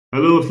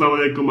Hello अस्सलाम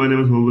वालेकुम, my name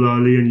is Mohammad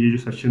Ali and ये जो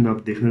सेशन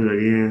आप देखने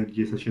लगे हैं,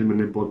 ये सेशन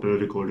मैंने बहुत पहले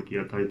रिकॉर्ड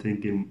किया था, आई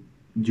थिंक इन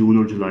जून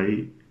और जुलाई।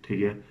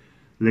 ठीक है,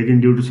 लेकिन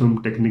due to some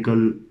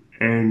technical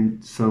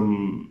and some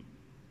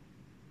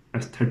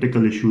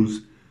aesthetical issues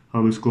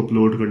हम इसको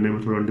अपलोड करने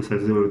में थोड़ा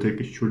अनडिसाइसिव हो रहे थे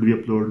कि शुड वी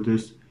अपलोड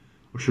दिस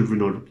और should we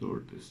not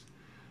upload this.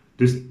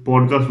 This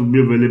podcast would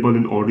be available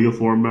in audio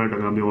format,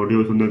 अगर हमें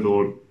ऑडियो सुनना है तो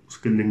और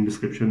उसके लिंक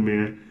डिस्क्रिप्शन में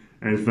है,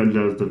 as well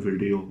as the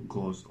video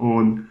goes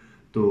on.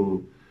 तो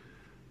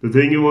द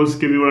थिंग वाज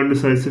कि वी वर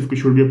अनडिसाइसिव कि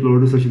शुड बी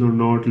अपलोड सच और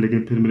नॉट, लेकिन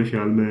फिर मेरे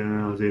ख्याल में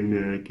आया, ज़हन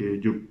में आया कि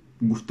जो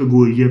गुफ्तगू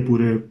हुई है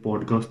पूरे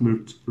पॉडकास्ट में,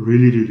 इट्स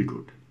रियली रियली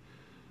गुड।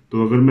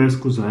 तो अगर मैं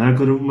इसको ज़ाया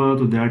करूँगा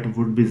तो दैट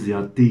वुड बी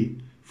ज़्यादती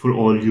फॉर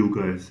ऑल यू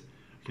गाइस।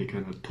 ठीक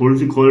है ना, थोड़ी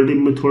सी क्वालिटी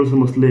में थोड़े से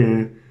मसले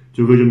हैं,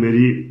 क्योंकि जो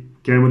मेरी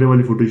कैमरे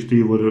वाली फुटेज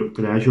थी वो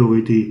क्रैश हो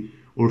गई थी,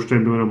 और उस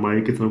टाइम पे मेरा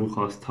माइक इतना कोई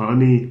ख़ास था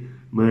नहीं,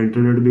 मेरा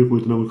इंटरनेट भी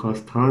कोई इतना कोई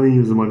ख़ास था नहीं,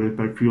 उस ज़माने में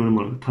बैटरी वाला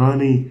मामला था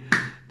नहीं।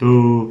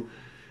 तो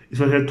इस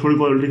वजह से थोड़ी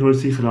क्वालिटी थोड़ी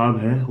सी ख़राब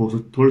है, हो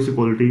सकती थोड़ी सी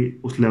क्वालिटी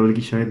उस लेवल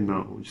की शायद ना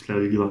हो जिस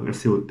लेवल की बात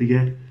ऐसे होती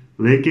है।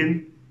 लेकिन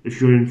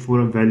if you in for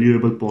a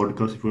valuable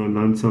podcast, if you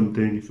learn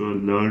something, if you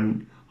learn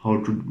how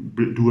to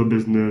do a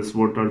business,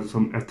 what are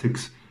some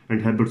ethics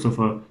and habits of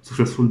a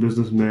successful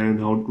businessman,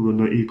 how to run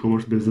an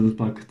e-commerce business in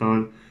Pakistan,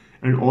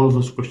 and all of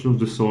those questions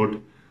of this sort,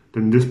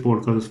 then this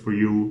podcast is for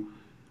you.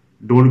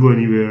 Don't go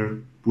anywhere.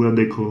 पूरा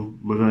देखो,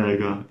 मजा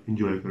आएगा,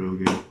 enjoy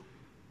करोगे.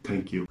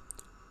 Thank you.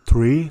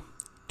 3,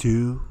 2,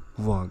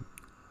 1.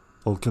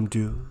 Welcome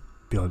to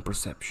Beyond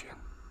Perception.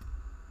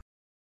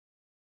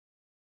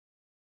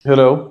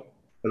 Hello.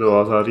 Hello,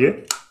 आवाज आ रही है?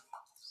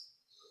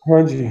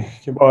 हाँ जी,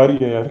 क्या आ रही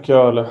है यार, क्या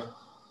हाल है?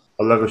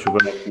 अल्लाह का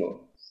शुक्र है।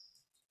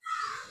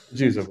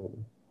 जी जरूर।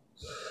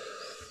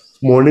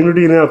 मॉर्निंग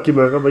रूटीन है आपकी?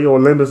 मैं कहा भाई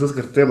ऑनलाइन बिजनेस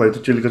करते हैं भाई, तो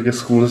चिल करके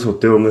स्कूल से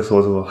सोते होंगे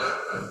सुबह सुबह।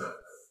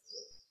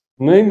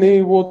 नहीं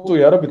नहीं, वो तो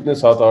यार अब इतने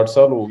 7-8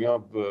 साल हो गया,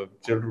 अब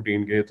चिल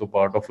रूटीन के तो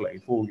पार्ट ऑफ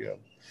लाइफ हो गया।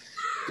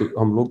 तो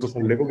हम लोग तो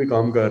संडे को भी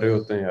काम कर रहे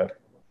होते हैं यार।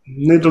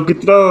 नहीं तो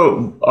कितना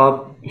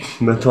आप,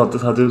 मैं तो आते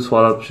साथ ही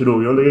सवाल आप शुरू हो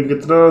गया, लेकिन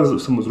कितना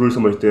जरूरी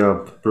समझते हैं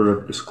आप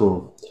प्रोडक्ट इसको,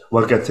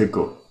 वर्क एथिक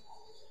को?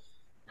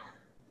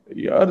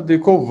 यार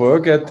देखो,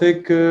 work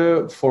ethic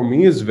for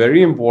me is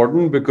very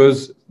important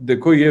because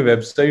देखो, ये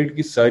वेबसाइट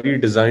की सारी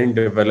design,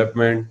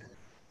 development,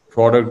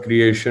 product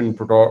creation,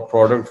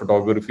 product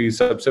photography,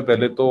 सबसे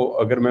पहले तो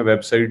अगर मैं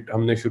वेबसाइट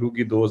हमने शुरू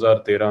की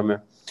 2013 में,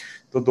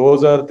 तो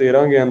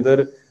 2013 के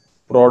अंदर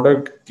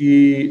प्रोडक्ट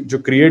की जो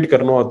क्रिएट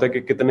करना होता है कि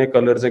कितने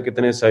कलर्स हैं,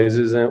 कितने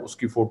साइजेस हैं,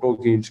 उसकी फोटो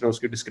खींचना,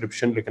 उसकी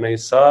डिस्क्रिप्शन लिखना, ये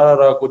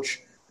सारा कुछ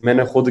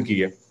मैंने खुद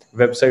किया।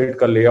 वेबसाइट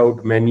का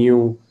लेआउट,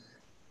 मेन्यू,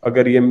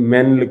 अगर ये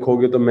मेन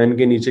लिखोगे तो मेन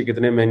के नीचे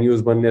कितने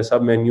मेन्यूज बनने,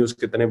 सब मेन्यूज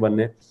कितने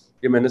बनने,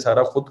 ये मैंने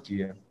सारा खुद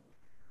किया है।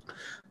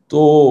 तो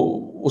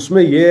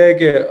उसमें ये है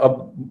कि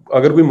अब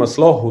अगर कोई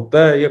मसला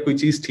होता है या कोई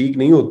चीज ठीक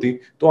नहीं होती,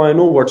 तो I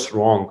know what's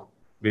wrong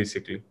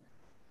basically,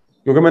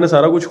 क्योंकि मैंने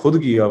सारा कुछ खुद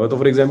किया हुआ। तो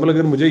फॉर एग्जांपल,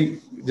 अगर मुझे,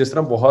 जिस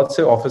तरह बहुत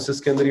से ऑफिस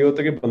के अंदर ये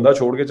होता है कि बंदा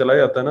छोड़ के चला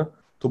जाता है ना,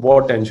 तो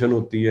बहुत टेंशन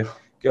होती है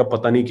कि अब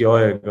पता नहीं क्या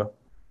होएगा।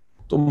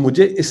 तो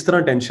मुझे इस तरह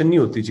टेंशन नहीं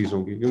होती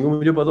चीजों की, क्योंकि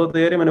मुझे पता होता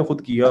है यार ये मैंने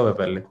खुद किया हुआ है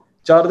पहले।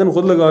 4 दिन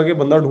खुद लगा के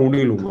बंदा ढूंढ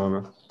ही लूंगा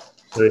मैं।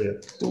 सही है।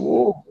 तो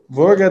वो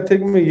वर्क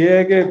एथिक में ये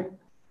है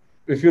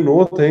कि इफ यू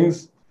नो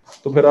थिंग्स,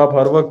 तो फिर आप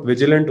हर वक्त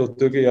विजिलेंट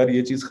होते हो कि यार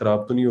ये चीज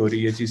खराब तो नहीं हो रही,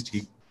 ये चीज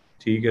ठीक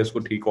ठीक है, इसको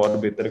ठीक और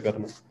बेहतर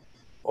करना।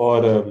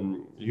 और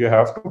you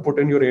have to put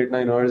in your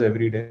 8-9 hours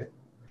every day.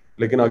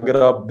 लेकिन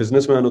अगर आप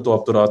बिजनेसमैन हो तो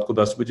आप तो रात को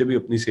 10 बजे भी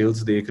अपनी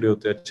सेल्स देख रहे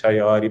होते हैं, अच्छा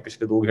यार ये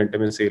पिछले 2 घंटे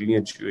में सेल नहीं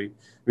अच्छी हुई,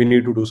 we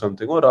need to do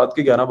something. और रात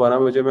के 11-12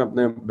 बजे मैं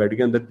अपने बेड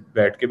के अंदर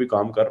बैठ के भी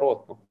काम कर रहा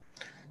होता हूँ।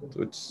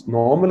 तो इट्स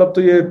नॉर्मल, अब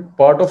तो ये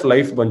पार्ट ऑफ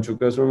लाइफ बन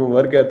चुका है। इसमें मैं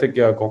वर्क एथिक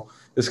क्या कहूँ,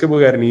 इसके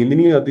बगैर नींद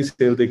नहीं आती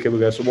सेल देखे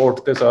बगैर। सुबह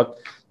उठते साथ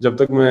जब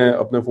तक मैं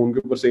अपने फोन के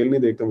ऊपर सेल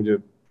नहीं देखता, मुझे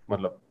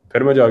मतलब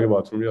फिर मैं जाके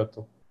बाथरूम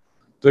जाता हूँ।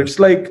 तो इट्स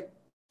लाइक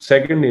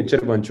सेकंड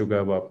नेचर बन चुका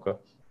है अब आपका।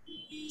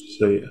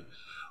 सही है।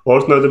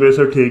 और सुना, तो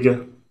सर ठीक है।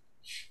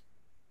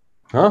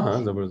 हाँ हाँ,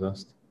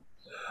 जबरदस्त।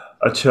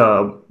 अच्छा,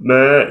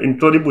 मैं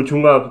इंट्रो नहीं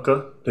पूछूंगा आपका,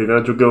 ठीक है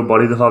ना, चूंकि वो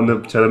बड़ी दफा हमने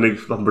चैनल में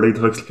हम बड़ी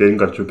दफा एक्सप्लेन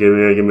कर चुके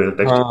हुए हैं कि मेरा हाँ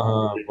टेक्स्ट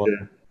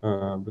हाँ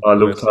हाँ, बिल्कुल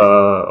ताल्लुक वैसे था,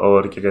 ही।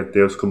 और क्या कहते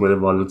हैं उसको, मेरे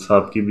वालिद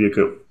साहब की भी एक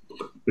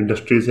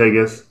इंडस्ट्री से, आई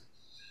गेस।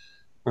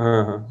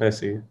 हाँ हाँ,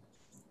 ऐसे ही।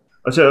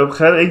 अच्छा, अब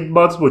खैर एक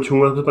बात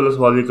पूछूंगा, सबसे पहले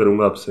सवाल ये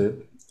करूंगा आपसे,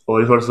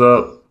 और ये थोड़ा सा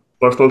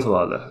पर्सनल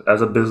सवाल है,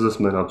 एज अ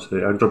बिजनेसमैन आपसे,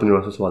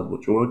 एंटरप्रेन्योर से सवाल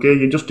पूछूंगा कि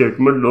ये जो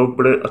स्टेटमेंट लोग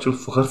बड़े अच्छे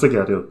फख्र से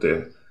कह रहे होते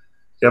हैं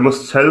कि I am a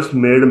self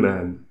made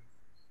man,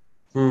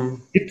 hmm.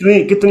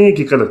 कितनी कितनी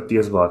हकीकत लगती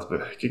है इस बात पे,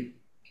 कि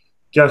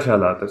क्या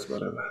ख्याल आता है इस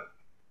बारे में?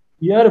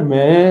 यार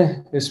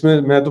मैं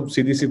इसमें, मैं तो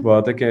सीधी सी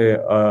बात है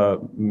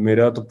कि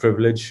मेरा तो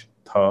प्रिविलेज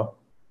था।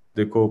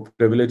 देखो,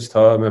 प्रिविलेज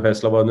था, मैं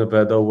फैसलाबाद में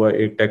पैदा हुआ,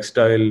 एक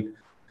टेक्सटाइल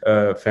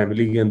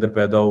फैमिली के अंदर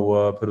पैदा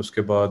हुआ। फिर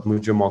उसके बाद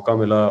मुझे मौका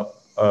मिला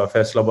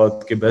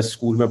फैसलाबाद के बेस्ट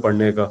स्कूल में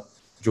पढ़ने का,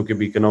 जो कि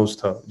बीकन हाउस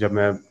था। जब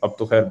मैं, अब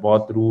तो खैर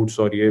बहुत रूट्स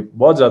और ये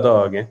बहुत ज़्यादा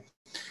आ गए,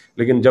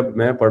 लेकिन जब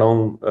मैं पढ़ा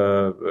हूँ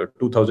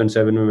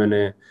 2007 में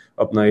मैंने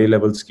अपना A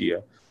levels किया।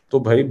 तो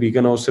भाई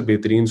बीकन हाउस से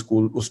बेहतरीन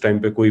स्कूल उस टाइम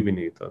पे कोई भी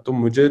नहीं था। तो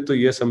मुझे तो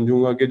ये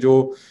समझूंगा कि जो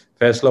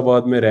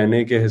फैसलाबाद में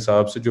रहने के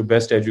हिसाब से जो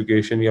बेस्ट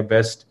एजुकेशन या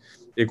बेस्ट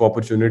एक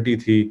अपॉर्चुनिटी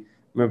थी,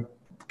 मैं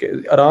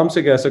आराम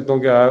से कह सकता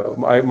हूँ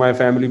कि my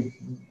family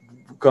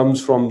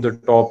comes from the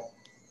top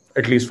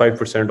at least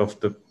 5% of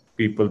the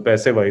people,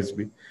 पैसे वाइज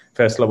भी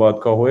फैसलाबाद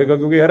का होएगा।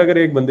 क्योंकि यार अगर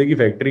एक बंदे की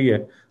फैक्ट्री है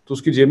तो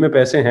उसकी जेब में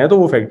पैसे हैं तो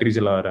वो फैक्ट्री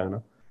चला रहा है ना।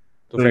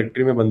 तो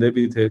फैक्ट्री में बंदे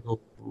भी थे, तो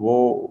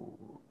वो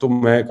तो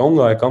मैं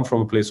कहूंगा I come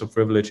from place of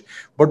privilege.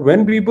 But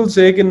when people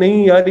say कि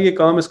नहीं यार ये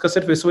काम इसका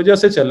सिर्फ इस वजह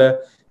से चला है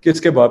कि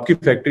इसके बाप की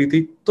फैक्ट्री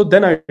थी, तो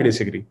देन आई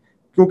डिसएग्री।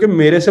 क्योंकि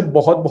मेरे से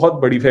बहुत बहुत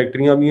बड़ी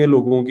फैक्ट्रियां भी हैं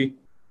लोगों की,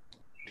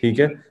 ठीक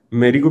है।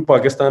 मेरी कोई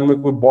पाकिस्तान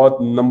में कोई बहुत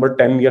नंबर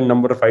 10 या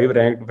नंबर 5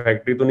 रैंक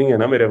फैक्ट्री तो नहीं है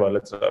ना मेरे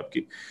वालिद साहब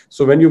की।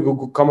 So when you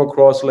come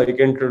across like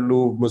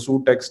इंटरलूब,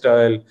 Masood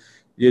textile,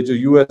 ये जो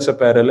यूएस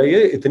अपैरल है,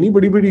 ये इतनी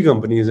बड़ी बड़ी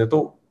कंपनीज हैं। तो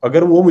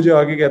अगर वो मुझे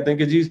आगे कहते हैं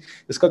कि जी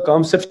इसका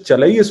काम सिर्फ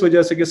चला ही इस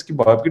वजह से कि इसकी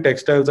बाप की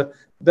टेक्सटाइल्स है,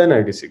 देन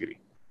आई डिसएग्री।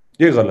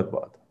 ये गलत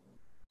बात है।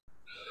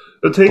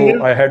 तो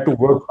I had to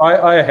work.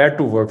 I had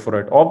to work for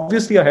it.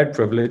 Obviously, I had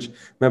privilege.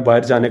 मैं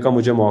बाहर जाने का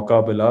मुझे मौका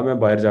मिला, मैं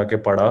बाहर जाके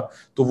पढ़ा,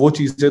 तो वो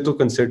चीजें तो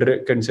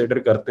कंसिडर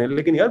करते हैं।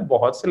 लेकिन यार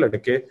बहुत से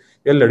लड़के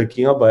या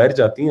लड़कियां बाहर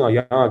जाती हैं,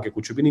 यहाँ आके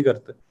कुछ भी नहीं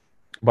करते,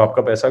 बाप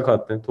का पैसा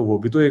खाते हैं। तो वो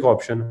भी तो एक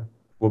ऑप्शन है,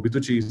 वो भी तो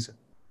चीज है।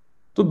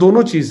 तो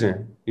दोनों चीजें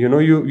हैं,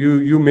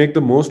 you make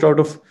the most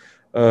out of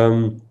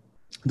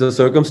the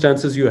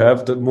circumstances you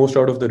have, the most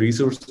out of the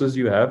resources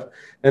you have,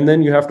 and then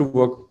you have to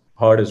work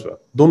hard as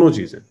well. दोनों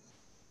चीजें।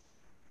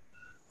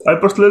 आई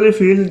पर्सनली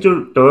फील जो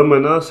टर्म है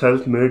ना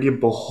self made, ये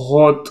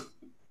बहुत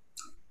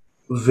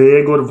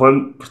वेग और one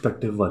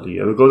perspective वाली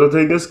है। बिकॉज द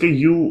थिंग इज कि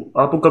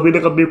आपको कभी ना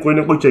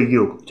कोई चाहिए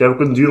होगा, चाहे वो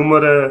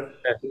कंज्यूमर है,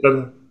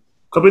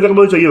 कभी ना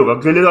कभी चाहिए होगा,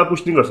 अकेले आप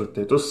कुछ नहीं कर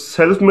सकते। तो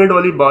सेल्फ मेड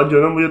वाली बात जो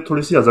है ना मुझे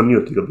थोड़ी सी हजम नहीं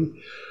होती कभी।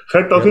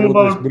 खैर टॉकिंग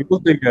अबाउट, बिल्कुल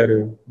सही कह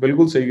रहे हो,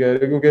 बिल्कुल सही कह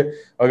रहे हो। क्योंकि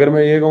अगर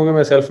मैं ये कहूँ कि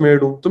मैं सेल्फ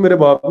मेड हूँ तो मेरे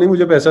बाप ने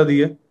मुझे पैसा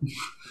दिया।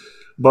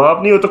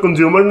 बाप नहीं हो तो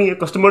कंज्यूमर नहीं है,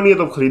 कस्टमर नहीं है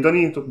तो खरीदा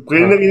नहीं है, तो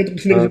कहीं ना कहीं तो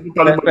किसी न किसी को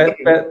ताल्लुक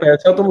बनता है।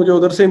 पैसा तो मुझे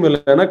उधर से ही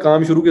मिला है ना।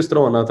 काम शुरू किस तरह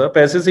होना था,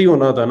 पैसे से ही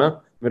होना था ना।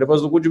 मेरे पास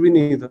तो कुछ भी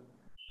नहीं था।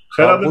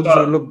 खैर आप खुद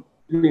सोच लो।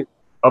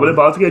 आपने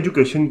बात की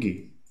एजुकेशन की,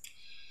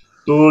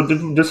 तो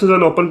this is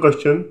an open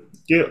question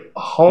कि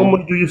how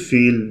much do you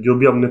feel जो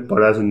भी आपने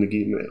पढ़ा है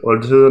जिंदगी में, और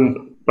this is an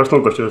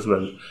personal question as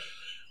well.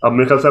 अब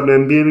मेरे ख्याल से आपने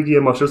एमबीए भी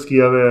किया, मास्टर्स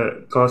किया हुआ है,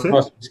 कहाँ से?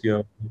 मास्टर्स किया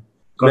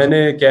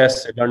मैंने, कैश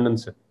से, लंदन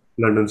से।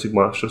 लंदन से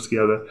मास्टर्स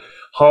किया हुआ है।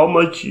 हाउ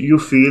मच यू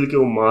फील कि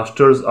वो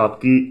मास्टर्स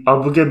आपकी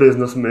अब के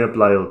बिजनेस में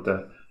अप्लाई होता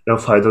है या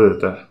फायदा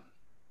देता है?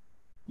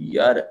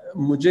 यार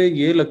मुझे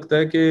ये लगता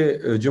है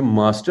कि जो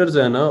मास्टर्स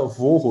है ना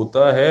वो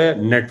होता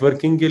है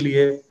नेटवर्किंग के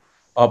लिए,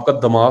 आपका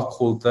दिमाग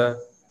खोलता है।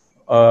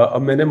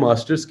 अब मैंने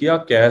मास्टर्स किया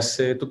कैश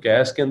से, तो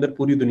कैश के अंदर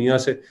पूरी दुनिया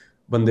से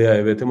बंदे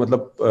आए हुए थे।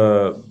 मतलब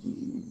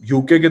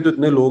यूके के तो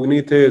इतने लोग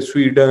नहीं थे,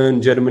 स्वीडन,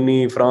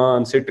 जर्मनी,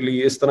 फ्रांस, इटली,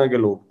 इस तरह के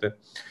लोग थे।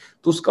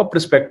 तो उसका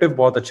पर्सपेक्टिव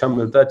बहुत अच्छा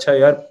मिलता है। अच्छा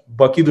यार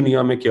बाकी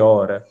दुनिया में क्या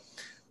हो रहा है,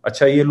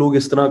 अच्छा ये लोग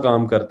इस तरह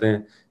काम करते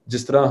हैं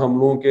जिस तरह हम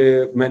लोगों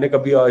के। मैंने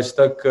कभी आज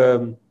तक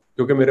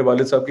क्योंकि मेरे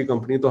वालिद साहब की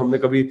कंपनी, तो हमने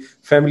कभी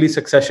फैमिली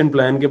सक्सेशन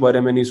प्लान के बारे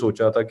में नहीं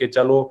सोचा था कि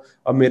चलो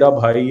अब मेरा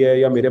भाई है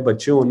या मेरे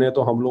बच्चे होने हैं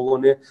तो हम लोगों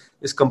ने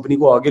इस कंपनी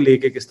को आगे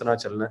लेके किस तरह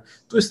चलना है।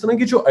 तो इस तरह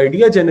की जो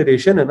आइडिया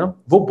जनरेशन है ना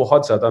वो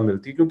बहुत ज्यादा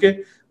मिलती है,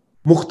 क्योंकि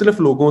मुख्तलिफ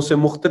लोगों से,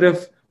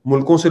 मुख्तलिफ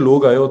मुल्कों से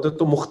लोग आए होते हैं,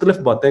 तो मुख्तलिफ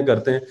बातें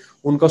करते हैं,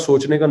 उनका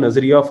सोचने का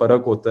नजरिया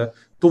फर्क होता है,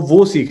 तो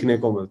वो सीखने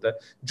को मिलता है।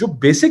 जो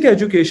बेसिक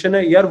एजुकेशन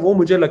है यार वो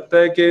मुझे लगता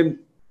है कि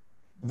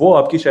वो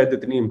आपकी शायद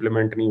इतनी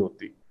इंप्लीमेंट नहीं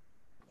होती,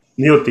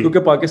 क्योंकि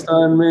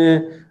पाकिस्तान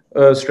में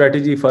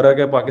स्ट्रेटेजी फर्क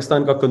है।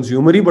 पाकिस्तान का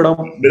कंज्यूमर ही बड़ा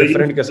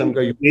डिफरेंट किस्म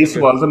का। ये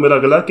सवाल था मेरा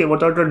अगला कि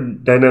व्हाट आर द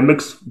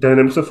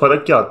डायनामिक्स में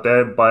फर्क क्या आता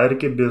है बाहर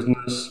के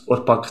बिजनेस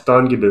और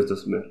पाकिस्तान के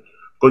बिजनेस में?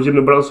 कुछ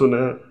हमने बड़ा सुना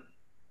है।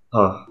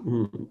 हाँ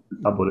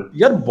आप बोले।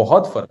 यार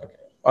बहुत फर्क है।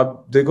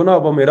 अब देखो ना,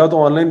 अब मेरा तो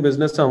ऑनलाइन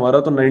बिजनेस है, हमारा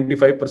तो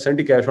 95%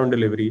 ही कैश ऑन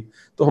डिलीवरी।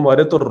 तो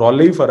हमारे तो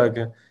रौले ही फर्क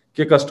है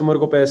कि कस्टमर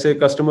को पैसे,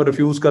 कस्टमर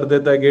रिफ्यूज कर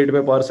देता है, गेट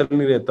पे पार्सल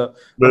नहीं लेता।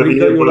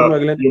 अमेरिका ये बड़ा में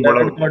अगले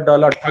क्रेडिट कार्ड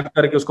डाला, ठग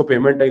करके उसको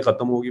पेमेंट आई,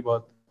 खत्म होगी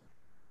बात।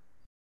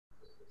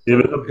 ये तो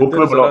मतलब बुक इधर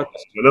में बड़ा, जरा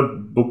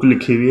मतलब बुक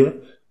लिखी हुई है,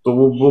 तो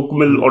वो बुक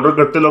में ऑर्डर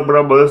करते लोग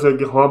बड़ा मजे से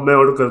कि हाँ मैं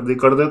ऑर्डर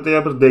कर देते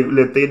हैं, फिर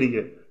लेते ही नहीं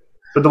है,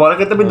 फिर दोबारा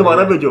कहते हैं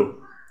दोबारा भेजो,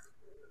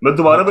 मैं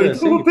दोबारा तो भेजता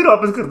ऐसे हूँ, ही। फिर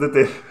वापस कर देते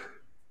हैं।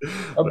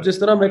 अब जिस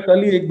तरह मैं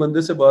कल ही एक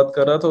बंदे से बात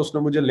कर रहा था,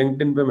 उसने मुझे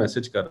लिंक्डइन पे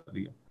मैसेज कर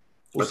दिया।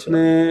 अच्छा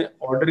उसने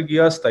ऑर्डर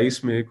किया 27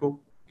 मई को,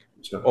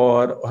 अच्छा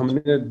और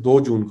हमने 2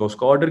 जून का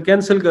उसका ऑर्डर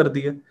कैंसिल कर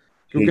दिया।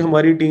 क्योंकि ठीक है।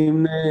 हमारी टीम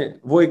ने,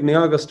 वो एक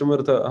नया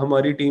कस्टमर था,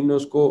 हमारी टीम ने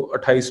उसको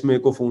 28 मई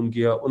को फोन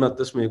किया,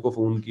 29 मई को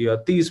फोन किया,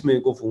 30 मई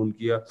को फोन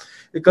किया,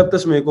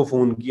 31 मई को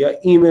फोन किया,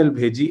 ईमेल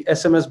भेजी,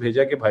 एसएमएस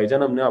भेजा कि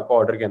भाईजान हमने आपका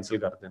ऑर्डर कैंसिल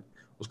कर दें।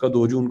 उसका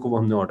 2 जून को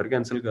हमने ऑर्डर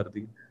कैंसिल कर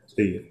दिया।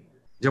 सही है।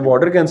 जब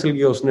ऑर्डर कैंसिल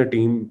किया, उसने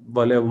टीम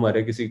वाले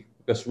हमारे किसी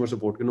कस्टमर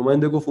सपोर्ट के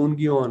नुमाइंदे को फोन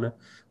किया उन्होंने।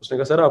 उसने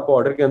कहा सर आपको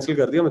ऑर्डर कैंसिल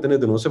कर दिया, मैं इतने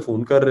दिनों से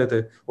फोन कर रहे थे।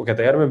 वो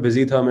कहता है यार मैं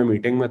बिजी था, मैं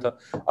मीटिंग में था।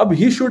 अब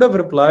he should have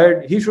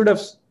replied, he should have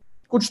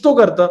कुछ तो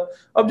करता।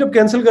 अब जब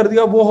कैंसिल कर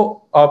दिया,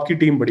 वो आपकी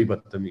टीम बड़ी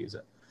बदतमीज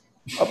है।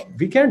 अब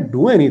वी कैन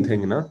डू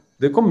एनीथिंग ना।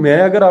 देखो मैं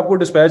अगर आपको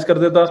डिस्पैच कर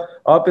देता,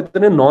 आप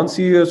इतने नॉन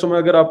सीरियस में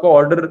अगर आपका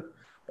ऑर्डर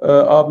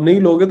आप नहीं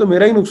लोगे तो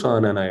मेरा ही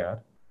नुकसान है ना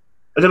यार।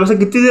 अच्छा वैसे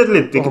कितनी देर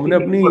लेते तो हैं,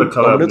 कितनी मिनट को रखा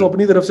हुआ है हमने आपने? तो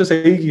अपनी तरफ से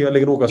सही किया,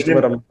 लेकिन वो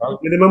कस्टमर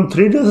मिनिमम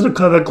 3 days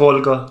रखा हुआ है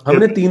कॉल का कि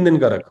हमने 3 दिन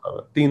का रखा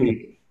हुआ, 3 दिन।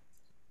 ठीक है,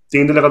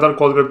 3 दिन लगातार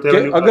कॉल करते हैं कि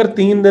अगर नहीं अगर उठाते?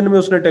 3 दिन में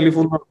उसने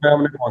टेलीफोन में उठाया,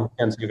 हमने फोन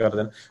कैंसिल कर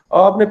देना।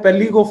 आपने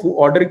पहली को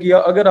ऑर्डर किया,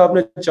 अगर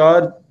आपने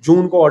 4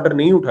 जून को ऑर्डर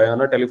नहीं उठाया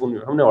ना टेलीफोन में,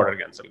 हमने ऑर्डर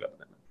कैंसिल कर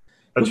देना।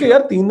 क्योंकि अच्छा।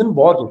 यार 3 दिन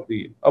बहुत होती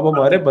है, अब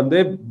हमारे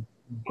बंदे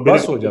मेरे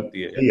बस हो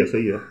जाती है यार। सही है,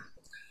 सही है।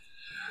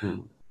 हम्म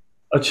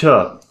अच्छा,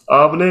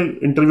 आपने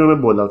इंटरव्यू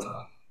में बोला था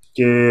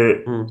कि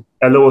हम्म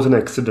एलो वाज एन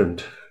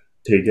एक्सीडेंट,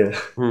 ठीक है?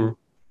 हम्म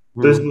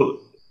तो इस हम्म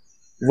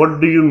what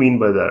do you mean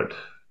by that?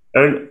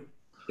 And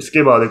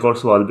इसके बाद एक और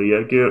सवाल भी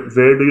है कि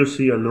where do you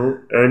see ELO,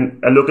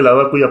 and ELO के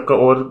अलावा कोई आपका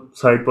और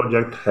साइड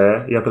प्रोजेक्ट है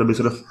या फिर अभी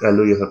सिर्फ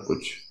एलो ये सब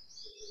कुछ?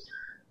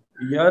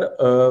 यार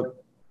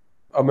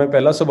अब मैं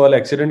पहला सवाल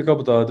एक्सीडेंट का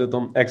बता देता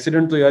हूँ।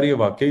 एक्सीडेंट तो यार ये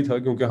वाकई था,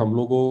 क्योंकि हम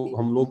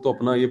लोग तो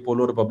अपना ये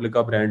पोलो रिपब्लिक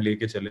का ब्रांड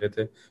लेके चले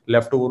थे।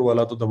 लेफ्ट ओवर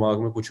वाला तो दिमाग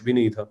में कुछ भी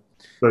नहीं था।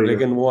 सही है।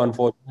 लेकिन वो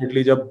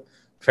अनफॉर्चुनेटली जब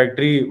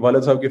फैक्ट्री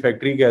वाले साहब की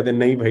फैक्ट्री कह दे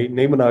नहीं भाई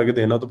नहीं बना के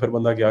देना, तो फिर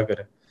बंदा क्या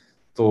करे।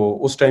 तो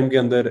उस टाइम के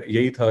अंदर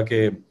यही था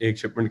कि एक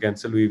शिपमेंट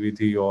कैंसिल हुई हुई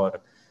थी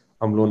और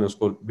हम लोगों ने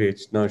उसको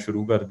बेचना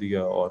शुरू कर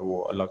दिया, और वो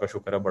अल्लाह का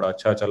शुक्र है बड़ा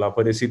अच्छा चला।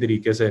 पर इसी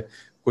तरीके से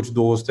कुछ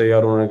दोस्त थे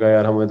यार, उन्होंने कहा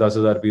यार हमें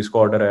 10,000 पीस का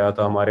ऑर्डर आया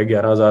था, हमारे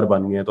 11,000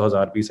 बन गए, तो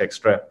 1,000 पीस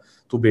एक्स्ट्रा है,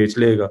 तू बेच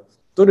लेगा।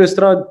 तो इस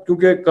तरह,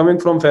 क्योंकि coming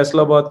from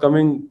Faisalabad,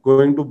 coming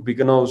going to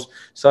Beaconhouse,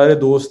 सारे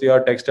दोस्त यार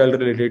टेक्सटाइल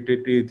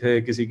रिलेटेड थे।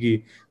 किसी की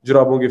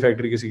जुराबों की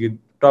फैक्ट्री, किसी की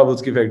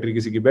टॉवल्स की फैक्ट्री,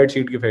 किसी की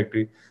बेडशीट की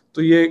फैक्ट्री।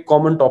 तो ये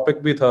कॉमन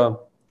टॉपिक भी था।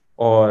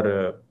 और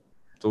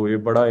तो ये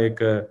बड़ा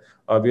एक,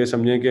 आप ये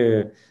समझें कि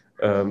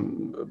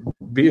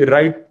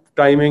right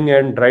timing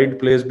and right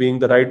place, being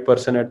the right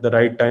person at the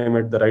right time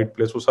at the right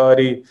place, वो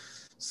सारी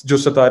जो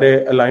सितारे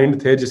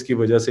अलाइंड थे जिसकी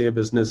वजह से ये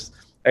बिजनेस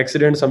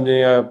एक्सीडेंट समझे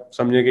या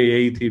समझे कि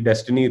यही थी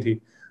डेस्टिनी थी,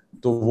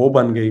 तो वो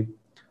बन गई।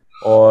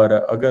 और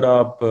अगर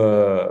आप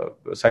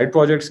साइड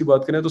प्रोजेक्ट्स की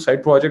बात करें, तो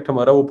साइड प्रोजेक्ट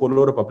हमारा वो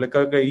पोलो रिपब्लिक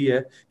का ही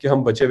है कि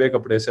हम बचे हुए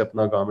कपड़े से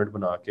अपना गारमेंट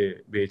बना के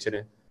बेच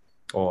रहे हैं।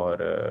 और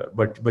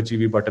बची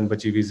हुई बटन,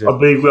 बची हुई अब जिप।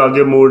 भी कोई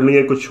आगे मोड़ नहीं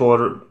है कुछ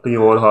और, कहीं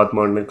और हाथ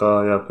मारने का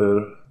या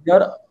फिर?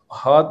 यार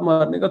हाथ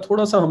मारने का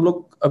थोड़ा सा हम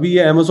लोग, अभी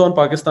ये अमेजोन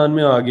पाकिस्तान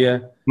में आ गया है,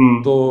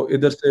 हम्म। तो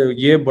इधर से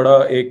ये बड़ा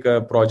एक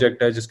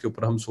प्रोजेक्ट है जिसके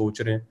ऊपर हम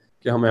सोच रहे हैं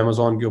कि हम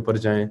अमेजोन के ऊपर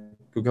जाएं,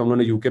 क्योंकि हम लोगों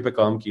ने यूके पे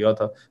काम किया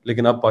था,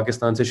 लेकिन अब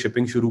पाकिस्तान से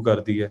शिपिंग शुरू कर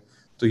दी है।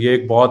 तो ये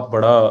एक बहुत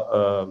बड़ा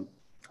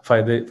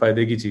फायदे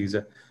फायदे की चीज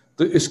है।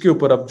 तो इसके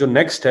ऊपर अब जो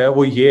नेक्स्ट है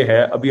वो ये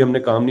है, अभी हमने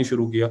काम नहीं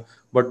शुरू किया,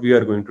 but we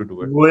are going to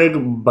do it. वो एक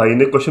भाई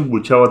ने क्वेश्चन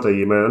पूछा हुआ था,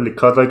 ये मैंने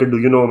लिखा था कि डू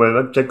यू नो,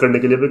 मैंने चेक करने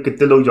के लिए भी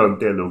कितने लोग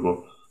जानते हैं लोगों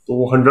को। तो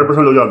वो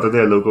 100% लोग जानते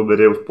थे लोगों को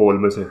मेरे उस पोल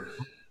में से।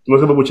 तो मैं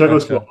उससे पूछा कि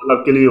उस अच्छा। सवाल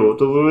आपके लिए हो,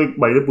 तो वो एक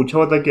भाई ने पूछा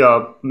हुआ था कि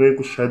आपने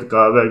कुछ शायद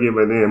कहा हुआ है कि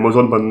मैंने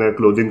अमेजोन बनना है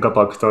क्लोथिंग का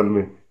पाकिस्तान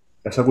में,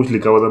 ऐसा कुछ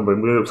लिखा हुआ था।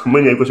 मुझे समझ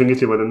नहीं आई क्वेश्चन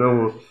किसी मैंने ना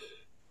वो।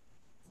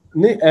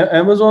 नहीं,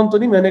 अमेजोन तो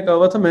नहीं मैंने कहा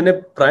हुआ था, मैंने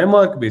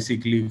प्राइमार्क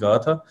बेसिकली कहा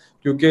था।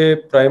 क्योंकि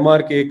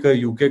प्राइमार्क एक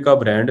यूके का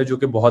ब्रांड है जो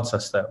कि बहुत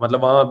सस्ता है।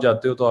 मतलब वहां आप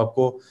जाते हो तो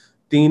आपको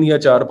 3 या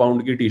 4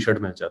 पाउंड की टी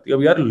शर्ट मिल जाती है।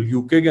 अब यार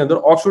यूके के अंदर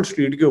ऑक्सफोर्ड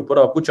स्ट्रीट के ऊपर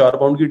आपको 4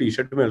 पाउंड की टी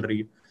शर्ट मिल रही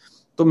है।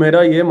 तो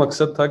मेरा ये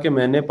मकसद था कि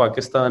मैंने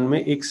पाकिस्तान में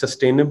एक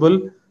सस्टेनेबल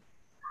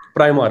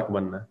प्राइमार्क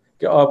बनना है,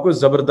 कि आपको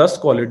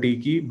जबरदस्त क्वालिटी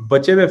की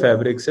बचे हुए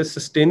फैब्रिक से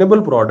सस्टेनेबल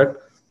प्रोडक्ट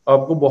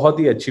आपको बहुत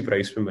ही अच्छी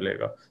प्राइस पे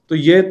मिलेगा। तो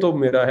ये तो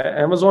मेरा है।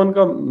 अमेजोन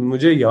का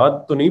मुझे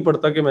याद तो नहीं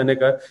पड़ता कि मैंने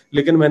कहा,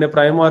 लेकिन मैंने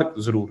प्राइमार्क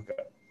जरूर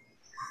कहा,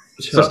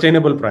 अच्छा,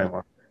 सस्टेनेबल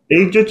प्राइमार्क।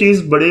 एक जो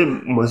चीज बड़े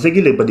मजे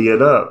की बनी है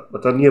ना,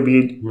 पता नहीं अभी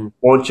हम्म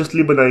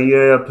कॉन्शियसली बनाई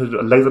है या फिर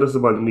अल्लाह की तरफ से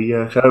बन गई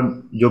है, खैर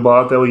जो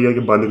बात है वो ये है कि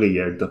बन गई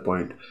है एट द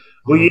पॉइंट।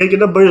 वो ये हम्म है कि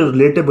ना बड़े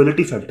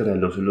रिलेटेबिलिटी फैक्टर है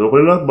हेलो से, लोगों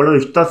को ना बड़ा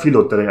रिश्ता फील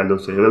होता है हेलो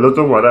से। हेलो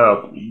तो हमारा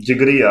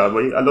जिगरी है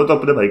भाई, हेलो तो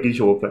अपने भाई की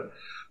शॉप है।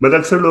 मैंने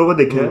अक्सर लोगों को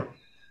देखा है, हम्म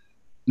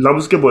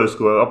लम्स के बॉयज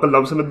को, आपका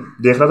लम्स में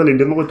देख रहा था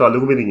इंडियन में कोई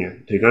ताल्लुक भी नहीं है,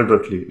 ठीक है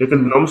डायरेक्टली, लेकिन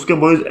हम्म। लम्स के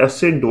बॉयज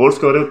ऐसे इंडोर्स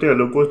कर रहे होते हैं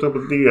हेलो को, तो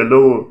पता नहीं हेलो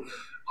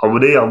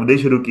हमने हमने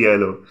शुरू किया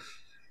हेलो,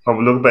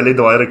 हम लोग पहले ही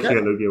दवाएं रखी है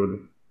यार हेलो की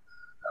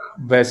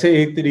हमने। वैसे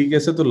एक तरीके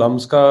से तो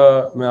लम्स का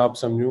मैं आप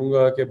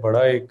समझूंगा कि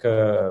बड़ा एक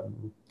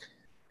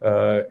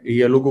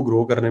ELO को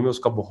ग्रो करने में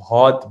उसका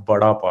बहुत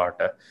बड़ा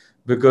पार्ट है।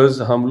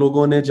 बिकॉज हम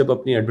लोगों ने जब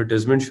अपनी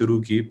एडवर्टाइजमेंट शुरू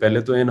की,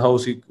 पहले तो इन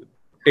हाउस ही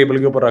टेबल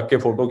के ऊपर रख के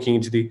फोटो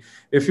खींच दी।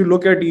 If you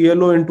look at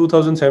ELO in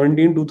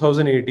 2017,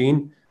 2018,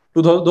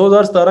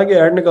 2017 के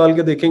ऐड निकाल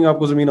के देखेंगे,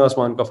 आपको जमीन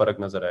आसमान का फर्क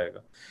नजर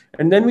आएगा।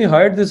 And then we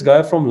hired this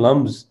guy from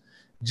LUMS,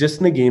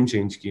 जिसने गेम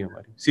चेंज की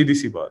हमारी, सीधी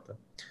सी बात है।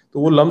 तो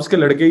वो लम्स के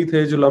लड़के ही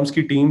थे, जो लम्स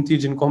की टीम थी,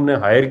 जिनको हमने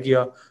हायर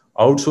किया,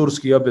 आउटसोर्स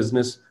किया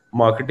बिजनेस,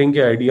 मार्केटिंग के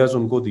आइडियाज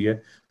उनको दिए।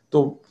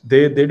 तो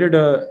they did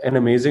an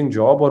amazing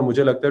job. और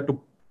मुझे लगता है to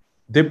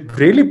they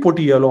really put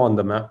ELO on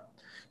the map.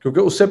 क्योंकि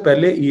उससे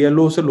पहले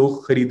ELO से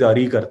लोग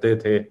खरीदारी करते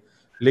थे,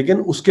 लेकिन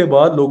उसके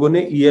बाद लोगों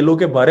ने ELO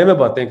के बारे में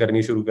बातें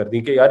करनी शुरू कर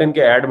दी कि यार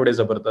इनके ऐड बड़े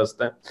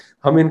जबरदस्त हैं,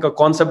 हमें इनका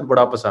कॉन्सेप्ट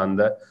बड़ा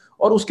पसंद है।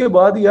 और उसके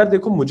बाद यार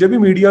देखो मुझे भी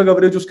मीडिया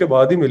कवरेज उसके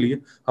बाद ही मिली है,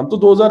 हम तो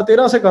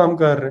 2013 से काम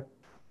कर रहे हैं।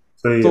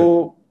 सही तो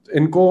है।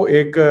 इनको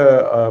एक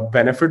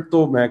बेनिफिट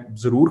तो मैं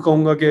जरूर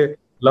कहूंगा कि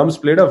LUMS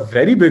played a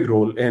very big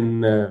role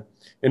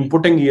in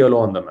putting ELO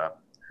on the map.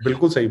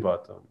 बिल्कुल सही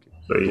बात है उनकी।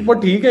 सही तो है।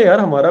 बट ठीक है यार,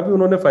 हमारा भी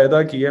उन्होंने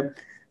फायदा किया,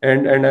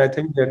 and I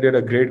think they did a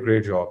great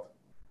great job.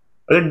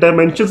 अरे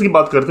डायमेंशंस की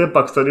बात करते हैं,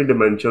 पाकिस्तानी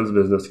डायमेंशंस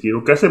बिजनेस की,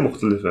 वो कैसे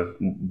मुख्तलिफ है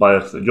बाहर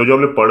से? जो जो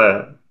हमने पढ़ा है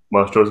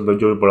मास्टर्स में,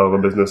 जो भी पढ़ा होगा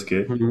बिजनेस के,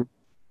 हम्म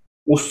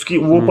उसकी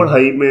वो हम्म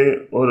पढ़ाई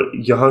में और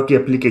यहाँ की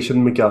एप्लीकेशन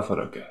में क्या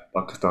फर्क है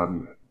पाकिस्तान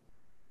में?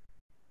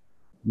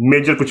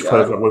 मेजर कुछ फर्क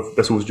यार आपको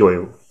महसूस जो है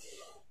वो?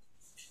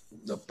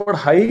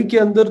 पढ़ाई के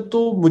अंदर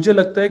तो मुझे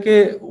लगता है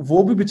कि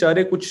वो भी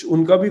बेचारे, कुछ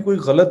उनका भी कोई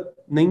गलत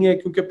नहीं है,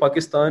 क्योंकि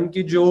पाकिस्तान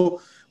की जो,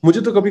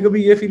 मुझे तो कभी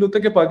कभी ये फील होता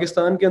है कि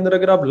पाकिस्तान के अंदर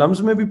अगर आप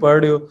लम्स में भी पढ़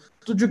रहे हो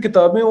तो जो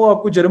किताबें वो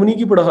आपको जर्मनी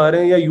की पढ़ा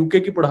रहे हैं या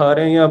UK की पढ़ा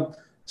रहे हैं या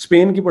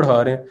स्पेन की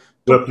पढ़ा रहे हैं,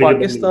 तो वो एप्लीकेबल नहीं है।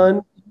 पाकिस्तान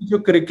की जो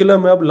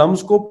करिकुलम है, अब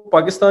लम्स को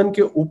पाकिस्तान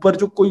के ऊपर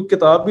जो कोई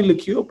किताब भी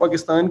लिखी हो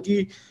पाकिस्तान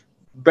की,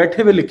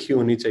 बैठे हुए लिखी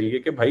होनी चाहिए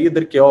कि भाई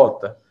इधर क्या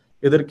होता है,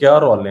 इधर क्या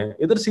रोल है,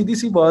 इधर सीधी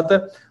सी बात है।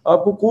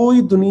 आपको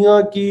कोई दुनिया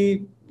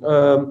की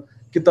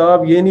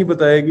किताब ये नहीं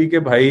बताएगी कि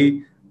भाई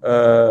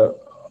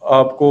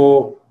आपको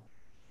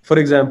फॉर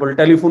एग्जांपल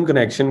टेलीफोन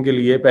कनेक्शन के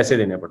लिए पैसे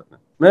देने पड़ते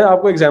हैं। मैं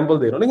आपको एग्जांपल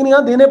दे रहा हूँ, लेकिन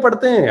यहाँ देने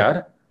पड़ते हैं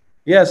यार,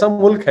 ये ऐसा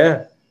मुल्क है,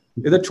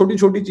 इधर छोटी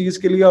छोटी चीज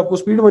के लिए आपको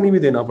स्पीड मनी भी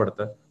देना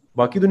पड़ता है।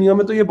 बाकी दुनिया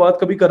में तो ये बात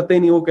कभी करते ही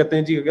नहीं, वो कहते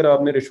हैं जी अगर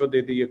आपने रिश्वत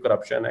दे दी ये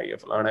करप्शन है, ये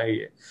फलाना है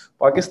ये।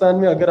 पाकिस्तान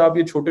में अगर आप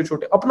ये छोटे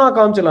छोटे अपना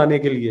काम चलाने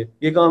के लिए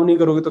ये काम नहीं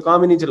करोगे तो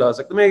काम ही नहीं चला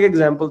सकते। मैं एक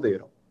एग्जाम्पल दे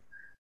रहा हूँ।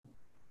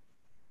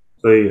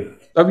 सही है।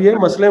 अब ये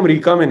मसले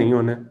अमेरिका में नहीं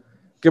होने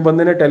कि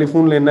बंदे ने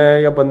टेलीफोन लेना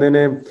है या बंदे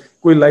ने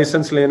कोई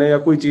लाइसेंस लेना है या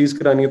कोई चीज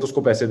करानी है तो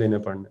उसको पैसे देने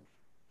पड़ने,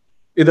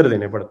 इधर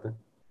देने पड़ते हैं।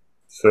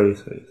 सही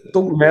सही सही।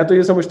 तो मैं तो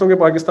ये समझता हूँ कि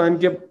पाकिस्तान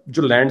के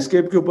जो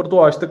लैंडस्केप के ऊपर तो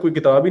आज तक कोई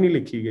किताब ही नहीं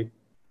लिखी गई,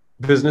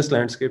 बिजनेस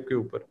लैंडस्केप के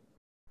ऊपर।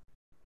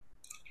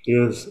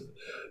 यस,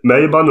 मैं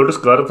ये बात नोटिस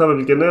कर रहा था,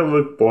 बल्कि ना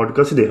वो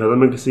पॉडकास्ट ही देखा था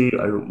मैं किसी,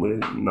 मुझे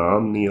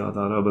नाम नहीं याद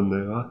आ रहा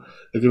बंदे का,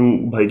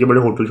 लेकिन भाई के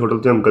बड़े होटल छोटल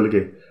थे अंकल के,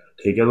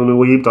 ठीक है, तो उन्हें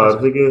वो यही बता अच्छा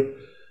रहे थे कि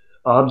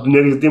आप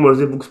दुनिया की जितनी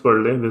मर्जी बुक्स पढ़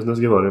लें बिजनेस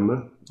के बारे में,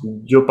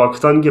 जो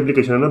पाकिस्तान की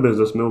एप्लीकेशन है ना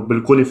बिजनेस में, वो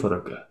बिल्कुल ही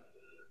फर्क है।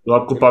 तो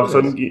आपको बिल्कुल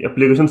पाकिस्तान ऐसा की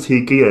एप्लीकेशन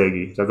सीख के ही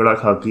आएगी, रगड़ा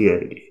खा के ही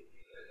आएगी।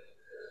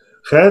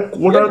 खैर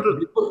व्हाट यार आर द,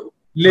 देखो, हाँ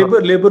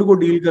लेबर लेबर को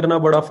डील करना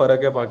बड़ा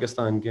फर्क है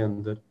पाकिस्तान के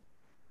अंदर,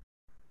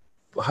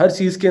 हर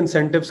चीज के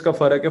इंसेंटिव्स का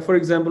फर्क है। फॉर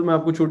एग्जांपल मैं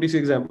आपको छोटी सी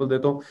एग्जांपल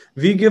देता हूँ,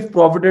 वी गिव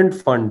प्रोविडेंट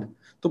फंड।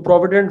 तो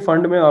प्रोविडेंट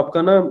फंड में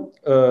आपका ना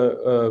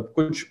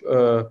कुछ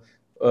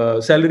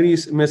सैलरी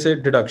में से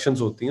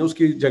डिडक्शंस होती हैं,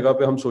 उसकी जगह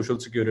पे हम सोशल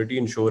सिक्योरिटी,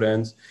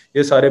 इंश्योरेंस,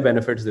 ये सारे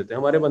बेनिफिट्स देते हैं।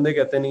 हमारे बंदे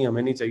कहते हैं नहीं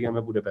हमें नहीं चाहिए,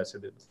 हमें पूरे पैसे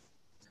दे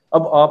दो।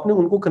 अब आपने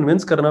उनको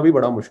कन्विंस करना भी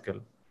बड़ा मुश्किल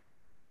है।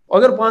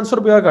 अगर 500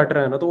 रुपया कट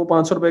रहा है ना तो वो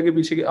 500 रुपए के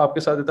पीछे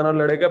आपके साथ इतना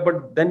लड़ेगा, but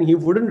then he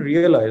wouldn't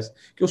realise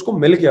कि उसको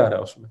मिल क्या रहा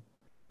है उसमें।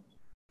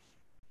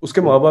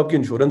 उसके माँ बाप की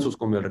इंश्योरेंस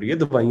उसको मिल रही है,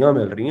 दवाइयां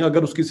मिल रही हैं,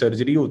 अगर उसकी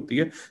सर्जरी होती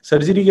है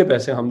सर्जरी के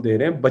पैसे हम दे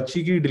रहे हैं,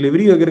 बच्ची की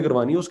डिलीवरी अगर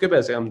करवानी है उसके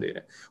पैसे हम दे रहे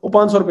हैं, वो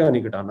 500 रुपया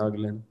नहीं कटाना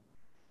अगले ने।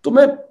 तो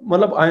मैं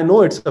मतलब I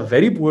know it's a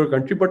very poor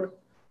country, but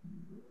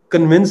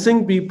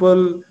convincing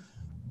people,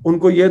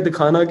 उनको ये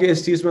दिखाना कि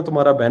इस चीज में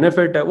तुम्हारा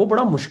बेनिफिट है, वो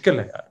बड़ा मुश्किल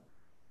है यार।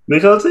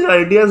 मेरे ख्याल से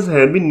आइडियाज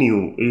हैं भी न्यू,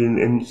 इन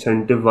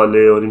इंसेंटिव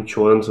वाले और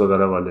इंश्योरेंस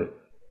वगैरह वाले,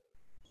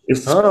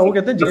 इस हाँ वो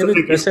कहते हैं जेब में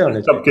स्पेसिफिक इस पैसे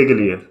आने तबके के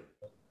चाहिए लिए।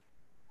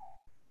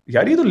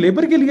 यार, ये तो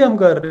लेबर के लिए हम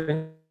कर रहे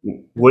हैं।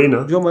 वही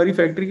ना। जो हमारी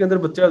फैक्ट्री के अंदर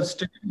बच्चा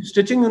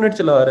स्टिचिंग यूनिट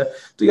चला रहा है,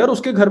 तो यार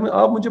उसके घर में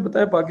आप मुझे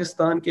बताएं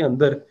पाकिस्तान के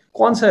अंदर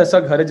कौन सा ऐसा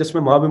घर है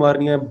जिसमें माँ बीमार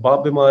नहीं है, बाप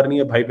बीमार नहीं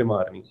है, भाई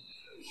बीमार नहीं है?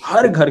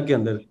 हर घर के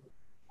अंदर।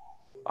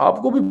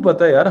 आपको भी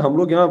पता है यार, हम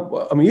लोग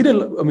यहाँ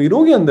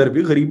अमीरों के अंदर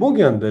भी, गरीबों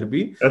के अंदर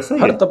भी, ऐसा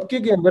ही हर है। तबके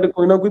के अंदर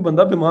कोई ना कोई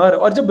बंदा बीमार है,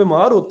 और जब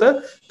बीमार होता है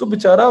तो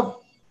बेचारा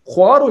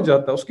ख्वार हो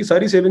जाता है, उसकी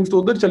सारी सेविंग्स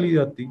तो उधर चली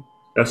जाती।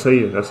 ऐसा ही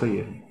है। ऐसा ही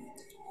है।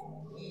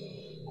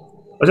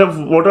 अच्छा,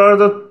 what are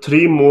the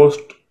three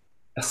most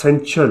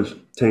essential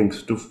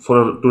things to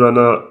run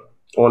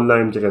a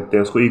online, क्या कहते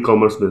हैं उसको, ई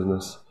कॉमर्स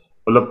बिजनेस?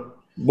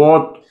 मतलब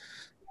बहुत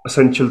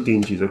एसेंशियल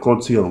तीन चीजें कौन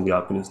सी होंगी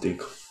आपके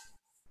नजदीक,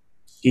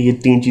 कि ये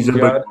तीन चीजें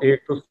बड़ी यार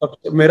एक तो सब,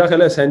 मेरा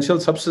ख्याल है एसेंशियल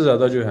सबसे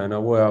ज्यादा जो है ना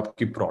वो है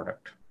आपकी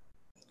प्रोडक्ट,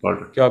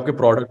 इंपॉर्टेंट? कि आपके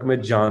प्रोडक्ट में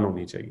जान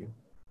होनी चाहिए।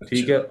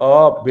 ठीक अच्छा। है,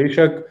 आप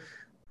बेशक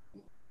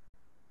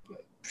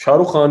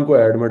शाहरुख खान को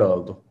ऐड में डाल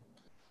दो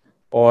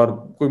और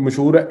कोई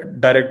मशहूर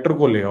डायरेक्टर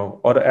को ले आओ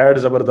और ऐड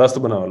जबरदस्त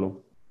बना लो,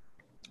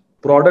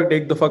 प्रोडक्ट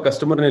एक दफा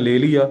कस्टमर ने ले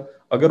लिया,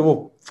 अगर वो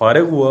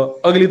फारिग हुआ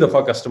अगली दफा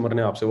कस्टमर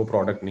ने आपसे वो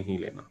प्रोडक्ट नहीं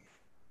लेना।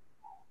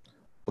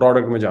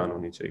 प्रोडक्ट में जान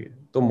होनी चाहिए।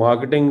 तो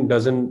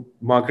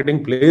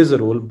marketing plays a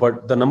role,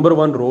 but the number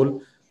one role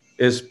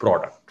is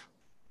product.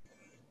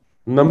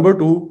 Number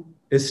two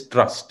is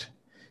trust,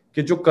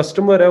 कि जो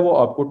कस्टमर है वो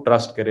आपको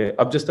ट्रस्ट करे।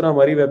 अब जिस तरह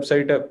हमारी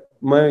वेबसाइट है,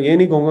 मैं ये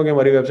नहीं कहूंगा कि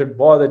हमारी वेबसाइट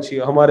बहुत अच्छी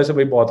है, हमारे से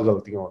भाई बहुत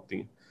गलतियां होती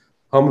हैं।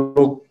 हम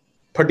लोग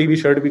फटी हुई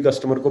शर्ट भी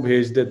कस्टमर को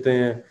भेज देते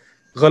हैं,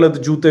 गलत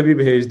जूते भी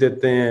भेज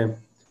देते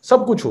हैं,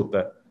 सब कुछ होता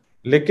है,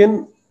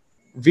 लेकिन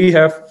we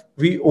have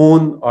we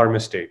own our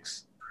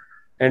mistakes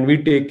and we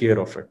take care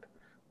of it.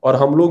 और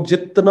हम लोग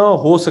जितना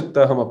हो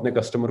सकता है हम अपने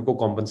कस्टमर को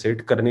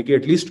कॉम्पनसेट करने की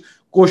एटलीस्ट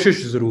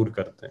कोशिश जरूर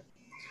करते हैं।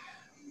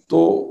 तो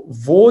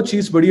वो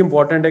चीज बड़ी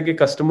इंपॉर्टेंट है कि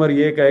कस्टमर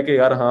ये कहे कि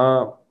यार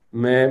हाँ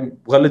मैं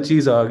गलत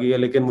चीज आ गई है,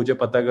 लेकिन मुझे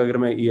पता है कि अगर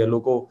मैं ELO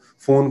को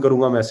फोन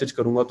करूंगा, मैसेज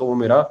करूंगा, तो वो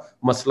मेरा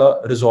मसला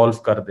रिजॉल्व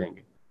कर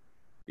देंगे।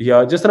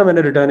 या जिस तरह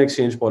मैंने रिटर्न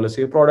एक्सचेंज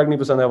पॉलिसी, प्रोडक्ट नहीं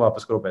पसंद है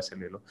वापस करो, पैसे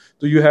ले लो।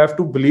 तो you have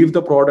to believe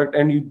the product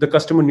and the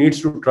customer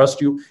needs to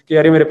trust you कि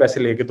यार मेरे पैसे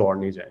लेके दौड़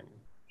नहीं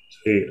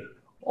जाएंगे।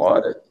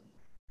 और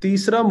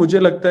तीसरा मुझे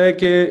लगता है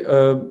कि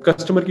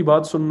कस्टमर की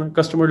बात सुनना,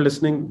 कस्टमर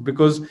लिसनिंग,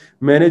 बिकॉज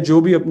मैंने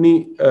जो भी अपनी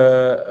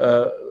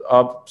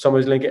आप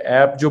समझ लें कि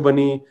ऐप जो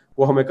बनी,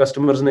 वो हमें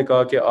कस्टमर्स ने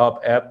कहा कि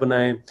आप ऐप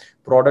बनाएं,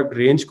 प्रोडक्ट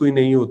रेंज कोई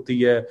नहीं होती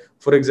है।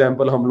 फॉर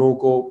एग्जांपल हम लोगों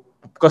को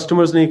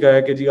कस्टमर्स ने कहा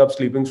कि जी आप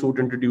स्लीपिंग सूट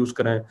इंट्रोड्यूस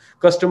करें,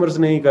 कस्टमर्स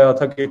ने ही कहा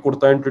था कि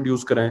कुर्ता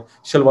इंट्रोड्यूस करें,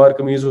 शलवार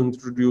कमीज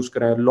इंट्रोड्यूस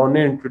करें,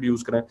 लौने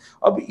इंट्रोड्यूस करें।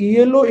 अब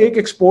ELO एक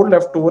एक्सपोर्ट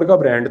लेफ्ट ओवर का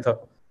ब्रांड था,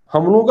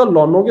 हम लोगों का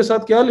लॉनों के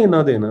साथ क्या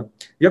लेना देना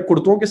या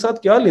कुर्तों के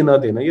साथ क्या लेना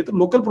देना, ये तो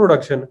लोकल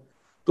प्रोडक्शन है।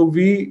 तो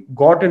we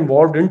got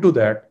involved into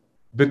that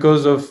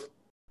because of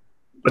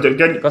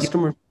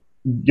customer.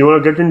 You want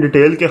to get in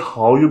detail कि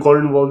how you got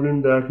involved in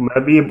that?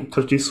 मैं भी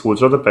ये चीज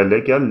सोच रहा था पहले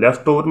कि यार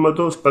लेफ्ट ओवर में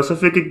तो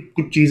स्पेसिफिक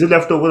कुछ चीजें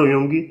लेफ्ट ओवर हुई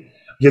होंगी,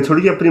 ये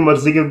थोड़ी अपनी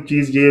मर्जी की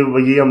चीज,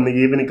 ये हमने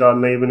ये भी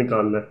निकालना है, ये भी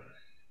निकालना है,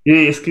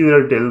 ये इसकी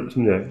डिटेल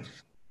समझाए।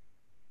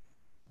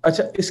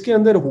 अच्छा, इसके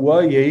अंदर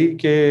हुआ यही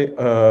कि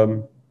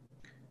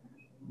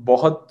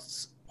बहुत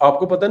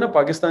आपको पता है ना,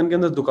 पाकिस्तान के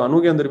अंदर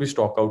दुकानों के अंदर भी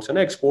स्टॉक आउट्स है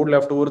ना, एक्सपोर्ट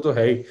लेफ्ट ओवर तो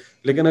है ही,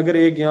 लेकिन अगर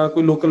एक यहाँ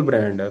कोई लोकल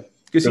ब्रांड है,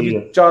 किसी की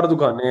 4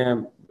 दुकानें हैं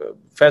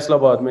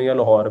फैसलाबाद में या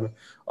लाहौर में,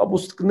 अब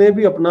उसने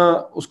भी अपना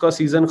उसका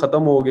सीजन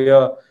खत्म हो गया,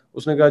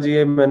 उसने कहा जी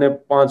ये मैंने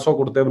 500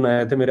 कुर्ते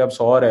बनाए थे, मेरे अब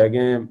 100 रह गए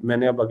हैं,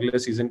 मैंने अब अगले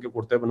सीजन के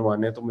कुर्ते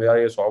बनवाने हैं, तो मेरा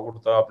ये 100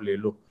 कुर्ता आप ले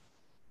लो।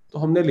 तो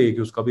हमने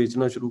लेके उसका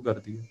बेचना शुरू कर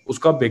दिया,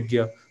 उसका बिक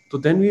गया। तो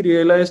देन वी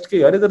रियलाइज्ड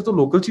कि यार इधर तो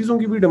लोकल चीजों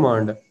की भी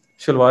डिमांड है,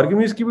 शलवार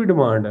कमीज की भी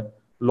डिमांड है,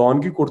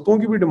 लॉन की कुर्तों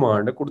की भी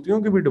डिमांड है,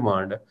 कुर्तियों की भी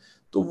डिमांड है।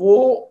 तो वो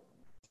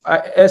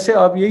ऐसे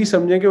आप यही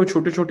समझें कि वो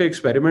छोटे छोटे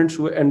एक्सपेरिमेंट्स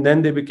हुए and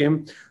then they became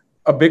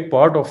a big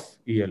part of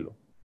ELO।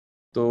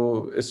 तो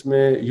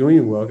इसमें यूं ही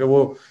हुआ कि वो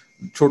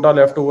छोटा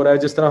लेफ्ट ओवर है।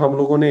 जिस तरह हम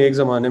लोगों ने एक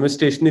जमाने में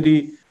स्टेशनरी,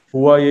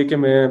 हुआ ये कि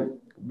मैं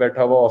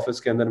बैठा हुआ ऑफिस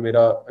के अंदर,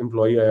 मेरा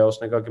एम्प्लॉय आया,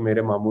 उसने कहा कि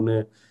मेरे मामू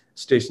ने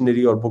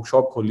स्टेशनरी और बुक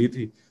शॉप खोली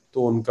थी,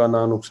 तो उनका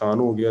ना नुकसान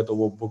हो गया, तो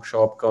वो बुक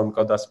शॉप का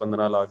उनका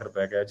 10-15 लाख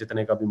रुपए गया,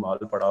 जितने का भी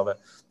माल पड़ा हुआ है।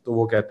 तो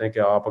वो कहते हैं कि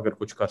आप अगर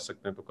कुछ कर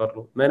सकते हैं तो कर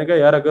लो। मैंने कहा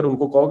यार अगर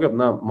उनको कहो कि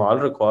अपना माल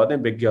रखवा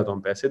दें, बिक गया तो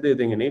हम पैसे दे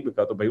देंगे, नहीं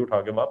बिका तो भाई उठा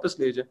के वापस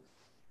ले जाए।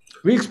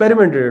 We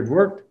experimented, it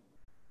worked.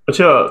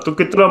 अच्छा, तो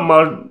कितना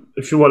मार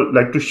if you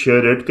like to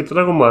share it,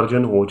 कितना का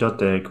मार्जिन हो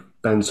जाता है एक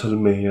पेंसिल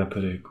में या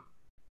फिर एक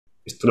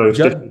इस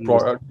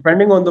तरह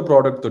डिपेंडिंग ऑन द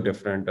प्रोडक्ट तो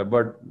डिफरेंट है,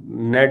 but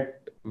net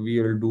we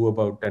will do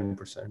about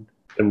 10%।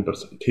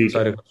 10%, ठीक है,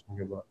 सारे खर्चों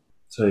के बाद।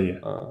 सही है।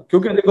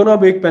 क्योंकि देखो ना,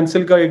 अब एक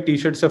पेंसिल का एक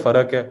टी-शर्ट से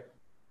फर्क है।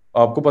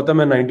 आपको पता है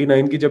मैं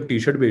 99 की जब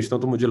टी-शर्ट बेचता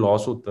हूँ तो मुझे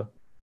लॉस होता है।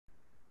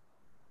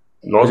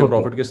 लॉस मुझे होता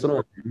प्रॉफिट किस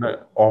तरह?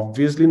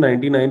 ऑब्वियसली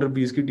 99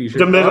 रुपीज की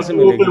टी-शर्ट जब मेरे कहाँ से वो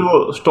फिर मिलेगी?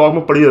 वो स्टॉक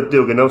में पड़ी रहती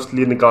होगी ना, उसके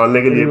लिए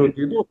निकालने के लिए भी।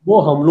 होती है। तो वो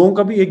हम लोगों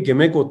का भी एक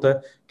गिमिक होता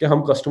है कि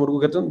हम कस्टमर को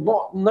कहते हैं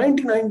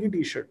 99 की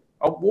टी-शर्ट,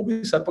 अब वो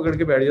भी सर पकड़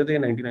के बैठ जाते हैं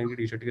 99 की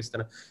टी-शर्ट किस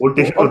तरह। वो तो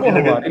टी-शर्ट अब वो होती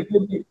है हमारे लिए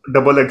भी,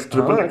 डबल एक्स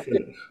ट्रिपल हाँ, एक्स।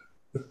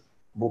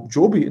 वो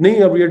जो भी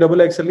नहीं, अब ये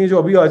डबल एक्सएल नहीं, जो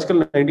अभी आजकल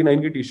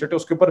 99 की टी-शर्ट है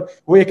उसके ऊपर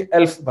वो एक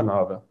एल्फ बना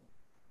हुआ है।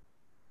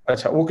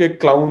 अच्छा, वो एक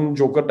क्लाउन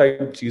जोकर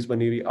टाइप चीज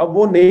बनी हुई, अब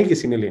वो नहीं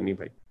किसी ने लेनी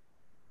भाई,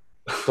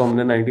 तो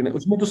हमने 99,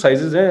 उसमें तो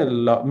साइजेस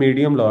हैं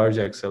मीडियम, लार्ज,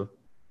 एक्सेल,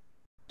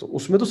 तो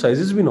उसमें तो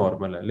साइजेस भी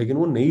नॉर्मल है, लेकिन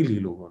वो नहीं ली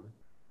लोगों ने।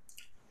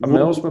 अब वो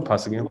मैं उसमें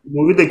फंस गया।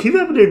 मूवी देखी थी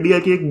आपने? इंडिया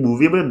की एक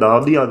मूवी में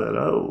नाम नहीं याद आ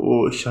रहा,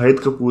 वो शाहिद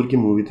कपूर की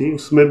मूवी थी,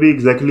 उसमें भी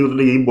एग्जैक्टली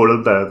उन्होंने यही मॉडल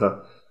बताया था।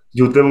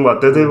 जूते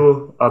मंगवाते थे वो,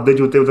 आधे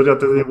जूते उधर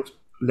जाते थे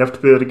लेफ्ट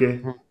पेयर के।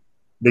 हम्म।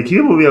 देखी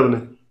है मूवी आपने?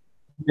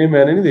 नहीं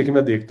मैंने नहीं देखी,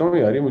 मैं देखता हूँ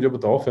यार, ये मुझे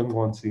बताओ फिल्म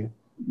कौन सी है।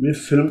 ये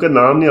फिल्म का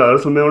नाम नहीं आ रहा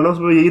सुनने वाला,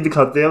 उसमें यही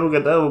दिखाते हैं, वो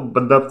कहता है वो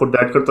बंदा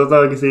कॉन्टैक्ट करता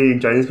था किसी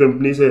चाइनीज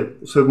कंपनी से,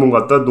 उससे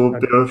मंगवाता 2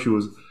 पेयर ऑफ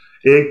शूज,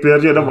 एक पेयर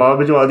जो है ना वहां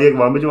भिजवा दिया, एक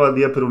वहां भिजवा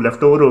दिया, फिर वो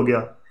लेफ्ट ओवर हो गया,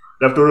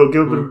 लेफ्ट ओवर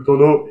होके फिर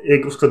दोनों,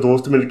 एक उसका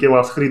दोस्त मिलके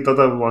वहां से खरीदता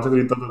था, वहां से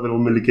खरीदता था, फिर वो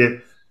मिलके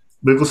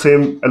बिल्कुल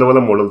सेम एलो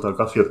वाला मॉडल था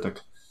काफी हद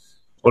तक।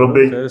 और वो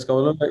फिर इसका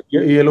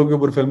मतलब ये लोग के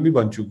ऊपर फिल्म भी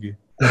बन चुकी है।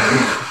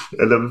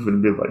 एलो में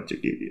फिल्म भी बन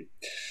चुकी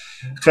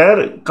है।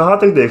 खैर, कहाँ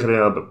तक देख रहे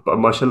हैं आप?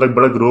 माशाल्लाह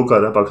बड़ा ग्रो कर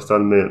रहा है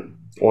पाकिस्तान में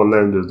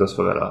ऑनलाइन बिजनेस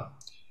वगैरह,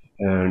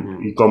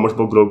 एंड ई कॉमर्स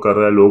बहुत ग्रो कर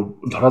रहा है,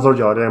 लोग धड़ाधड़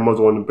जा रहे हैं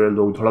अमेजोन पे,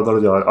 लोग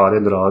धड़ाधड़ आ रहे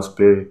हैं दराज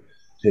पे,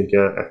 ठीक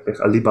है,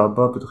 अली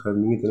बाबा पे तो खैर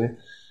नहीं इतने,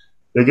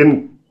 लेकिन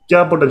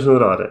क्या पोटेंशियल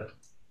नजर आ रहा है?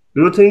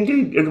 डू यू थिंक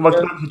कि एक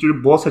वक्त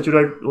में बहुत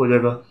सैचुरेट हो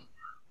जाएगा?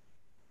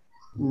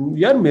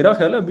 यार मेरा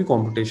ख्याल है अभी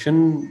कंपटीशन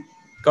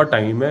का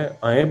टाइम है,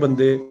 आए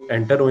बंदे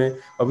एंटर हुए,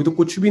 अभी तो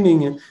कुछ भी नहीं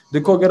है।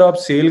 देखो अगर आप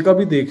सेल का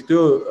भी देखते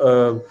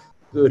हो,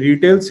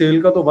 रिटेल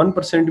सेल का तो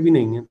 1% भी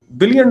नहीं है। $1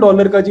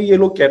 बिलियन का जी ये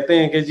लोग कहते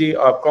हैं कि जी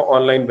आपका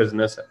ऑनलाइन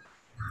बिजनेस है,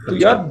 तो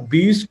यार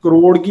 20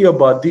 करोड़ की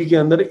आबादी के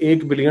अंदर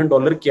 $1 बिलियन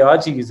क्या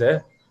चीज है?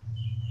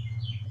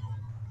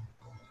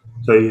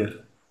 सही है,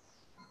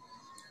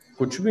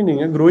 कुछ भी नहीं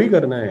है, ग्रो ही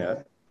करना है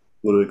यार।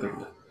 ग्रो ही करना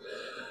है।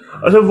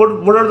 अच्छा,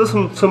 व्हाट आर द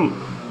सम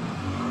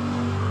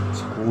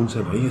सुकून से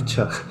भाई,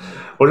 अच्छा,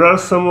 व्हाट आर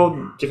सम ऑफ,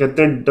 क्या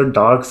कहते हैं, the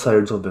dark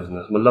sides of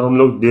business? मतलब हम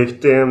लोग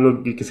देखते हैं, हम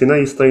लोग किसी ना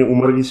इस तरह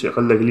उमर की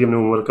शक्ल देख ली हमने,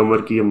 उमर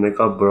कमर की, हमने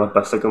कहा बड़ा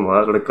पैसा कमा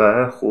रहा लड़का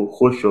है,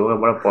 खुश होगा,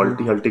 बड़ा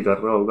पॉलिटी हल्टी कर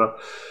रहा होगा,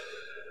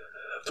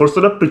 थोड़ा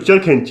सा ना पिक्चर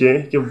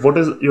खींचे कि what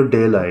is your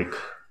day like,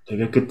 ठीक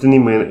है, कितनी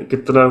मेहनत,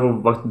 कितना को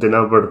वक्त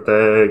देना पड़ता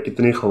है,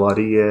 कितनी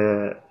ख्वारी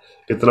है,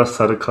 कितना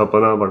सर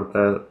खपना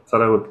पड़ता है,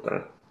 सारा कुछ पड़ता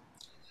है।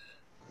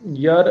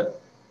 यार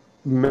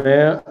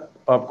मैं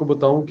आपको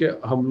बताऊं कि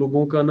हम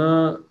लोगों का ना,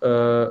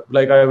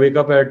 like I wake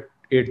up at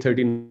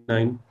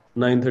 8:39,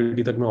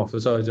 9:30 तक मैं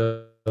ऑफिस आ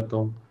जाता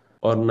हूँ,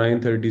 और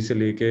 9:30 से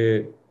लेके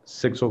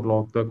 6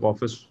 o'clock तक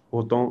ऑफिस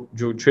होता हूँ।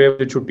 जो 6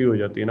 बजे छुट्टी हो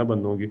जाती है ना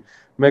बंदों की,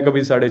 मैं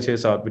कभी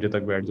 6:30-7 बजे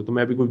तक बैठ जाता हूँ,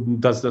 मैं भी कोई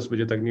 10-10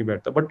 बजे तक नहीं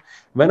बैठता। But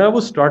when I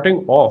was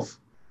starting off,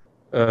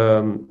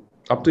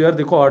 अब तो यार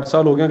देखो 8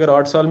 साल हो गए, अगर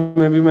 8 साल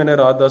में भी मैंने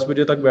रात 10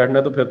 बजे तक बैठना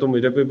है तो फिर तो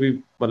मुझे पे भी,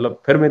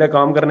 मतलब फिर मेरा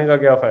काम करने का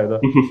क्या फायदा,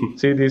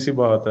 सीधी सी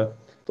बात है।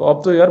 तो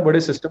अब तो यार बड़े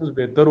सिस्टम्स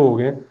बेहतर हो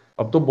गए,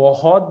 अब तो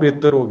बहुत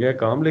बेहतर हो गया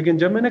काम। लेकिन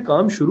जब मैंने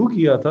काम शुरू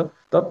किया था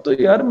तब तो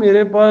यार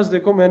मेरे पास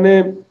देखो,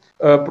 मैंने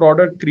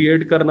प्रोडक्ट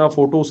क्रिएट करना,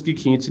 फोटो उसकी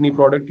खींचनी,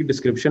 प्रोडक्ट की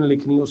डिस्क्रिप्शन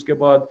लिखनी, उसके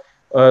बाद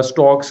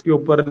स्टॉक्स के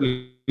ऊपर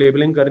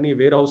लेबलिंग करनी,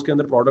 वेयर हाउस के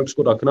अंदर प्रोडक्ट्स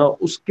को रखना,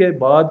 उसके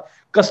बाद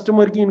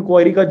कस्टमर की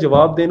इंक्वायरी का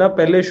जवाब देना।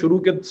 पहले शुरू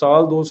के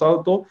 1-2 साल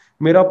तो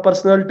मेरा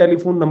पर्सनल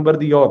टेलीफोन नंबर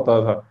दिया होता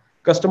था,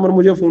 कस्टमर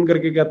मुझे फोन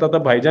करके कहता था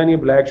भाईजान ये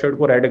ब्लैक शर्ट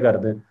को रेड कर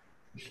दें,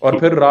 और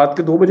फिर रात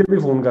के 2 बजे भी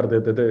फोन कर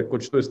देते थे,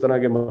 कुछ तो इस तरह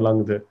के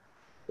मलंग थे।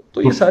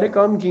 तो ये सारे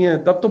काम किए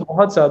हैं, तब तो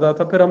बहुत ज्यादा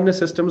था। फिर हमने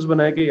सिस्टम्स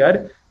बनाए कि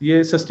यार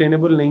ये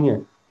सस्टेनेबल नहीं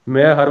है,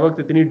 मैं हर वक्त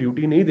इतनी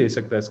ड्यूटी नहीं दे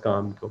सकता इस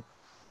काम को।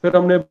 फिर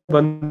हमने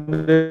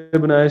बंदे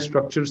बनाए,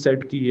 स्ट्रक्चर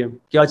सेट किए,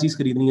 क्या चीज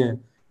खरीदनी है,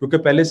 क्योंकि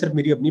पहले सिर्फ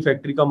मेरी अपनी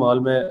फैक्ट्री का माल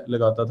मैं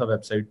लगाता था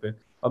वेबसाइट पे,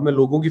 अब मैं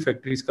लोगों की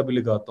फैक्ट्रीज का भी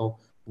लगाता हूँ।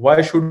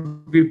 Why should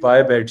be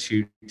buy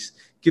bedsheets,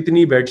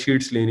 कितनी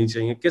बेडशीट्स लेनी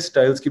चाहिए, किस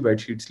स्टाइल्स की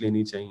बेडशीट्स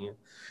लेनी चाहिए।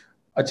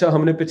 अच्छा,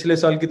 हमने पिछले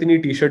साल कितनी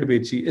टी शर्ट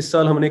बेची, इस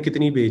साल हमने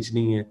कितनी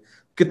बेचनी है,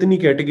 कितनी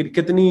कैटेगरी,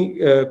 कितनी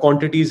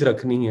क्वांटिटीज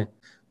रखनी है।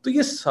 तो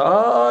ये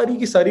सारी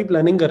की सारी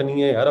प्लानिंग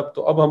करनी है यार।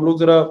 अब हम लोग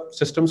जरा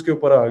सिस्टम्स के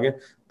ऊपर आ गए।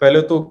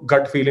 पहले तो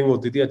गट फीलिंग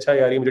होती थी, अच्छा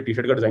यार ये मुझे टी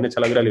शर्ट का डिजाइन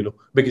अच्छा लग रहा है, ले लो,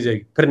 बिक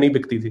जाएगी, फिर नहीं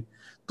बिकती थी।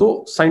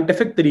 तो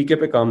साइंटिफिक तरीके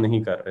पे काम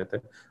नहीं कर रहे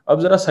थे।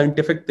 अब जरा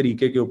साइंटिफिक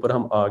तरीके के ऊपर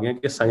हम आ गए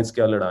कि साइंस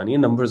क्या लड़ानी है,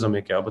 नंबर्स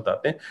हमें क्या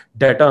बताते हैं,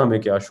 डाटा हमें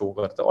क्या शो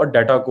करता है, और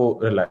डाटा को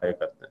रिलाय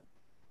करते हैं।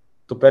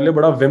 तो पहले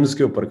बड़ा विम्स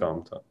के ऊपर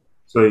काम था।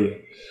 सही है।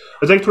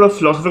 अच्छा, एक थोड़ा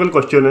फिलोसफिकल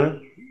क्वेश्चन है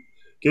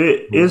कि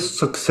इज हम्म।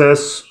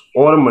 सक्सेस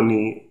और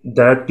मनी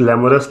दैट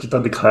ग्लैमरस जितना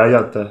दिखाया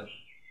जाता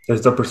है,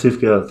 जितना परसीव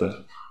किया जाता है?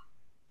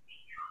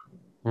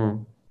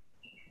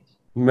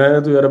 हम्म।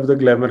 मैं तो यार अभी तक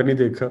ग्लैमर नहीं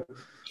देखा,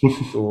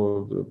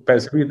 तो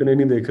पैसे भी इतने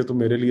नहीं देखे, तो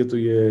मेरे लिए तो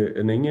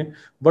ये नहीं है।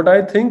 बट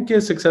आई थिंक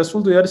कि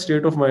सक्सेसफुल तो यार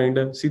स्टेट ऑफ माइंड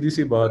है, सीधी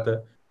सी बात है।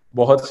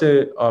 बहुत से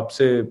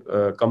आपसे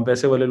कम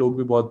पैसे वाले लोग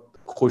भी बहुत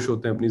खुश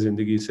होते हैं अपनी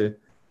जिंदगी से,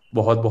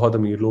 बहुत बहुत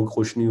अमीर लोग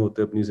खुश नहीं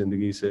होते अपनी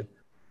जिंदगी से।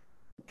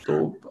 तो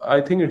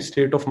I think it's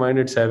state of mind,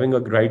 it's having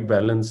a right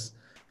balance,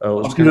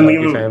 उसके आपकी अंदर जिंदगी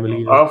आपकी फैमिली में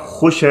है। आप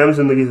खुश हैं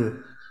जिंदगी से?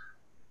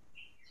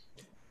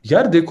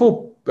 यार देखो,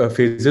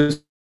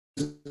 फेजेस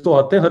तो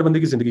आते हैं हर बंदे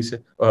की जिंदगी से।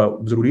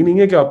 जरूरी नहीं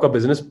है कि आपका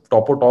बिजनेस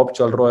टॉप टॉप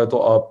चल रहा है तो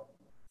आप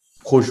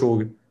खुश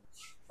होगे,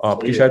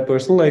 आपकी सही है। शायद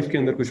पर्सनल लाइफ के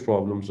अंदर कुछ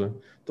प्रॉब्लम्स हैं।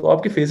 तो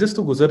आपके फेजेस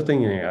तो गुजरते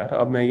ही हैं यार।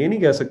 अब मैं ये नहीं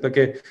कह सकता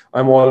कि आई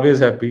एम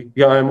ऑलवेज हैप्पी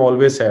या आई एम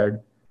ऑलवेज सैड,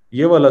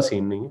 ये वाला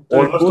सीन नहीं है।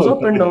 तो इट ऑलमोस्ट तो गोज अप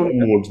होता एंड भी डाउन। नहीं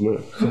है मूड्स में।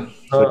 हाँ,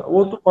 सही।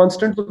 वो तो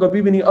कांस्टेंट तो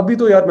कभी भी नहीं। अभी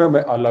तो यार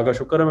मैं अल्लाह का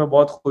शुक्र है मैं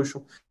बहुत खुश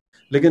हूँ।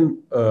 लेकिन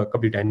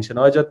कभी टेंशन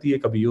आ जाती है,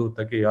 कभी ये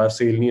होता है कि यार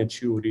सेल नहीं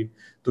अच्छी हो रही,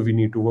 तो we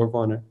need to work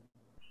on it.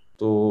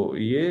 तो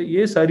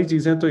ये सारी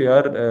चीजें तो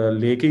यार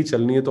लेके ही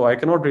चलनी है। तो I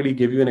can not really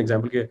give you an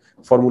example के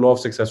फॉर्मूला ऑफ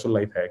सक्सेसफुल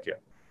लाइफ है क्या,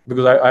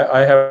 because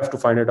I have to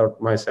find it out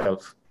my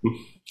self.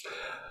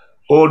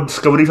 और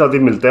डिस्कवरी साथ ही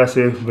मिलता है,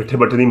 ऐसे बैठे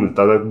बैठे नहीं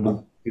मिलता था,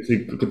 किसी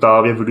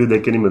किताब या वीडियो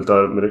देख के नहीं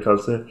मिलता मेरे ख्याल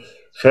से।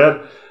 खैर,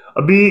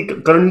 अभी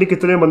करंटली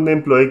कितने बंदे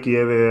एम्प्लॉय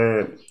किए हुए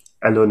हैं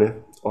एलो ने,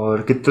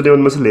 और कितने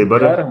उनमें से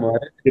लेबर है, यार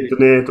हमारे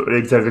कितने तो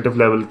एग्जीक्यूटिव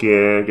लेवल के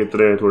हैं,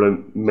 कितने थोड़े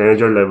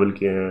मैनेजर लेवल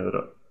के हैं, और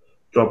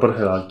प्रॉपर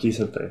हायरार्की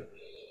से है?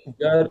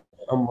 यार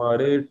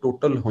हमारे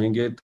टोटल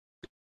होंगे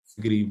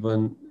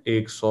तकरीबन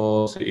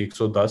 100 से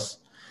 110।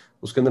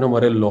 उसके अंदर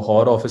हमारे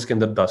लाहौर ऑफिस के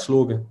अंदर 10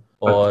 लोग हैं,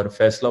 अच्छा। और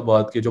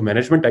फैसलाबाद के जो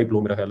मैनेजमेंट टाइप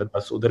लोग, मेरा ख्याल है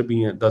 10 उधर भी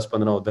हैं,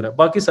 10-15 उधर है।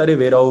 बाकी सारे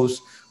ware house,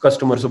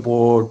 customer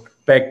support,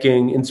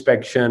 packing,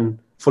 inspection,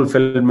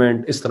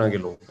 fulfilment, इस तरह के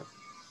लोग हैं।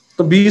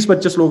 तो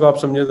 20-25 लोग आप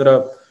समझे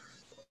जरा,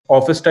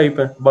 ऑफिस टाइप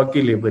है,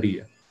 बाकी लेबर ही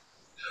है।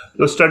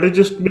 तो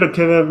स्ट्रेटेजिस्ट भी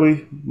रखे हुए हैं कोई,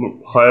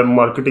 हायर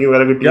मार्केटिंग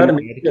वगैरह की टीम यार हायर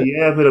नहीं, की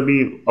है, या फिर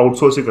अभी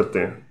आउटसोर्स ही करते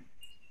हैं?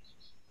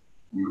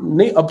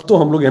 नहीं, अब तो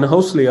हम लोग इन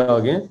हाउस ले आ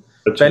गए हैं।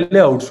 अच्छा। पहले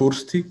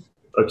आउटसोर्स थी,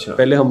 अच्छा।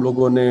 पहले हम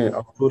लोगों ने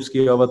आउटसोर्स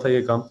किया हुआ था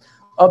ये काम,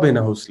 अब इन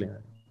हाउस ले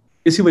आए।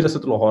 इसी वजह से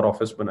तो लाहौर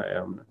ऑफिस बनाया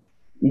है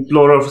हमने।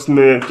 लॉ ऑफिस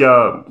में क्या,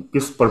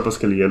 किस पर्पस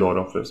के लिए law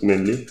office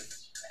mainly?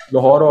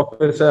 Lahore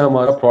office है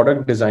हमारा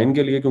प्रोडक्ट डिजाइन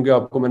के लिए, क्योंकि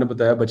आपको मैंने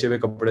बताया बचे हुए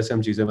कपड़े से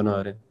हम चीजें बना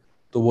रहे हैं,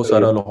 तो वो सही है।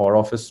 सारा लाहौर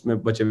ऑफिस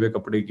में बचे हुए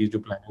कपड़े की जो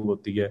प्लानिंग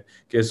होती है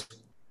कि इस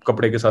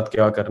कपड़े के साथ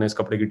क्या करना है, इस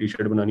कपड़े की टी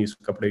शर्ट बनानी है, इस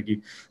कपड़े की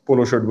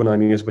पोलो शर्ट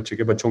बनानी है, इस बच्चे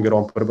के बच्चों के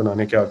रॉम्पर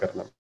बनाने क्या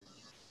करना है।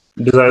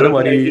 फिर डिजाइनर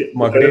हमारी डिजाइनर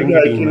मार्केटिंग भी की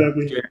हायर टीम किया है ना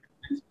कोई?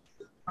 कि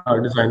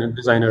हाँ, डिजाइनर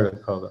डिजाइनर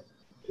रखा होगा।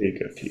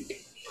 ठीक है, ठीक है।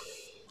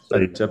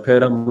 सही। अच्छा,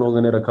 फिर हम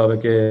लोगों ने रखा हुआ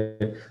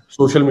कि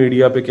सोशल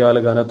मीडिया पे क्या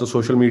लगाना है, तो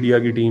सोशल मीडिया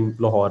की टीम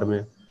लाहौर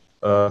में,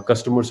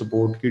 कस्टमर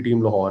सपोर्ट की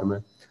टीम लाहौर में,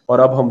 और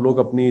अब हम लोग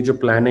अपनी जो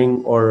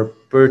प्लानिंग और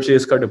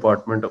परचेज का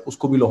डिपार्टमेंट है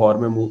उसको भी लाहौर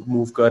में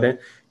मूव कर रहे हैं,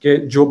 कि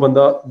जो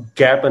बंदा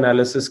गैप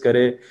एनालिसिस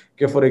करे,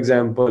 कि फॉर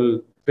एग्जांपल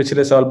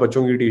पिछले साल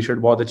बच्चों की टी शर्ट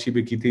बहुत अच्छी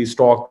बिकी थी,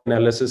 स्टॉक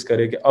एनालिसिस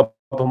करे कि अब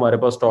हमारे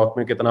पास स्टॉक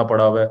में कितना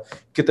पड़ा हुआ है,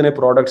 कितने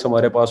प्रोडक्ट्स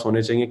हमारे पास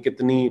होने चाहिए,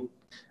 कितनी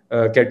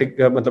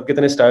मतलब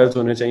कितने स्टाइल्स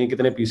होने चाहिए,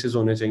 कितने पीसेस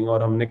होने चाहिए,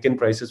 और हमने किन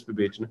प्राइसेस पे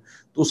बेचना है,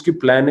 तो उसकी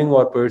प्लानिंग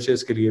और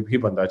परचेज के लिए भी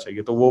बंदा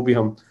चाहिए, तो वो भी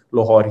हम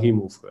लाहौर ही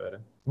मूव कर रहे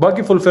हैं।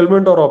 बाकी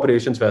फुलफिलमेंट और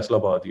ऑपरेशंस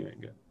फैसलाबाद ही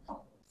होंगे,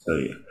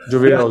 सही जो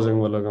है। वेयर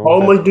हाउसिंग वाला काम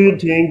how much do you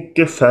Faisalabad. Think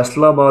कि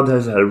फैसलाबाद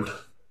हैज हेल्प्ड,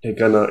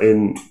 ठीक है ना,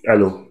 इन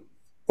एलो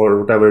और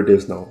व्हाटएवर इट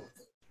इज नाउ?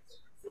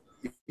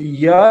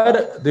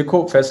 यार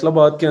देखो,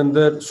 फैसलाबाद के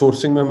अंदर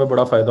सोर्सिंग में हमें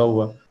बड़ा फायदा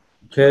हुआ।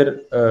 फिर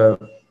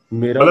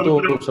मेरा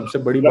मतलब तो सबसे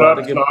बड़ी अगर बात आप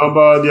है कि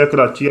इस्लामाबाद या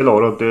कराची या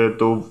लाहौर होते हैं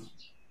तो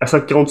ऐसा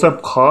कौन सा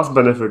खास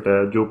बेनिफिट है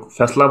जो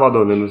फैसलाबाद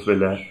होने में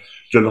मिला है,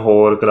 जो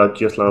लाहौर,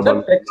 कराची, इस्लामाबाद यार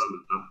में ना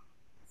मिलता?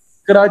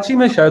 कराची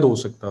में शायद हो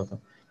सकता था,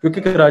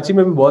 क्योंकि कराची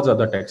में भी बहुत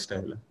ज्यादा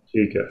टेक्सटाइल है,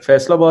 ठीक है।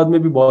 फैसलाबाद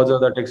में भी बहुत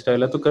ज्यादा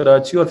टेक्सटाइल है, तो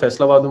कराची और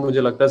फैसलाबाद में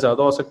मुझे लगता है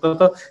ज्यादा हो सकता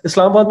था।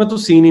 इस्लामाबाद में तो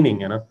सीन ही नहीं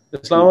है ना,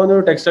 इस्लामाबाद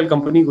में टेक्सटाइल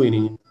कंपनी कोई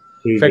नहीं है,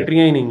 ठीक है।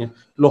 फैक्ट्रियां ही नहीं है।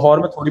 लाहौर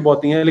में थोड़ी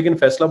बहुत ही है, लेकिन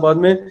फैसलाबाद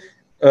में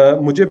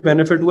मुझे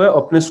बेनिफिट हुआ है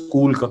अपने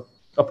स्कूल का,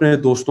 अपने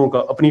दोस्तों का,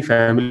 अपनी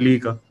फैमिली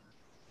का,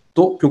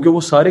 तो क्योंकि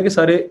वो सारे के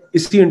सारे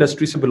इसी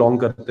इंडस्ट्री से बिलोंग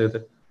करते थे,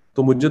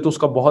 तो मुझे तो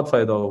उसका बहुत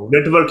फायदा हुआ।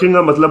 नेटवर्किंग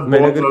का मतलब मैंने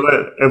बहुत अगर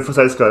ज्यादा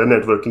एम्फोसाइज कर रहे हैं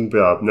नेटवर्किंग पे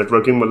आप।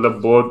 नेटवर्किंग मतलब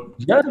बहुत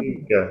यार,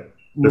 क्या है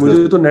बिजनेस?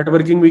 मुझे तो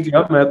नेटवर्किंग भी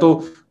किया, मैं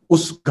तो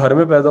उस घर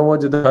में पैदा हुआ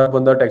जिधर हर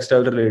बंदा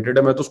टेक्सटाइल रिलेटेड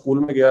है। मैं तो स्कूल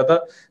में गया था,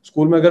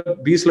 स्कूल में अगर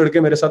 20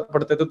 लड़के मेरे साथ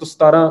पढ़ते थे तो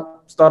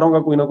 17 का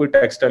कोई ना कोई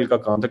टेक्सटाइल का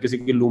काम था, किसी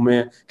की लूमें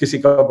है, किसी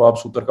का बाप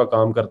सूतर का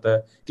काम करता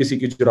है, किसी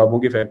की जुराबों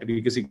की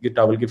फैक्ट्री, किसी की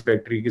टावल की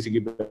फैक्ट्री, किसी की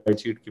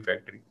बेडशीट की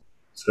फैक्ट्री।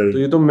 सही। तो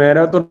ये तो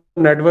मेरा तो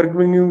नेटवर्किंग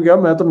नहीं गया,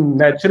 मैं तो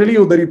नेचुरली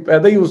उधर ही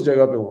पैदा ही उस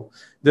जगह पे हूँ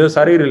जो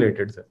सारे ही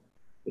रिलेटेड थे।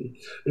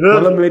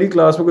 मतलब मेरी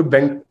क्लास में कोई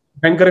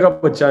बैंकर का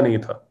बच्चा नहीं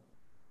था,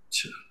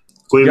 अच्छा,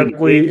 कोई या भी नहीं,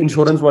 कोई एक भी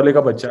इंश्योरेंस वाले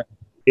का बच्चा,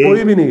 एक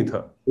कोई भी नहीं था,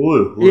 ओए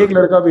होए एक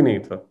लड़का भी नहीं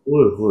था,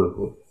 ओए होए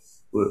होए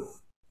ओए।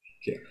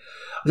 क्या?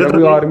 अच्छा, या तो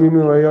कोई ये आर्मी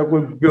में हो, या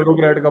कोई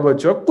ब्यूरोक्रेट का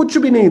बच्चा, कुछ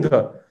भी नहीं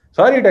था,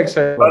 सारी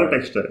टेक्सटाइल सारे वाले,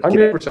 टेक्स्ट है क्या?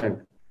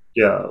 100%।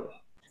 क्या?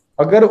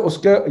 अगर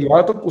उसके,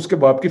 या तो उसके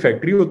बाप की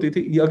फैक्ट्री होती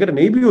थी, या अगर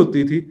नहीं भी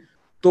होती थी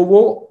तो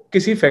वो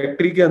किसी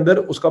फैक्ट्री के अंदर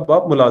उसका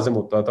बाप मुलाजिम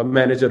होता था,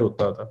 मैनेजर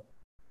होता था,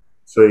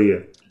 सही है।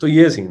 तो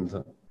ये सीन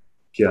था।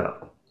 क्या?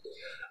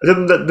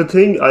 अच्छा, द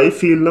थिंग आई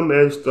फील ना,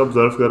 मैं इसको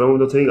ऑब्जर्व कर रहा हूँ,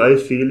 the thing I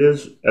feel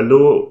is yellow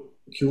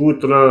क्यों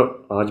इतना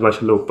आज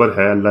माशाल्लाह ऊपर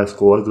है, अल्लाह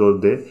इसको और ग्रोथ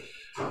दे,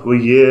 वो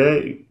ये है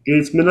कि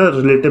इसमें ना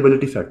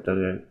रिलेटेबिलिटी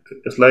फैक्टर है।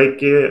 इट्स लाइक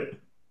कि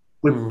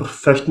कोई हम्म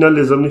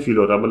प्रोफेशनलिज्म नहीं फील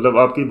हो रहा। मतलब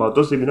आपकी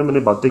बातों से भी ना, मैंने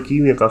बातें की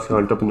हुई हैं काफ़ी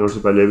एंटरप्रेन्योर से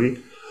पहले भी,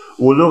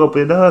 वो लोग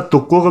अपने ना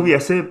तुक्कों को भी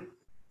ऐसे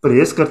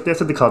प्रेस करते हैं,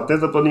 ऐसे दिखाते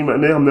हैं, तो नहीं,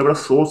 मैंने हमने बड़ा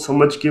सोच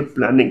समझ के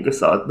प्लानिंग के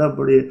साथ ना,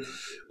 बड़े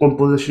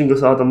कंपोजिशन के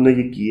साथ हमने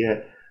ये किया है,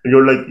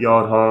 जो लाइक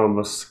यार हाँ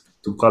बस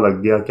तुक्का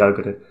लग गया, क्या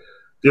करें।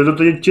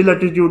 तो ये चिल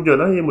एटीट्यूड जो है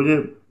ना, ये मुझे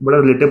बड़ा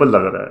रिलेटेबल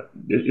लग रहा है।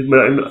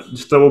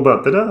 जिस तरह वो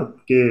बताते हैं ना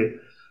कि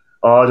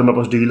आज हमारे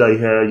पास डील आई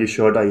है, ये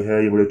शर्ट आई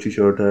है, ये बड़ी अच्छी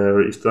शर्ट है,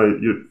 और इस तरह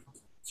जो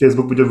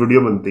फेसबुक पे जो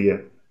वीडियो बनती है।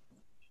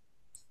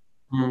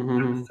 हम्म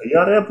हम्म। सही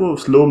आ रहा है आपको?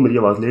 स्लो मेरी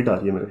आवाज लेट आ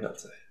रही है मेरे ख्याल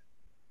से।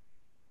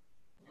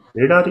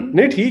 लेट आ रही है?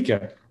 नहीं ठीक है।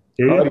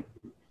 ठीक है। और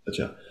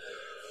अच्छा।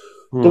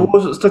 तो हम्म वो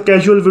उसका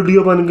कैजुअल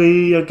वीडियो बन गई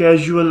या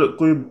कैजुअल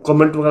कोई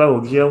कमेंट वगैरह हो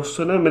गया,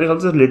 उससे ना मेरे ख्याल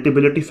से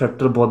रिलेटेबिलिटी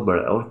फैक्टर बहुत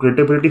बड़ा है। और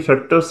रिलेटेबिलिटी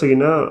फैक्टर से ही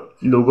ना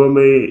लोगों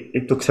में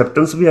एक तो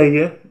एक्सेप्टेंस भी आई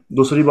है।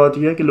 दूसरी बात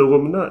यह है कि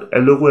लोगों में ना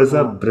एलो को एज अ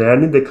हम्म ब्रांड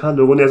नहीं देखा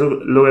लोगों ने,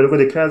 लोग एलो को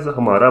देखा एज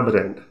हमारा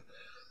ब्रांड,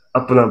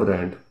 अपना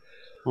ब्रांड।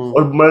 हम्म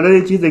और मैंने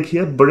ये चीज देखी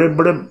है, बड़े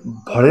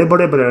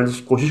बड़े ब्रांड्स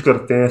कोशिश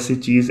करते हैं ऐसी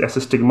चीज, ऐसे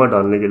स्टिग्मा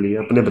डालने के लिए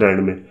अपने ब्रांड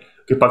में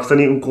कि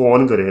पाकिस्तानी उनको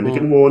ऑन करे, हम्म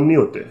लेकिन वो ऑन नहीं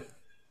होते।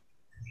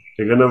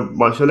 ठीक है ना,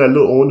 माशाल्लाह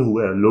एलो ऑन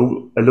हुआ है,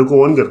 लोग एलो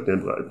को ऑन करते हैं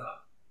बाकायदा।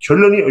 छोड़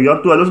लो नहीं यार,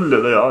 तू एलो से ले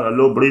लो यार,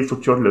 एलो बड़ी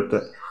फुट शॉट लेता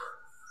है।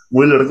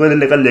 वो लड़कों ने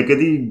लेकर लेके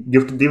दी,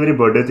 गिफ्ट दी, मेरी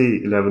बर्थडे थी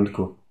 11th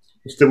को,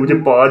 उसने मुझे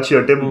हम्म 5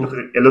 शर्टें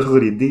हम्म। एलो से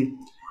खरीदी।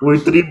 वो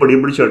इतनी बड़ी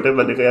बड़ी शर्टें,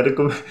 मैंने कहा यार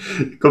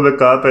को मैं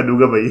कहाँ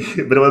पहनूंगा भाई,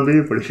 मेरे पास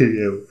भी पड़ी हुई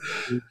है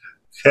वो।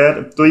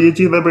 खैर, तो ये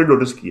चीज मैंने बड़ी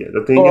नोटिस की है, द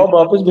तो थिंग आप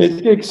वापस भेज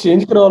के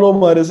एक्सचेंज करा लो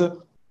हमारे से।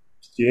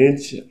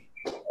 चेंज।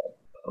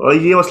 और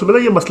ये मसला,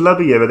 मतलब ये मसला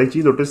भी है, मैंने एक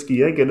चीज नोटिस की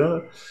है कि ना,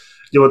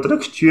 जब होता है ना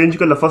एक्सचेंज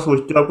का लफा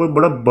सोचते हो आपको एक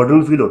बड़ा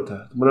बर्डन फील होता है,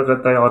 तो मैंने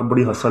कहता है यार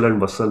बड़ी हसल एंड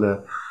बसल है,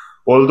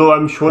 ऑल्दो आई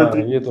एम श्योर हाँ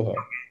इतनी, ये तो है।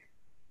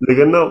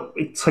 लेकिन ना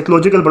एक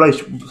साइकोलॉजिकल बड़ा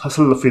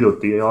हसल फील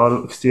होती है यार,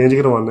 एक्सचेंज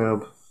करवाना है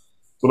अब।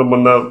 तो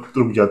बंदा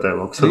रुक जाता है,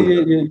 वो अक्सर जी,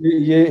 रुक जाता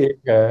ये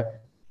एक है। है।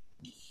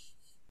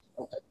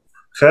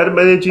 खैर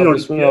मैंने ये चीज अब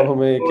नोटिस इसमें किया है, आप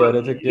हमें कह और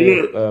रहे थे कि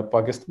ये मैं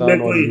पाकिस्तान और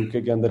कोई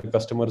यूके के अंदर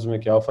कस्टमर्स में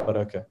क्या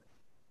फर्क है।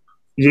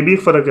 ये भी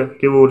एक फर्क है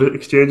कि वो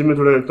एक्सचेंज में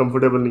थोड़ा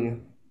कंफर्टेबल नहीं है।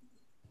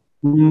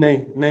 नहीं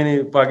नहीं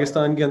नहीं,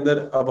 पाकिस्तान के अंदर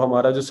अब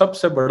हमारा जो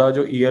सबसे बड़ा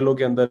जो ईएलओ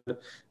के अंदर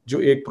जो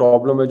एक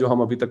प्रॉब्लम है जो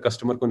हम अभी तक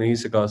कस्टमर को नहीं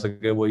सिखा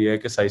सके, वो ये है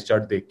कि साइज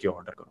चार्ट देख के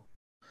ऑर्डर करो।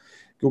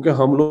 क्योंकि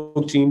हम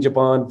लोग चीन,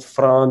 जापान,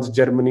 फ्रांस,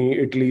 जर्मनी,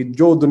 इटली,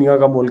 जो दुनिया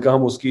का मुल्क है,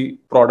 हम उसकी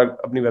प्रोडक्ट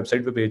अपनी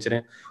वेबसाइट पे बेच रहे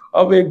हैं।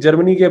 अब एक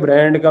जर्मनी के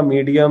ब्रांड का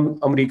मीडियम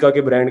अमेरिका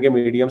के ब्रांड के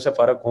मीडियम से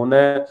फर्क होना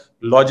है,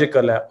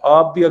 लॉजिकल है।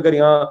 आप भी अगर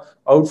यहाँ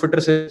आउटफिटर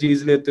से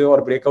चीज लेते हो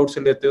और ब्रेकआउट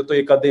से लेते हो तो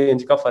एक आधे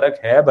इंच का फर्क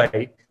है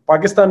भाई।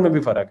 पाकिस्तान में भी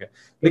फर्क है,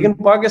 लेकिन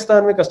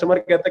पाकिस्तान में कस्टमर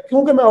कहता है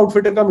क्योंकि मैं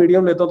आउटफिटर का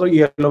मीडियम लेता हूँ तो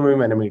येलो में भी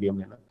मैंने मीडियम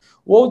लेना।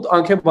 वो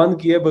आंखें बंद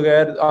किए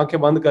बगैर, आंखें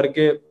बंद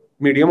करके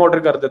मीडियम ऑर्डर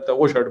कर देता है,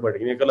 वो शर्ट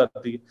बड़ी निकल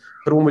आती है।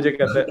 फिर वो मुझे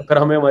कहता है, फिर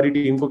हमें हमारी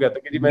टीम को कहता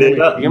है कि जी मैंने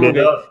मेरा मीडियम मंगाई,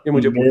 मेरा ये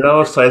मुझे पूरी मेरा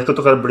और चाहिए। साइज का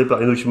तो खैर बड़ी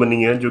पुरानी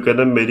दुश्मनी है, जो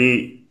कहना है मेरी,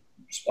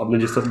 आपने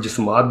जिस तरह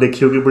जिस्मात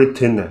देखी होगी बड़ी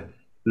थिन है,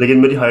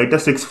 लेकिन मेरी हाइट है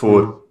 6'4",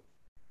 हम्म।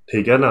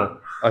 ठीक है ना।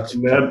 अच्छा।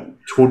 मैं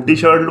छोटी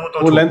शर्ट लूँ तो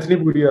वो लेंथ छोटी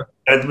नहीं पूरी है।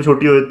 लेंथ में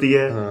छोटी हो जाती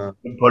है, हाँ।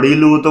 बड़ी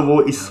लूँ तो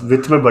वो इस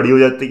विथ में बड़ी हो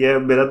जाती है।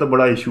 मेरा तो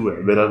बड़ा इशू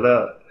है, मेरा ना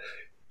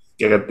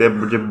क्या कहते हैं,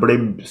 मुझे बड़े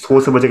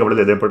सोच समझ के कपड़े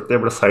लेने पड़ते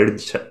हैं, बड़ा साइड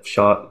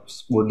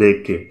वो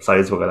देख के,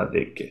 साइज वगैरह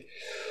देख के।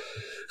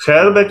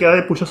 खैर मैं क्या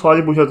है पूछा, सवाल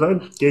ही पूछा था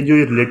कि जो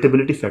ये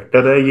रिलेटेबिलिटी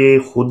फैक्टर है ये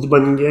खुद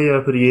बन गया या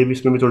फिर ये भी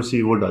इसमें भी थोड़ी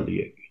सी वो डाली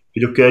है,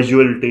 ये जो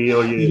कैजुअलिटी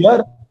और ये।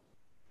 यार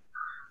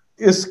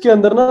इसके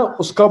अंदर ना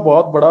उसका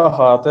बहुत बड़ा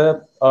हाथ है।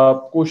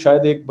 आपको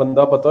शायद एक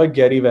बंदा पता है,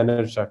 गैरी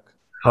वेनरचक,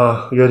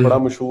 हाँ यार, बड़ा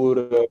मशहूर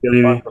यार भी।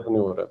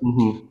 एंटरप्रेन्योर है।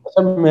 हम्म।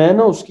 अच्छा, मैं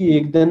ना उसकी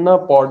एक दिन ना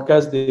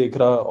पॉडकास्ट देख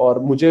रहा और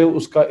मुझे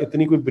उसका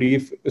इतनी कोई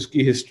ब्रीफ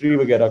उसकी हिस्ट्री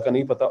वगैरह का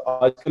नहीं पता।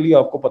 आजकल ही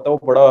आपको पता, वो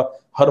बड़ा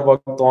हर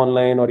वक्त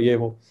ऑनलाइन और ये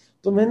वो।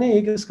 तो मैंने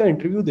एक इसका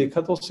इंटरव्यू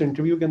देखा, तो उस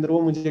इंटरव्यू के अंदर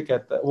वो मुझे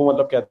कहता है, वो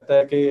मतलब कहता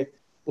है कि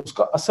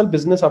उसका असल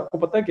बिजनेस आपको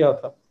पता है क्या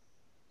था।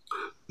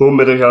 वो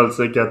मेरे ख्याल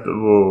से क्या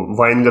वो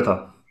वाइन का था।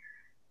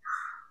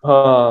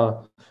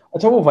 हाँ।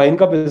 अच्छा, वो वाइन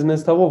का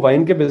बिजनेस था। वो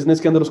वाइन के बिजनेस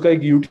के अंदर उसका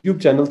एक यूट्यूब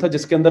चैनल था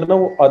जिसके अंदर ना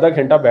वो आधा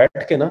घंटा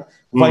बैठ के ना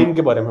हम्म। वाइन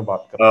के बारे में बात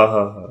हाँ करता था।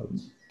 हाँ हाँ।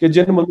 कि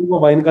जिन बंदों को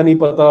वाइन का नहीं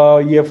पता,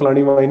 ये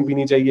फलानी वाइन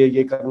पीनी चाहिए,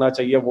 ये करना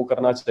चाहिए, वो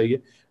करना चाहिए।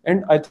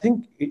 And I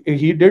think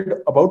he did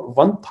about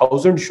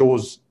 1000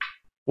 shows.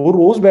 वो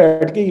रोज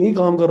बैठ के यही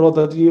काम कर रहा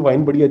था कि ये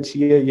वाइन बड़ी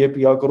अच्छी है, ये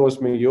पिया करो,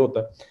 इसमें ये होता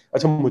है।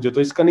 अच्छा, मुझे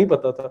तो इसका नहीं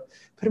पता था।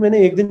 फिर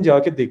मैंने एक दिन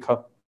जाके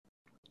देखा,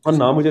 और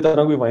ना मुझे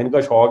तरह कोई वाइन का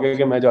शौक है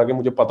कि मैं जाके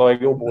मुझे पता है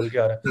कि वो बोल के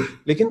आ रहा है।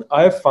 लेकिन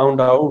आई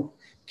फाउंड आउट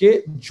कि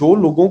जो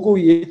लोगों को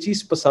ये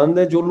चीज पसंद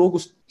है, जो लोग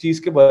उस चीज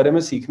के बारे में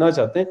सीखना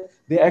चाहते हैं,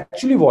 they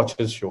actually watch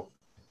this show.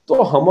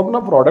 तो हम अपना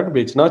प्रोडक्ट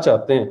बेचना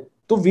चाहते हैं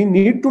तो we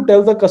need to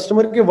tell the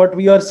customer के व्हाट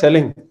वी आर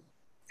सेलिंग।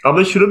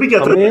 आपने शुरू भी किया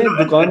था हमें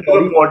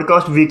दुकानदारी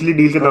पॉडकास्ट वीकली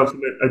डील के नाम हाँ,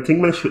 से, आई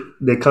थिंक मैंने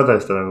देखा था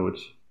इस तरह का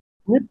कुछ।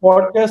 ये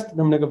पॉडकास्ट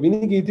हमने कभी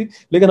नहीं की थी,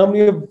 लेकिन हमने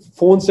ये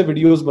फोन से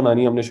वीडियोस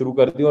बनानी हमने शुरू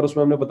कर दी और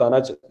उसमें हमने बताना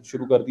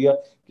शुरू कर दिया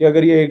कि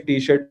अगर ये एक टी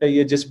शर्ट है,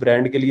 ये जिस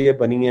ब्रांड के लिए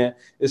बनी है,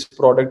 इस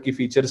प्रोडक्ट की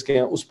फीचर्स के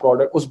हैं,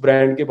 उस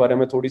ब्रांड के बारे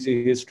में थोड़ी सी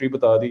हिस्ट्री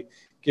बता दी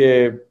कि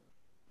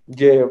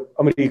ये